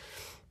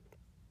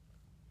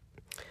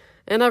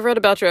 And I've read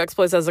about your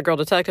exploits as a girl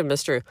detective,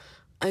 Miss Drew.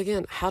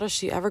 Again, how does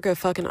she ever go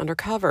fucking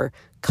undercover?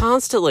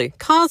 Constantly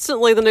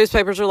the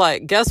newspapers are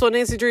like, guess what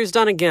Nancy Drew's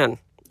done again?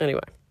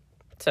 Anyway,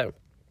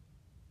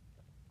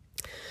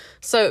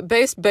 so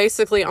based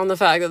basically on the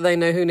fact that they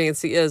know who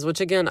Nancy is,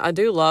 which again, I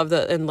do love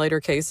that in later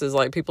cases,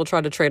 like people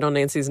try to trade on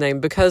Nancy's name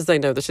because they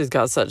know that she's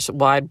got such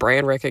wide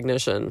brand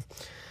recognition.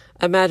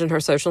 Imagine her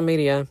social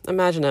media.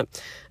 Imagine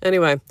it.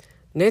 Anyway,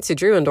 Nancy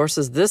Drew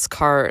endorses this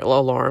car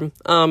alarm.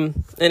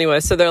 Anyway,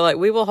 so they're like,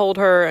 we will hold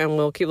her and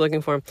we'll keep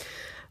looking for him.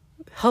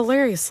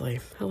 Hilariously.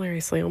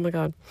 Oh my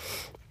God.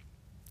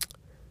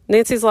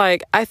 Nancy's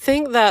like, I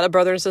think that a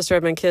brother and sister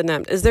have been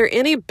kidnapped. Is there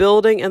any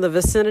building in the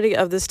vicinity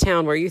of this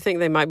town where you think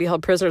they might be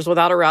held prisoners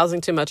without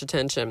arousing too much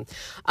attention?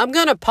 I'm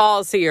going to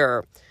pause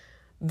here.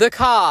 The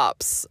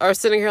cops are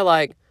sitting here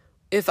like,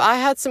 if I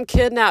had some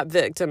kidnapped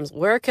victims,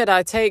 where could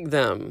I take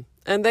them?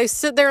 And they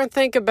sit there and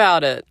think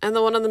about it. And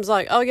then one of them's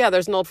like, oh yeah,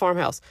 there's an old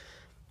farmhouse.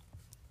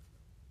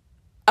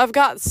 I've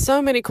got so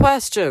many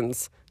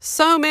questions.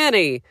 So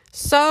many.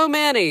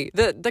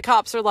 The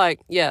cops are like,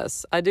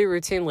 yes, I do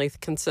routinely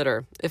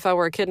consider if I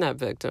were a kidnapped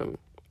victim,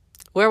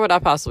 where would I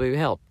possibly be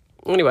held?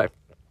 Anyway,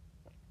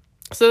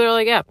 so they're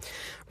like, yeah,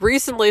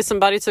 recently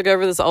somebody took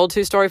over this old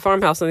 2-story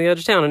farmhouse in the edge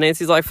of town, and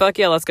Nancy's like, fuck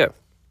yeah, let's go.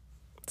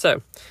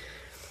 So,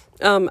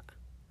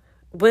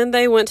 when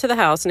they went to the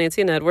house,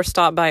 Nancy and Ned were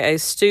stopped by a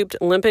stooped,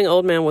 limping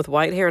old man with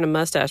white hair and a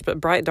mustache, but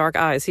bright, dark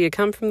eyes. He had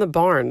come from the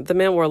barn. The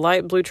man wore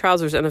light blue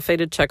trousers and a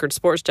faded checkered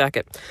sports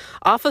jacket.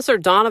 Officer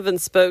Donovan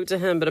spoke to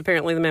him, but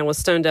apparently the man was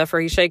stone deaf, for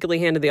he shakily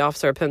handed the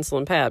officer a pencil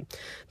and pad.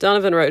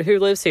 Donovan wrote, who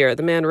lives here?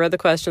 The man read the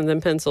question, then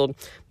penciled,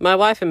 my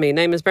wife and me.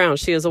 Name is Brown.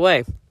 She is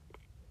away.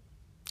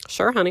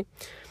 Sure, honey.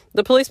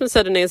 The policeman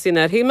said to Nancy and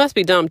Ned, he must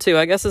be dumb, too.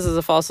 I guess this is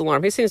a false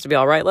alarm. He seems to be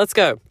all right. Let's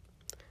go.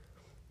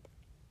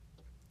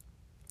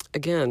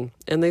 Again,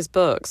 in these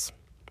books,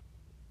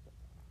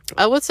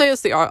 I would say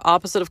it's the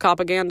opposite of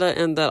propaganda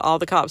in that all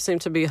the cops seem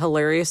to be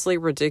hilariously,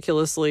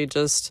 ridiculously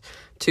just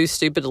too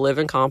stupid to live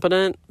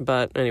incompetent.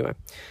 But anyway,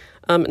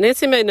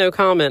 Nancy made no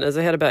comment as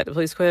they headed back to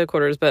police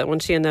headquarters, but when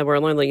she and Ned were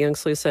alone, the young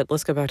sleuth said,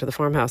 let's go back to the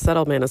farmhouse. That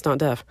old man is not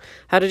deaf.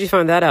 How did you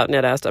find that out?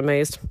 Ned asked,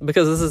 amazed,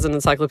 because this is an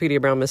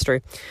Encyclopedia Brown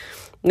mystery.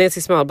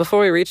 Nancy smiled.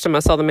 Before we reached him, I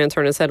saw the man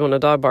turn his head when a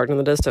dog barked in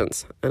the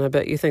distance. And I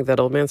bet you think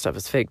that old man stuff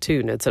is fake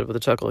too, Ned said with a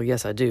chuckle.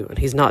 Yes, I do. And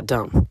he's not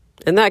dumb.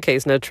 In that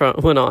case, Ned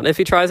went on, if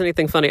he tries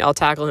anything funny, I'll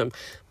tackle him.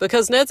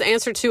 Because Ned's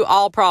answer to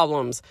all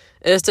problems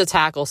is to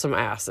tackle some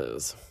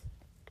asses.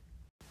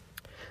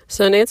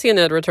 So Nancy and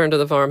Ned return to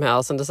the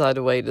farmhouse and decide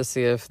to wait to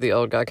see if the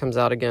old guy comes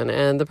out again.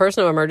 And the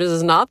person who emerges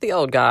is not the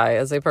old guy.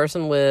 It's a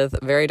person with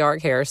very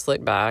dark hair,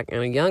 slicked back,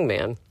 and a young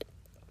man.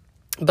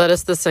 But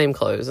it's the same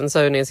clothes. And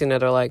so Nancy and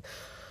Ned are like,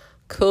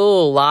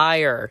 cool,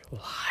 liar.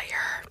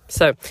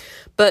 So,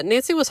 but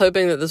Nancy was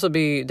hoping that this would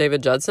be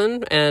David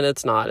Judson, and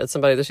it's not. It's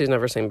somebody that she's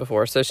never seen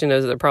before. So she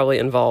knows that they're probably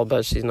involved,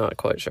 but she's not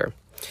quite sure.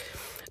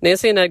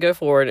 Nancy and Ned go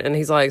forward, and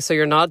he's like, so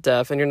you're not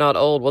deaf and you're not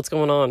old. What's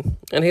going on?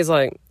 And he's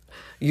like,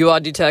 you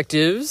are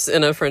detectives,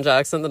 in a French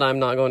accent that I'm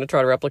not going to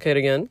try to replicate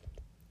again.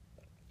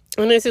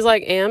 And Nancy's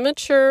like,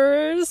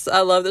 amateurs. I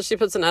love that she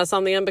puts an S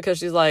on the end because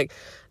she's like,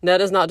 Ned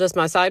is not just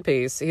my side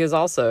piece. He is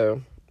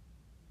also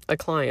a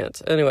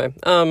client. Anyway,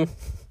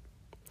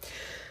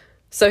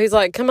 So he's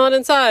like, come on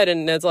inside.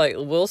 And Ned's like,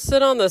 we'll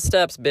sit on the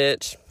steps,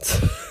 bitch.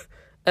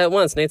 At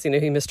once, Nancy knew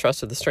he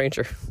mistrusted the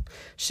stranger.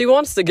 She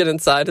wants to get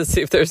inside to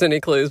see if there's any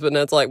clues, but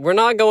Ned's like, we're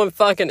not going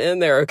fucking in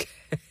there,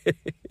 okay?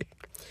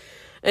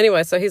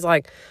 Anyway, so he's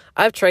like,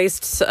 I've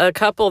traced a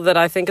couple that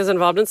I think is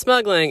involved in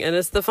smuggling, and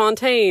it's the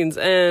Fontaines.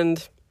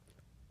 And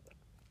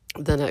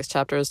the next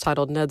chapter is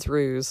titled Ned's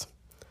Ruse.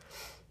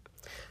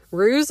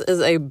 Ruse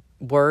is a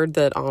word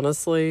that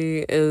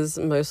honestly is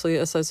mostly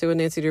associated with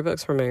Nancy Drew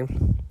books for me,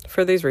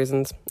 for these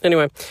reasons.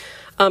 Anyway,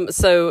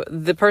 so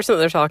the person that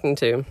they're talking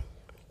to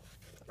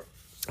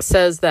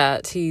says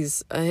that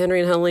Henry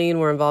and Helene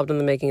were involved in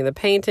the making of the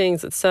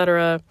paintings,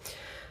 etc.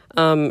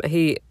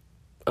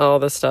 All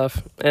this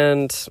stuff.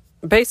 And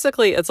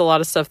basically, it's a lot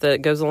of stuff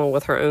that goes along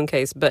with her own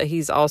case, but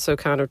he's also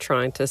kind of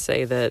trying to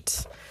say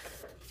that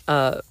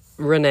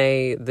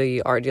Renee,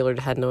 the art dealer,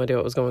 had no idea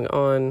what was going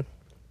on.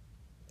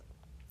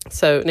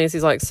 So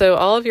Nancy's like, so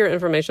all of your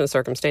information is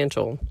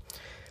circumstantial.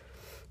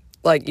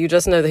 Like, you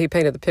just know that he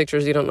painted the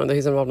pictures. You don't know that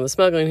he's involved in the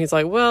smuggling. He's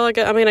like, well, I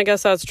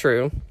guess that's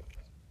true.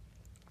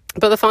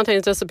 But the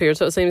Fontaines disappeared,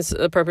 so it seems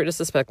appropriate to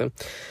suspect them.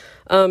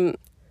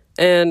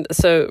 And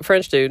so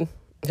French dude,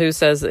 who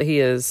says that he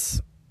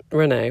is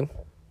Renee,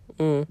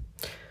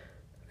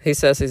 he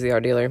says he's the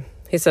art dealer.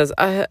 He says,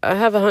 I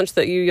have a hunch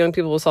that you young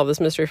people will solve this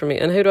mystery for me.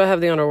 And who do I have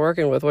the honor of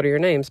working with? What are your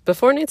names?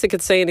 Before Nancy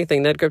could say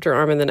anything, Ned gripped her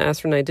arm and then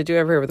asked Renee, did you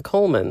ever hear of the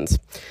Colemans?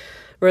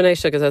 Renee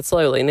shook his head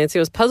slowly. Nancy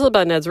was puzzled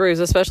by Ned's ruse,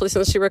 especially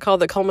since she recalled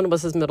that Coleman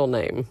was his middle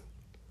name.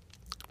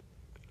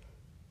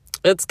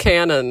 It's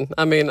canon.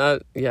 I mean,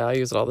 I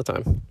use it all the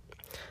time.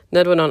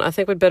 Ned went on, I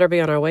think we'd better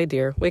be on our way,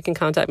 dear. We can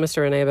contact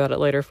Mr. Renee about it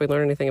later if we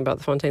learn anything about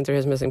the Fontaines or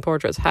his missing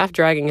portraits. Half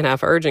dragging and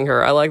half urging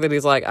her. I like that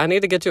he's like, I need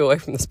to get you away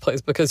from this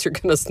place because you're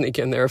going to sneak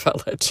in there if I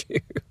let you.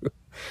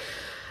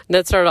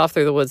 Ned started off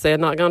through the woods. They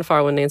had not gone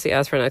far when Nancy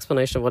asked for an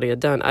explanation of what he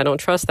had done. I don't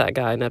trust that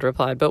guy, Ned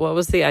replied. But what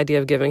was the idea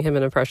of giving him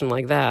an impression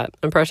like that?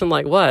 Impression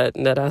like what?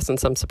 Ned asked in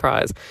some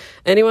surprise.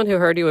 Anyone who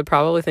heard you would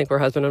probably think we're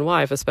husband and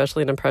wife,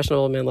 especially an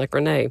impressionable man like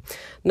Renee.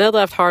 Ned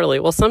laughed heartily.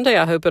 Well, someday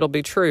I hope it'll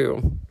be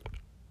true.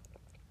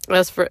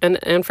 As for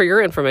for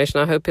your information,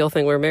 I hope he'll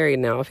think we're married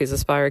now. If he's a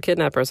spy or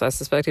kidnappers, I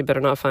suspect he'd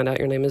better not find out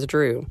your name is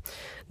Drew.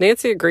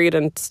 Nancy agreed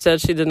and said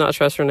she did not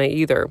trust Renee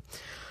either.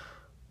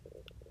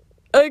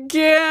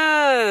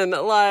 Again,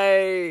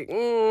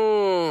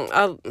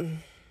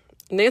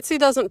 Nancy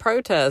doesn't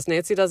protest.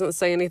 Nancy doesn't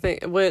say anything,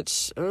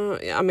 which,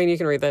 I mean, you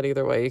can read that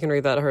either way. You can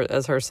read that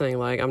as her saying,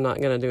 like, I'm not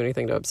going to do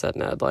anything to upset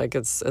Ned. Like,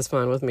 it's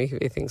fine with me.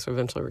 He thinks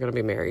eventually we're going to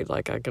be married.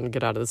 Like, I can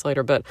get out of this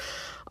later. But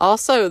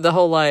also the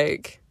whole,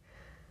 like,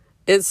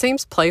 it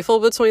seems playful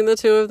between the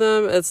two of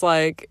them. It's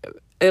like,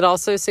 it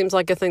also seems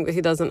like a thing that he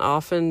doesn't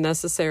often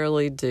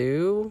necessarily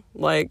do.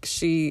 Like,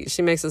 she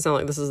makes it sound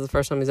like this is the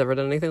first time he's ever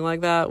done anything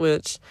like that,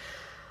 which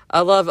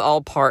I love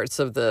all parts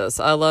of this.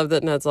 I love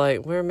that Ned's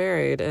like, we're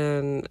married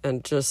and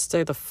just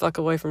stay the fuck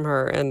away from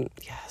her. And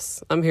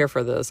yes, I'm here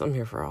for this. I'm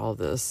here for all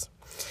this.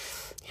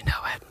 You know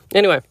it.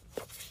 Anyway,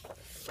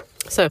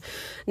 so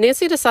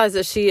Nancy decides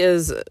that she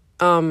is...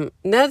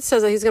 Ned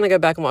says that he's going to go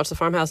back and watch the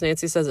farmhouse.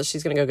 Nancy says that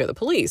she's going to go get the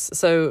police.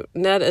 So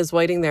Ned is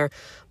waiting there,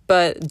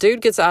 but dude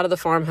gets out of the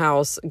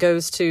farmhouse,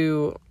 goes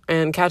to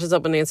and catches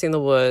up with Nancy in the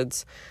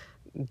woods,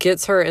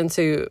 gets her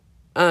into,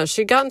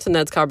 she got into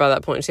Ned's car by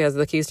that point. She has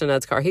the keys to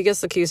Ned's car. He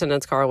gets the keys to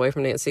Ned's car away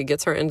from Nancy,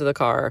 gets her into the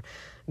car,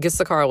 gets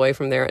the car away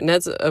from there.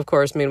 Ned's, of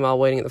course, meanwhile,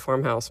 waiting at the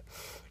farmhouse.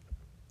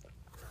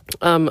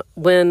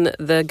 When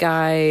the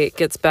guy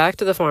gets back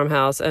to the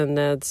farmhouse and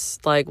Ned's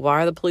like,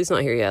 why are the police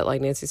not here yet?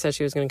 Like, Nancy said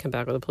she was going to come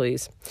back with the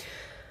police.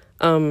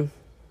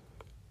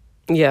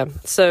 Yeah.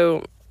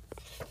 So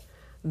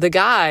the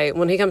guy,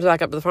 when he comes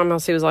back up to the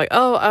farmhouse, he was like,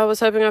 oh, I was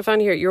hoping I'd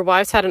find you here. Your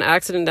wife's had an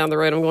accident down the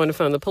road. I'm going to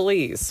phone the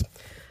police.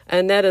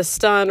 And Ned is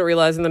stunned,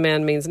 realizing the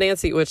man means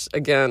Nancy, which,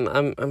 again,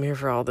 I'm here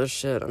for all this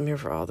shit. I'm here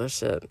for all this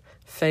shit.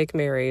 Fake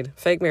married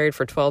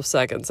for 12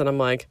 seconds. And I'm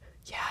like,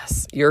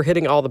 yes, you're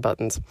hitting all the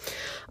buttons.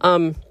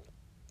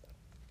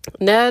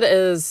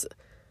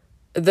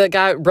 The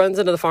guy runs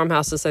into the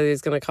farmhouse to say that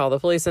he's going to call the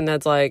police, and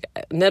Ned's like,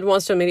 Ned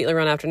wants to immediately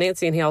run after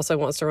Nancy, and he also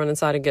wants to run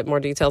inside and get more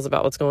details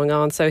about what's going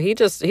on. So he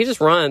just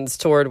runs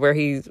toward where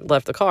he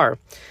left the car.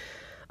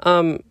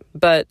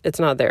 But it's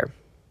not there.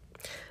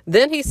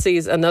 Then he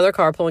sees another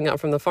car pulling out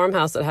from the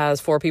farmhouse that has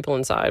 4 people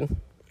inside,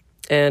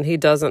 and he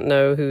doesn't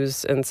know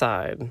who's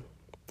inside.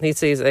 He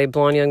sees a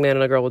blonde young man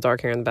and a girl with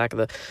dark hair in the back of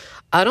the...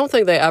 I don't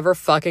think they ever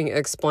fucking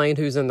explain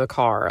who's in the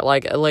car.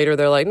 Like, later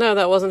they're like, no,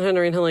 that wasn't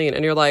Henry and Helene.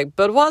 And you're like,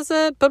 but was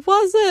it? But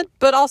was it?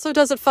 But also,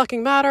 does it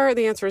fucking matter?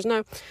 The answer is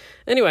no.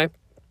 Anyway,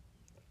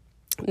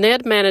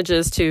 Ned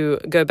manages to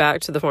go back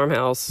to the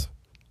farmhouse.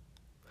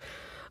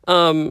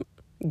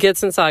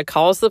 Gets inside,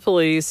 calls the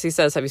police. He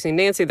says, have you seen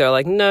Nancy? They're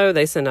like, no.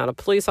 They send out a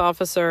police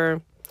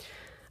officer.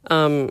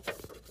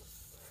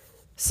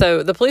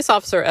 So the police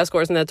officer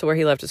escorts Ned to where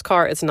he left his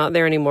car. It's not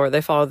there anymore. They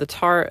follow the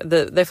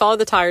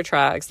tire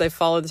tracks. They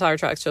follow the tire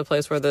tracks to a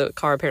place where the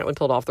car apparently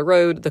pulled off the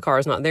road. The car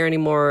is not there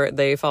anymore.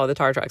 They follow the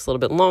tire tracks a little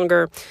bit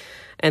longer.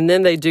 And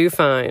then they do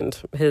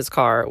find his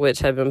car, which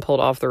had been pulled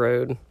off the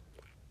road.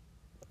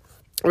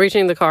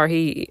 Reaching the car,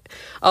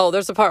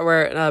 there's a part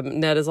where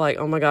Ned is like,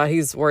 oh my God,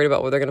 he's worried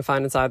about what they're going to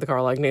find inside the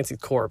car, like Nancy's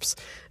corpse.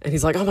 And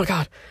he's like, oh my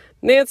God,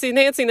 Nancy,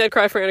 Ned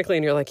cried frantically.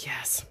 And you're like,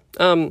 yes.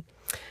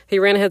 He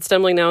ran ahead,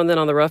 stumbling now and then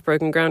on the rough,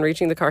 broken ground.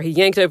 Reaching the car, he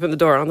yanked open the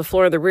door. On the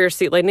floor of the rear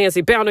seat lay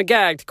Nancy, bound and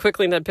gagged.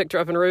 Quickly, Ned picked her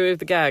up and removed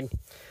the gag.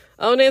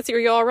 Oh, Nancy, are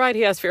you all right?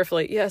 He asked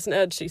fearfully. Yes,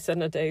 Ned, she said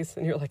in a daze.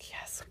 And you're like,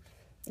 yes.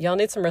 Y'all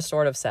need some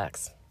restorative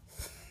sex.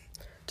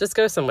 Just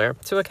go somewhere,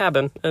 to a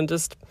cabin, and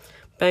just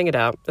bang it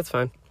out. It's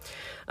fine.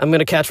 I'm going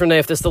to catch Renee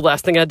if this is the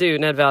last thing I do,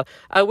 Ned vowed.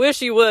 I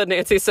wish you would,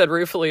 Nancy said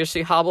ruefully as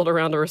she hobbled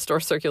around to restore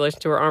circulation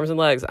to her arms and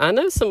legs. I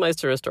know some ways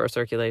to restore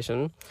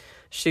circulation,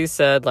 she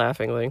said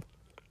laughingly.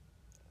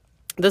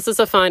 This is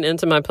a fine end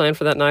to my plan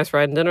for that nice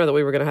ride and dinner that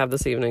we were going to have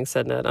this evening,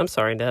 said Ned. I'm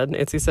sorry, Ned,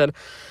 Nancy said.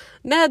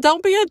 Ned,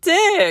 don't be a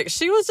dick.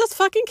 She was just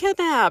fucking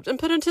kidnapped and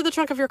put into the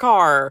trunk of your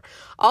car.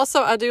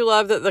 Also, I do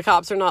love that the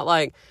cops are not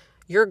like,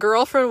 your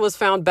girlfriend was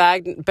found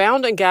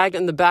bound and gagged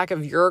in the back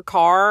of your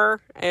car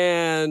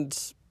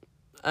and...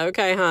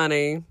 Okay,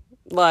 honey.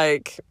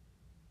 Like,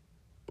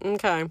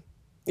 okay.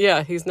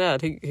 Yeah, he's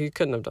Ned. He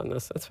couldn't have done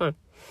this. It's fine.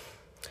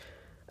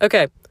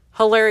 Okay.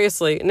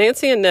 Hilariously,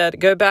 Nancy and Ned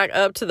go back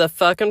up to the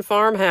fucking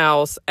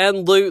farmhouse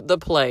and loot the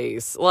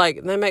place.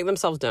 Like, they make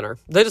themselves dinner.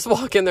 They just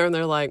walk in there and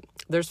they're like,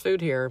 there's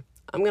food here.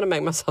 I'm going to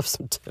make myself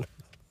some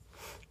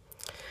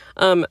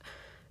dinner.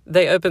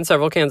 They opened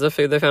several cans of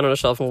food they found on a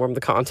shelf and warmed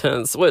the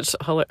contents, which,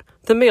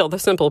 the meal, the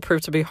simple,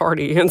 proved to be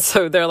hearty. And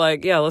so they're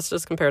like, yeah, let's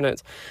just compare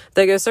notes.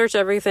 They go search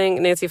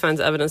everything. Nancy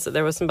finds evidence that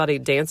there was somebody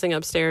dancing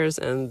upstairs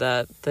and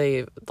that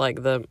they,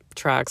 like, the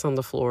tracks on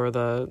the floor,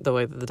 the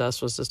way that the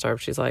dust was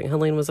disturbed. She's like,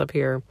 Helene was up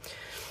here.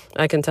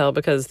 I can tell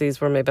because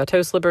these were made by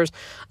toe slippers.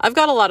 I've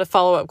got a lot of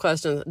follow-up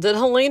questions. Did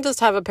Helene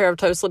just have a pair of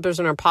toe slippers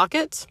in her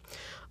pocket?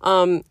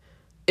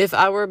 If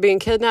I were being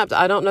kidnapped,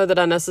 I don't know that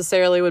I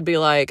necessarily would be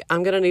like,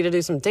 I'm going to need to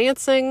do some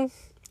dancing.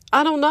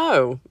 I don't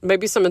know.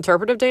 Maybe some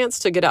interpretive dance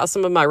to get out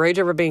some of my rage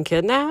over being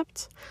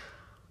kidnapped.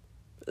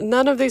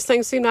 None of these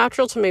things seem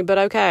natural to me, but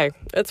okay.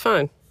 It's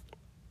fine.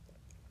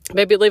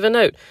 Maybe leave a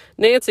note.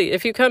 Nancy,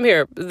 if you come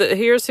here,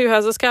 here's who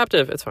has us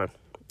captive. It's fine.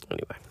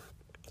 Anyway.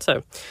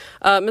 So,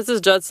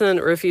 Mrs. Judson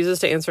refuses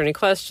to answer any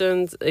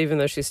questions, even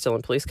though she's still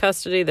in police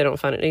custody. They don't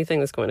find anything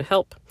that's going to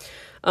help.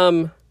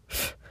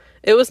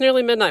 It was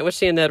nearly midnight when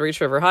she and Ned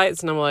reached River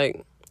Heights, and I'm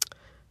like,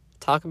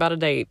 talk about a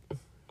date.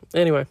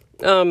 Anyway,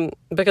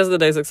 because of the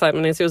day's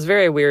excitement, Nancy was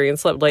very weary and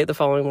slept late the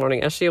following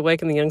morning. As she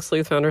awakened, the young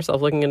sleuth found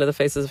herself looking into the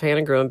faces of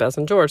Hannah, Grew, and Bess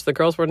and George. The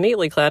girls were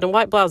neatly clad in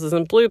white blouses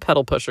and blue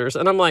pedal pushers,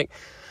 and I'm like,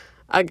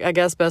 I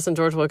guess Bess and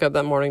George woke up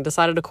that morning,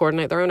 decided to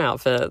coordinate their own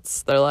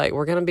outfits. They're like,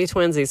 we're going to be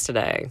twinsies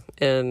today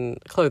in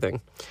clothing.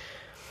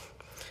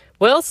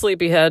 Well,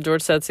 sleepyhead,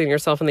 George said, seeing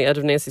herself on the edge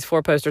of Nancy's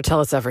four-poster. Tell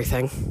us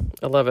everything.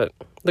 I love it.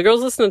 The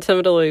girls listened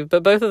timidly,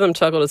 but both of them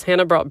chuckled as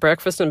Hannah brought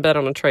breakfast in bed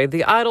on a tray.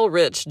 The idle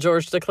rich,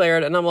 George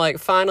declared, and I'm like,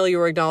 finally you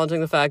were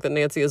acknowledging the fact that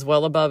Nancy is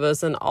well above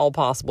us in all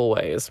possible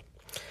ways.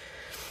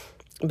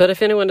 But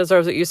if anyone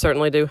deserves it, you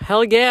certainly do.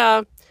 Hell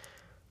yeah.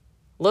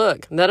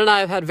 Look, Ned and I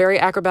have had very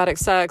acrobatic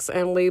sex,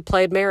 and we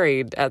played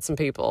married at some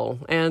people.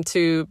 And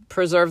to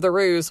preserve the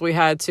ruse, we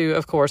had to,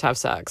 of course, have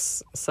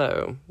sex.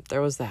 So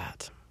there was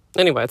that.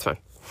 Anyway, it's fine.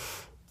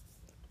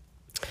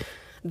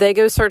 They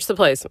go search the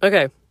place.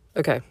 Okay.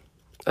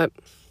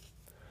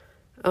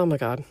 Oh my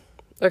God.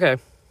 Okay.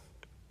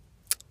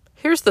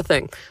 Here's the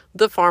thing.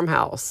 The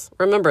farmhouse.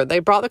 Remember, they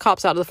brought the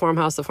cops out to the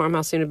farmhouse. The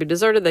farmhouse seemed to be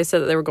deserted. They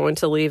said that they were going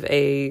to leave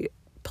a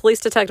police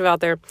detective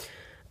out there.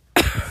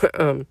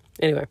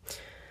 Anyway.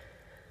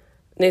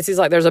 Nancy's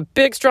like, there's a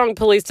big, strong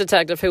police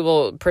detective who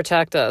will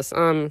protect us.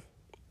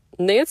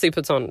 Nancy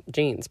puts on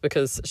jeans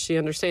because she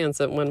understands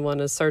that when one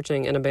is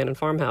searching an abandoned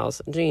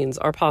farmhouse, jeans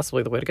are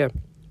possibly the way to go.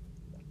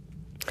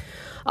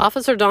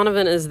 Officer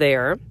Donovan is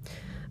there.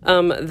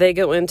 They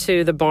go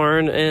into the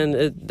barn,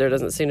 and there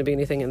doesn't seem to be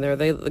anything in there.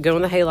 They go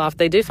in the hayloft.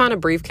 They do find a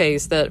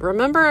briefcase that,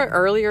 remember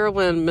earlier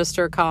when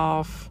Mr.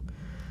 Koff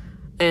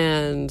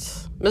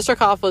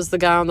was the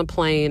guy on the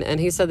plane, and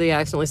he said that he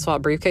accidentally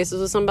swapped briefcases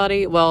with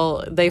somebody?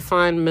 Well, they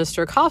find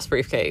Mr. Koff's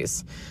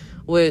briefcase,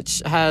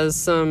 which has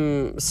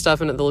some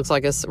stuff in it that looks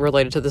like it's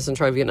related to the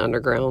Centrovian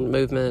underground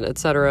movement,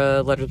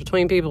 etc., letters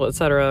between people,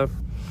 etc.,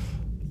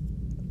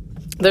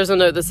 There's a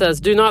note that says,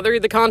 do not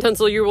read the contents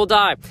or you will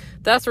die.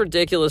 That's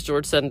ridiculous,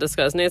 George said in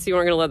disgust. Nancy, you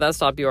aren't going to let that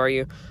stop you, are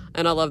you?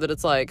 And I love that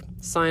it's like,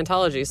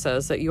 Scientology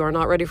says that you are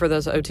not ready for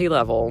this OT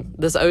level.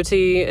 This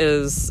OT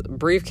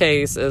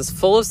briefcase is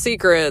full of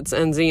secrets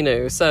and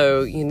Xenu.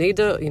 So you need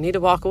to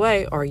walk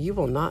away or you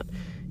will not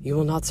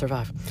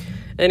survive.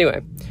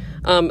 Anyway,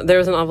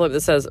 there's an envelope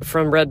that says,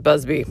 from Red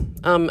Busby.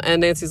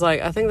 And Nancy's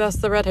like, I think that's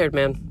the red-haired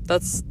man.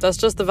 That's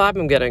just the vibe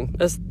I'm getting.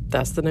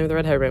 That's the name of the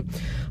red-haired man.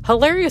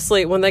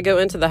 Hilariously, when they go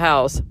into the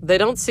house, they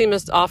don't see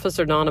Mr.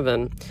 Officer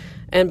Donovan.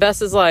 And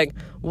Bess is like,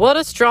 what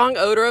a strong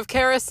odor of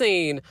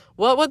kerosene.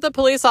 What would the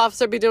police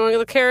officer be doing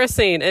with the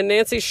kerosene? And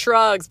Nancy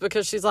shrugs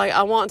because she's like,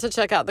 I want to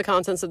check out the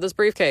contents of this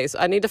briefcase.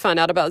 I need to find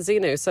out about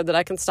Xenu so that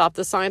I can stop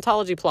the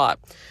Scientology plot.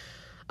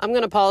 I'm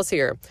going to pause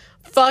here.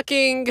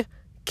 Fucking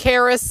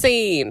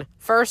kerosene.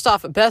 First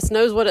off, Bess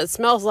knows what it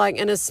smells like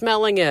and is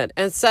smelling it.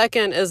 And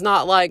second is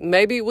not like,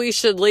 maybe we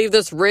should leave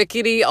this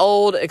rickety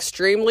old,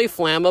 extremely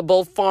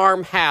flammable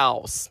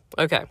farmhouse.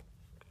 Okay.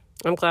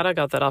 I'm glad I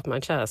got that off my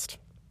chest.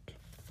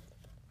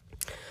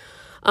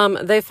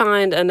 They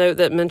find a note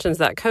that mentions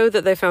that code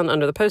that they found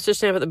under the postage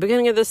stamp at the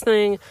beginning of this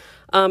thing.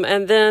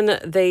 And then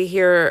they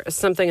hear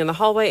something in the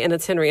hallway, and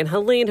it's Henry and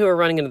Helene who are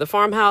running into the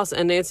farmhouse.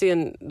 And Nancy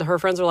and her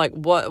friends are like,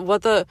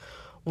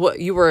 what,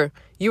 you were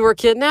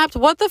kidnapped?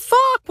 What the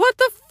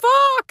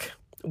fuck?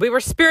 We were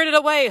spirited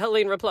away,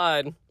 Helene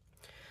replied.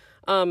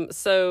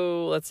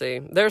 So let's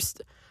see.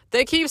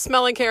 They keep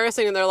smelling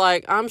kerosene, and they're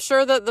like, I'm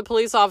sure that the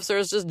police officer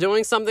is just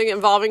doing something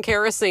involving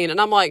kerosene.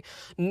 And I'm like,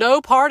 no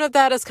part of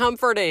that is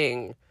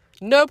comforting.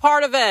 No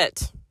part of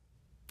it.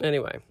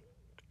 Anyway.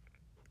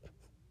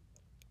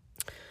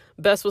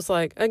 Bess was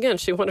like, again,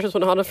 she wonders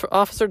what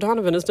Officer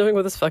Donovan is doing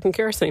with his fucking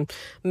kerosene.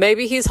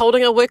 Maybe he's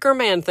holding a Wicker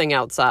Man thing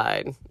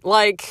outside.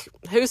 Like,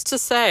 who's to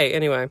say?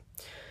 Anyway.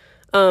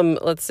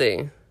 Let's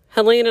see.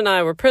 Helene and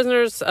I were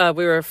prisoners.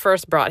 We were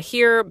first brought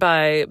here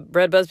by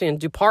Red Busby and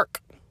Duparc.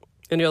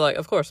 And you're like,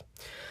 of course.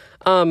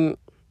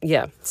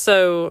 Yeah.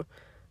 So,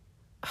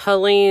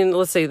 Helene,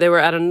 let's see. They were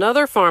at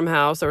another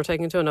farmhouse. They were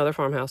taken to another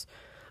farmhouse.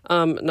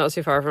 Not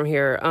too far from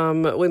here.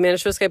 We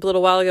managed to escape a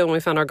little while ago when we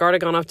found our guard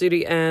had gone off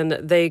duty, and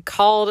they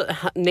called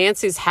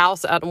Nancy's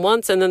house at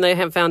once, and then they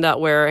had found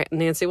out where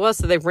Nancy was,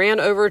 so they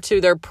ran over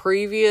to their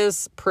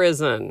previous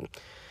prison,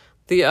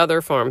 the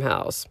other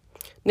farmhouse.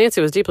 Nancy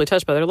was deeply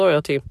touched by their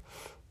loyalty.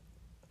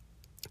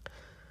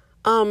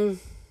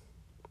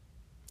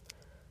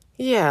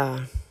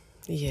 Yeah.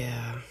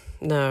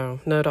 No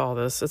to all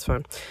this. It's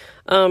fine.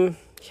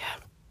 Yeah.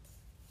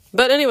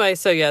 But anyway,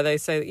 so yeah, they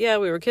say, yeah,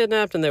 we were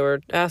kidnapped, and they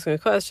were asking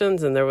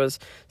questions, and there was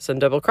some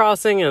double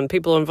crossing and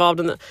people involved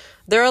in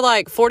there are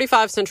like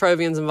 45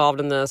 Centrovians involved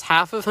in this,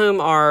 half of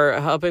whom are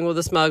helping with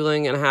the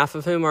smuggling and half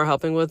of whom are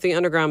helping with the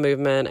underground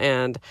movement.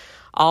 And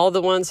all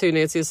the ones who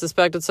Nancy has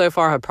suspected so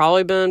far have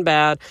probably been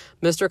bad.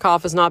 Mr.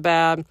 Koff is not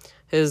bad.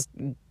 His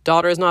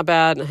daughter is not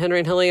bad. Henry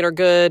and Helene are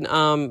good.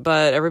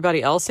 But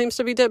everybody else seems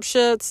to be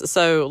dipshits.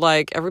 So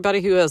like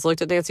everybody who has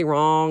looked at Nancy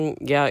wrong.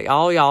 Yeah.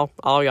 All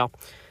y'all.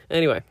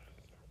 Anyway.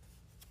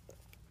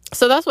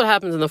 So that's what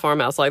happens in the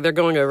farmhouse. Like, they're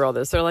going over all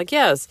this. They're like,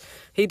 yes,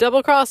 he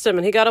double-crossed him,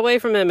 and he got away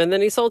from him, and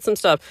then he sold some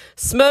stuff.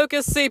 Smoke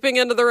is seeping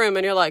into the room,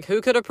 and you're like, who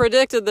could have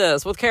predicted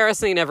this with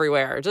kerosene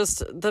everywhere?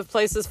 Just the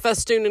place is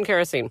festooned in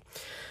kerosene.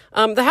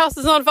 The house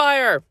is on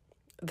fire.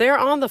 They're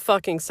on the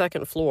fucking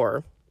second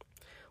floor.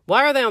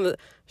 Why are they on the...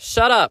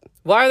 Shut up.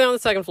 Why are they on the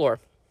second floor?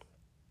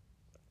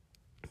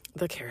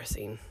 The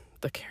kerosene.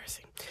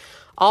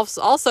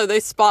 Also, they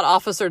spot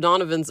Officer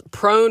Donovan's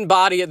prone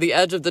body at the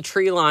edge of the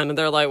tree line, and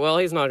they're like, well,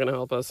 he's not going to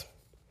help us.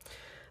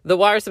 The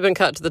wires have been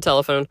cut to the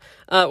telephone.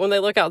 When they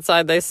look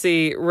outside, they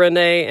see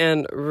Renee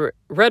and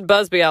Red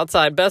Busby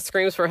outside. Bess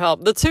screams for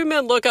help. The two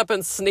men look up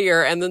and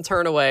sneer and then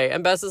turn away,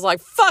 and Bess is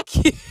like, fuck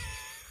you.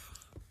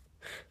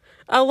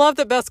 I love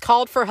that Bess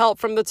called for help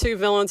from the two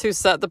villains who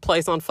set the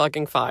place on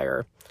fucking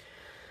fire.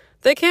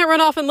 They can't run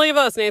off and leave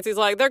us, Nancy's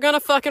like. They're going to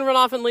fucking run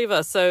off and leave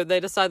us. So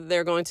they decide that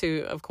they're going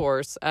to, of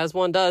course, as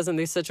one does in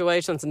these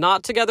situations,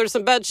 knot together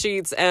some bed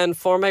sheets and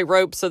form a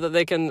rope so that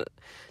they can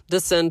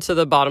descend to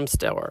the bottom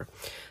stair.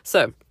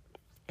 So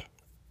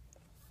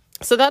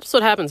that's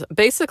what happens.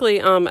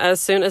 Basically, as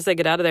soon as they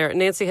get out of there,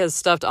 Nancy has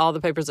stuffed all the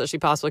papers that she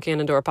possibly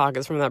can into her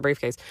pockets from that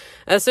briefcase.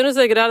 As soon as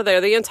they get out of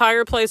there, the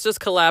entire place just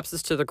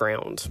collapses to the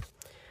ground.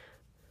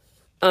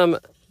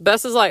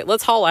 Bess is like,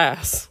 let's haul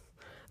ass.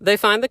 They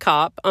find the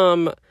cop.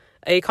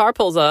 A car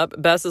pulls up.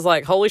 Bess is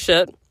like, holy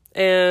shit.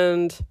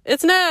 And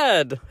it's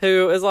Ned,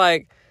 who is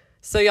like,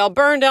 so y'all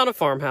burned down a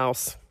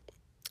farmhouse.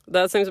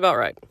 That seems about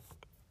right.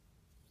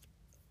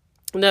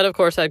 Ned, of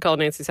course, had called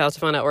Nancy's house to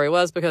find out where he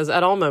was, because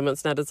at all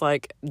moments, Ned is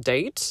like,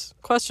 date? ?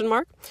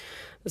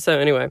 So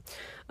anyway,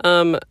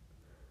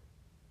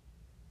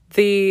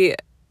 the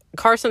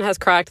Carson has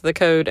cracked the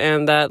code,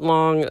 and that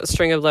long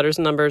string of letters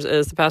and numbers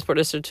is the passport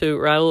issued to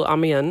Raoul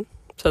Amiens.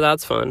 So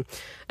that's fun.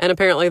 And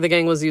apparently the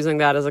gang was using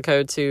that as a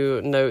code to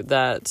note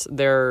that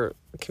their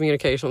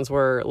communications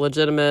were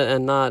legitimate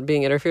and not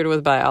being interfered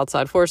with by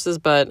outside forces.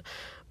 But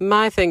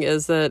my thing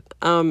is that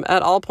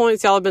at all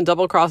points, y'all have been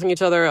double-crossing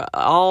each other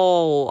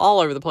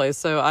all over the place.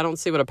 So I don't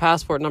see what a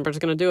passport number is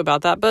going to do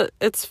about that. But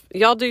it's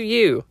y'all do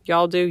you.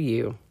 Y'all do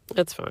you.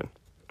 It's fine.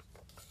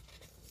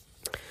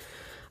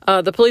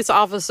 The police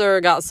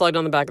officer got slugged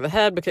on the back of the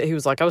head because he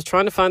was like, I was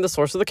trying to find the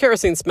source of the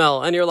kerosene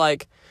smell. And you're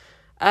like,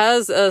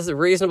 as a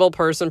reasonable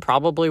person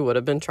probably would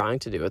have been trying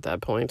to do at that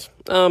point.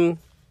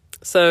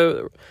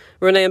 So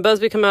Renee and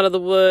Busby come out of the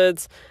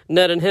woods.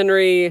 Ned and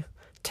Henry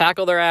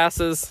tackle their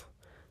asses.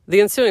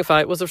 The ensuing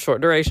fight was of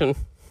short duration.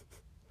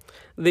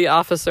 The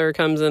officer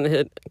comes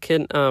in,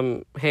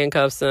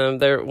 handcuffs them.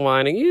 They're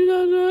whining. You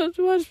don't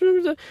know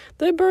what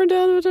they burned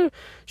down.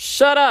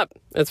 Shut up.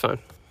 It's fine.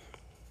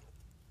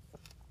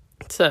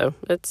 So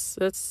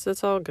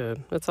it's all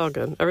good. It's all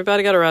good.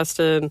 Everybody got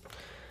arrested.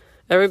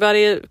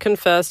 Everybody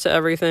confessed to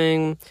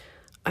everything.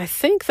 I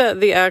think that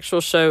the actual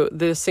show,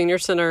 the senior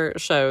center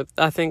show,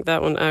 I think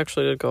that one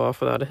actually did go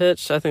off without a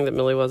hitch. I think that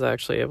Millie was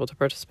actually able to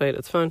participate.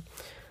 It's fun.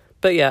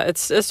 But yeah,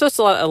 it's just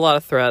a lot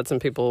of threats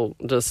and people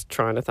just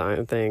trying to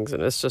find things,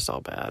 and it's just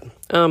all bad.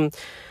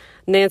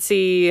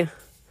 Nancy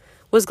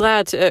was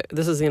glad to,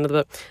 this is the end of the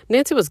book.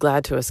 Nancy was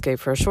glad to escape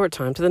for a short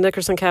time to the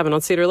Nickerson cabin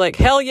on Cedar Lake.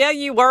 Hell yeah,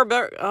 you were.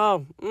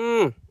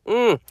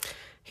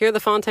 Here, the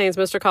Fontaines,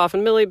 Mr.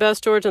 Coffin, Millie, Bess,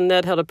 George, and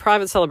Ned held a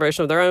private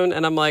celebration of their own.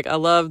 And I'm like, I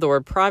love the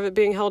word private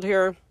being held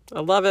here.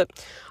 I love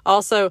it.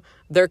 Also,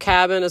 their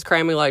cabin is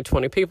cramming like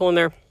 20 people in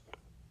there.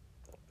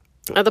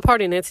 At the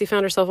party, Nancy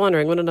found herself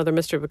wondering when another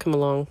mystery would come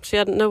along. She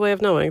had no way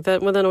of knowing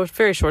that within a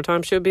very short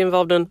time, she would be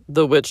involved in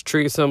the witch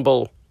tree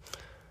symbol.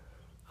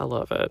 I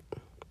love it.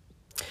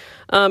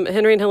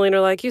 Henry and Helene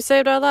are like, you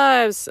saved our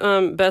lives.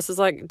 Bess is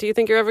like, do you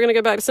think you're ever going to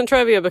go back to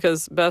Centrovia?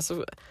 Because Bess,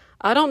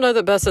 I don't know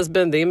that Bess has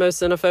been the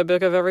most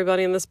xenophobic of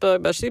everybody in this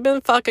book, but she's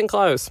been fucking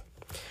close.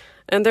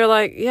 And they're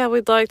like, yeah,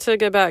 we'd like to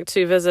go back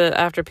to visit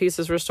after peace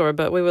is restored,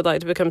 but we would like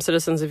to become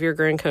citizens of your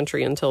grand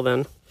country until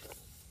then.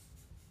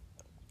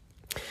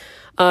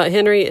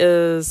 Henry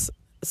is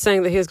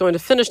saying that he is going to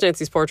finish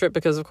Nancy's portrait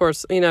because, of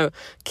course,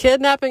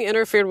 kidnapping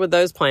interfered with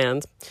those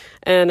plans.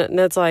 And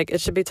Ned's like,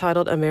 it should be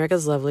titled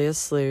America's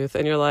Loveliest Sleuth.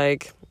 And you're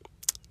like,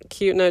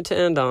 cute note to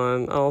end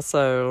on.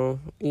 Also,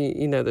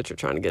 you know that you're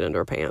trying to get into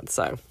her pants.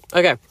 So,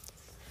 okay.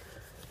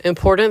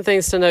 Important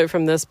things to note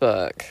from this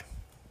book.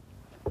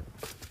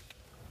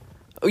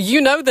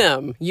 You know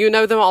them. You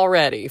know them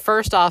already.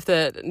 First off,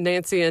 that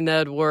Nancy and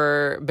Ned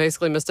were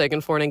basically mistaken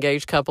for an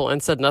engaged couple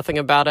and said nothing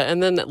about it.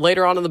 And then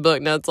later on in the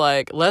book, Ned's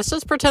like, let's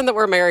just pretend that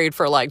we're married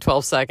for like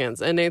 12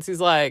 seconds. And Nancy's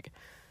like,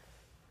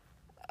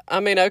 I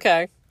mean,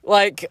 okay.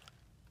 Like,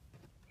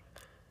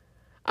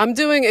 I'm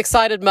doing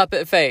excited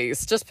Muppet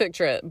face. Just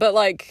picture it. But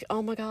like,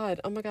 oh my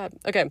God.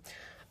 Okay.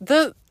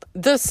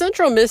 The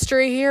central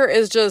mystery here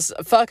is just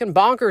fucking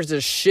bonkers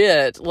as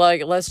shit.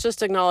 Like, let's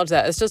just acknowledge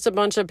that. It's just a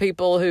bunch of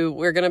people who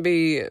we're going to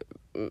be,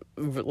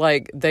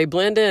 like, they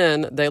blend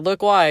in, they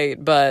look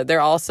white, but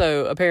they're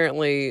also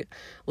apparently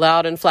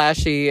loud and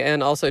flashy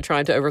and also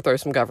trying to overthrow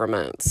some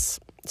governments.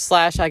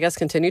 I guess,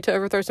 continue to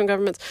overthrow some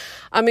governments.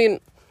 I mean,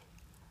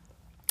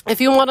 if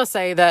you want to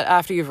say that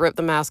after you've ripped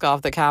the mask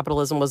off that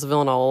capitalism was the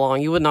villain all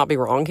along, you would not be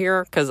wrong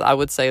here, because I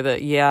would say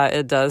that, yeah,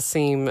 it does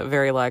seem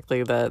very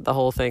likely that the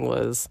whole thing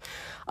was,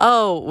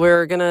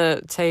 we're going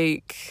to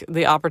take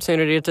the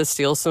opportunity to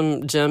steal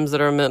some gems that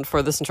are meant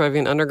for the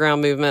Centrovian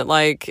underground movement.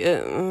 Like,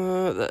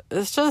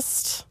 it's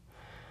just...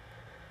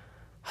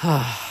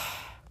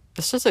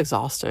 It's just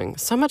exhausting.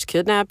 So much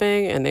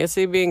kidnapping and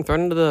Nancy being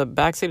thrown into the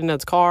backseat of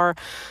Ned's car.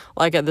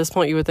 Like, at this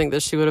point, you would think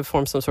that she would have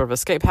formed some sort of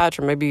escape hatch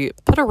or maybe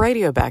put a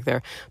radio back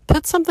there.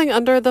 Put something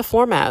under the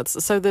floor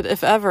mats so that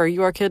if ever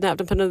you are kidnapped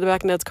and put into the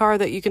back of Ned's car,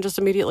 that you can just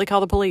immediately call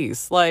the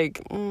police.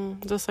 Like,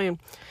 just saying.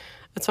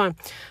 It's fine.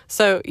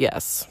 So,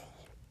 yes.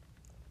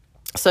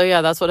 So,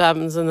 yeah, that's what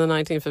happens in the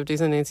 1950s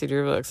in Nancy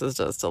Drew books, is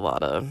just a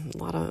lot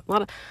of...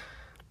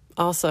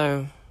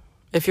 Also...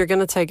 if you're going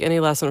to take any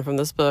lesson from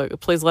this book,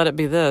 please let it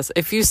be this.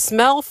 If you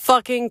smell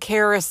fucking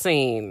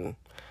kerosene,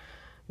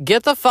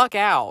 get the fuck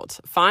out.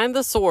 Find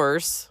the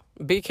source.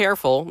 Be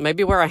careful.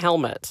 Maybe wear a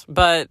helmet.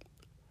 But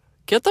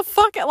get the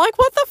fuck out. Like,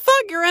 what the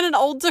fuck? You're in an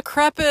old,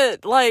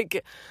 decrepit,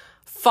 like,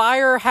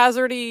 fire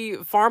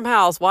hazardy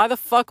farmhouse. Why the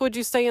fuck would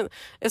you stay in?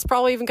 It's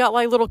probably even got,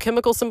 like, little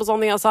chemical symbols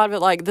on the outside of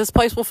it. Like, this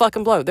place will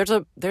fucking blow.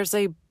 There's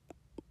a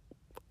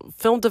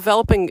film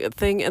developing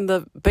thing in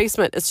the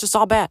basement. It's just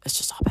all bad.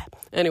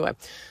 Anyway,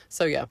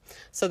 so yeah.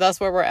 So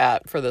that's where we're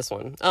at for this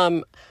one.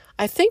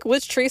 I think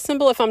Witch Tree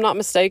Symbol, if I'm not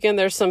mistaken,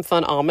 there's some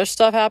fun Amish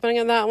stuff happening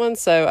in that one.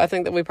 So I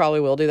think that we probably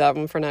will do that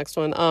one for next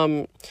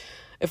one.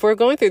 If we're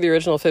going through the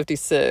original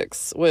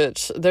 56,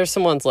 which there's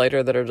some ones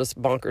later that are just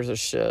bonkers as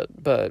shit,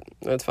 but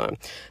it's fine.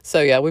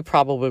 So yeah, we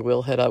probably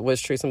will hit up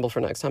Witch Tree Symbol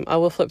for next time. I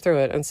will flip through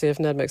it and see if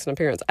Ned makes an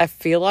appearance. I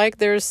feel like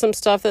there's some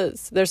stuff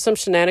there's some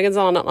shenanigans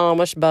on an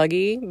Amish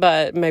buggy,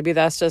 but maybe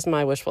that's just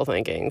my wishful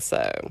thinking.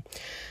 So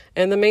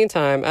in the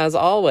meantime, as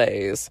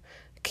always,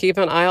 keep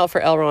an eye out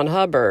for L. Ron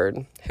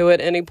Hubbard, who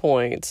at any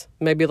point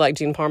may be like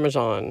Gene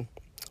Parmesan,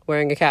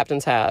 wearing a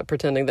captain's hat,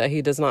 pretending that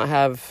he does not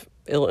have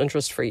ill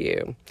interest for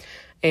you.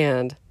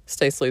 And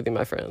stay sleuthy,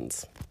 my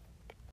friends.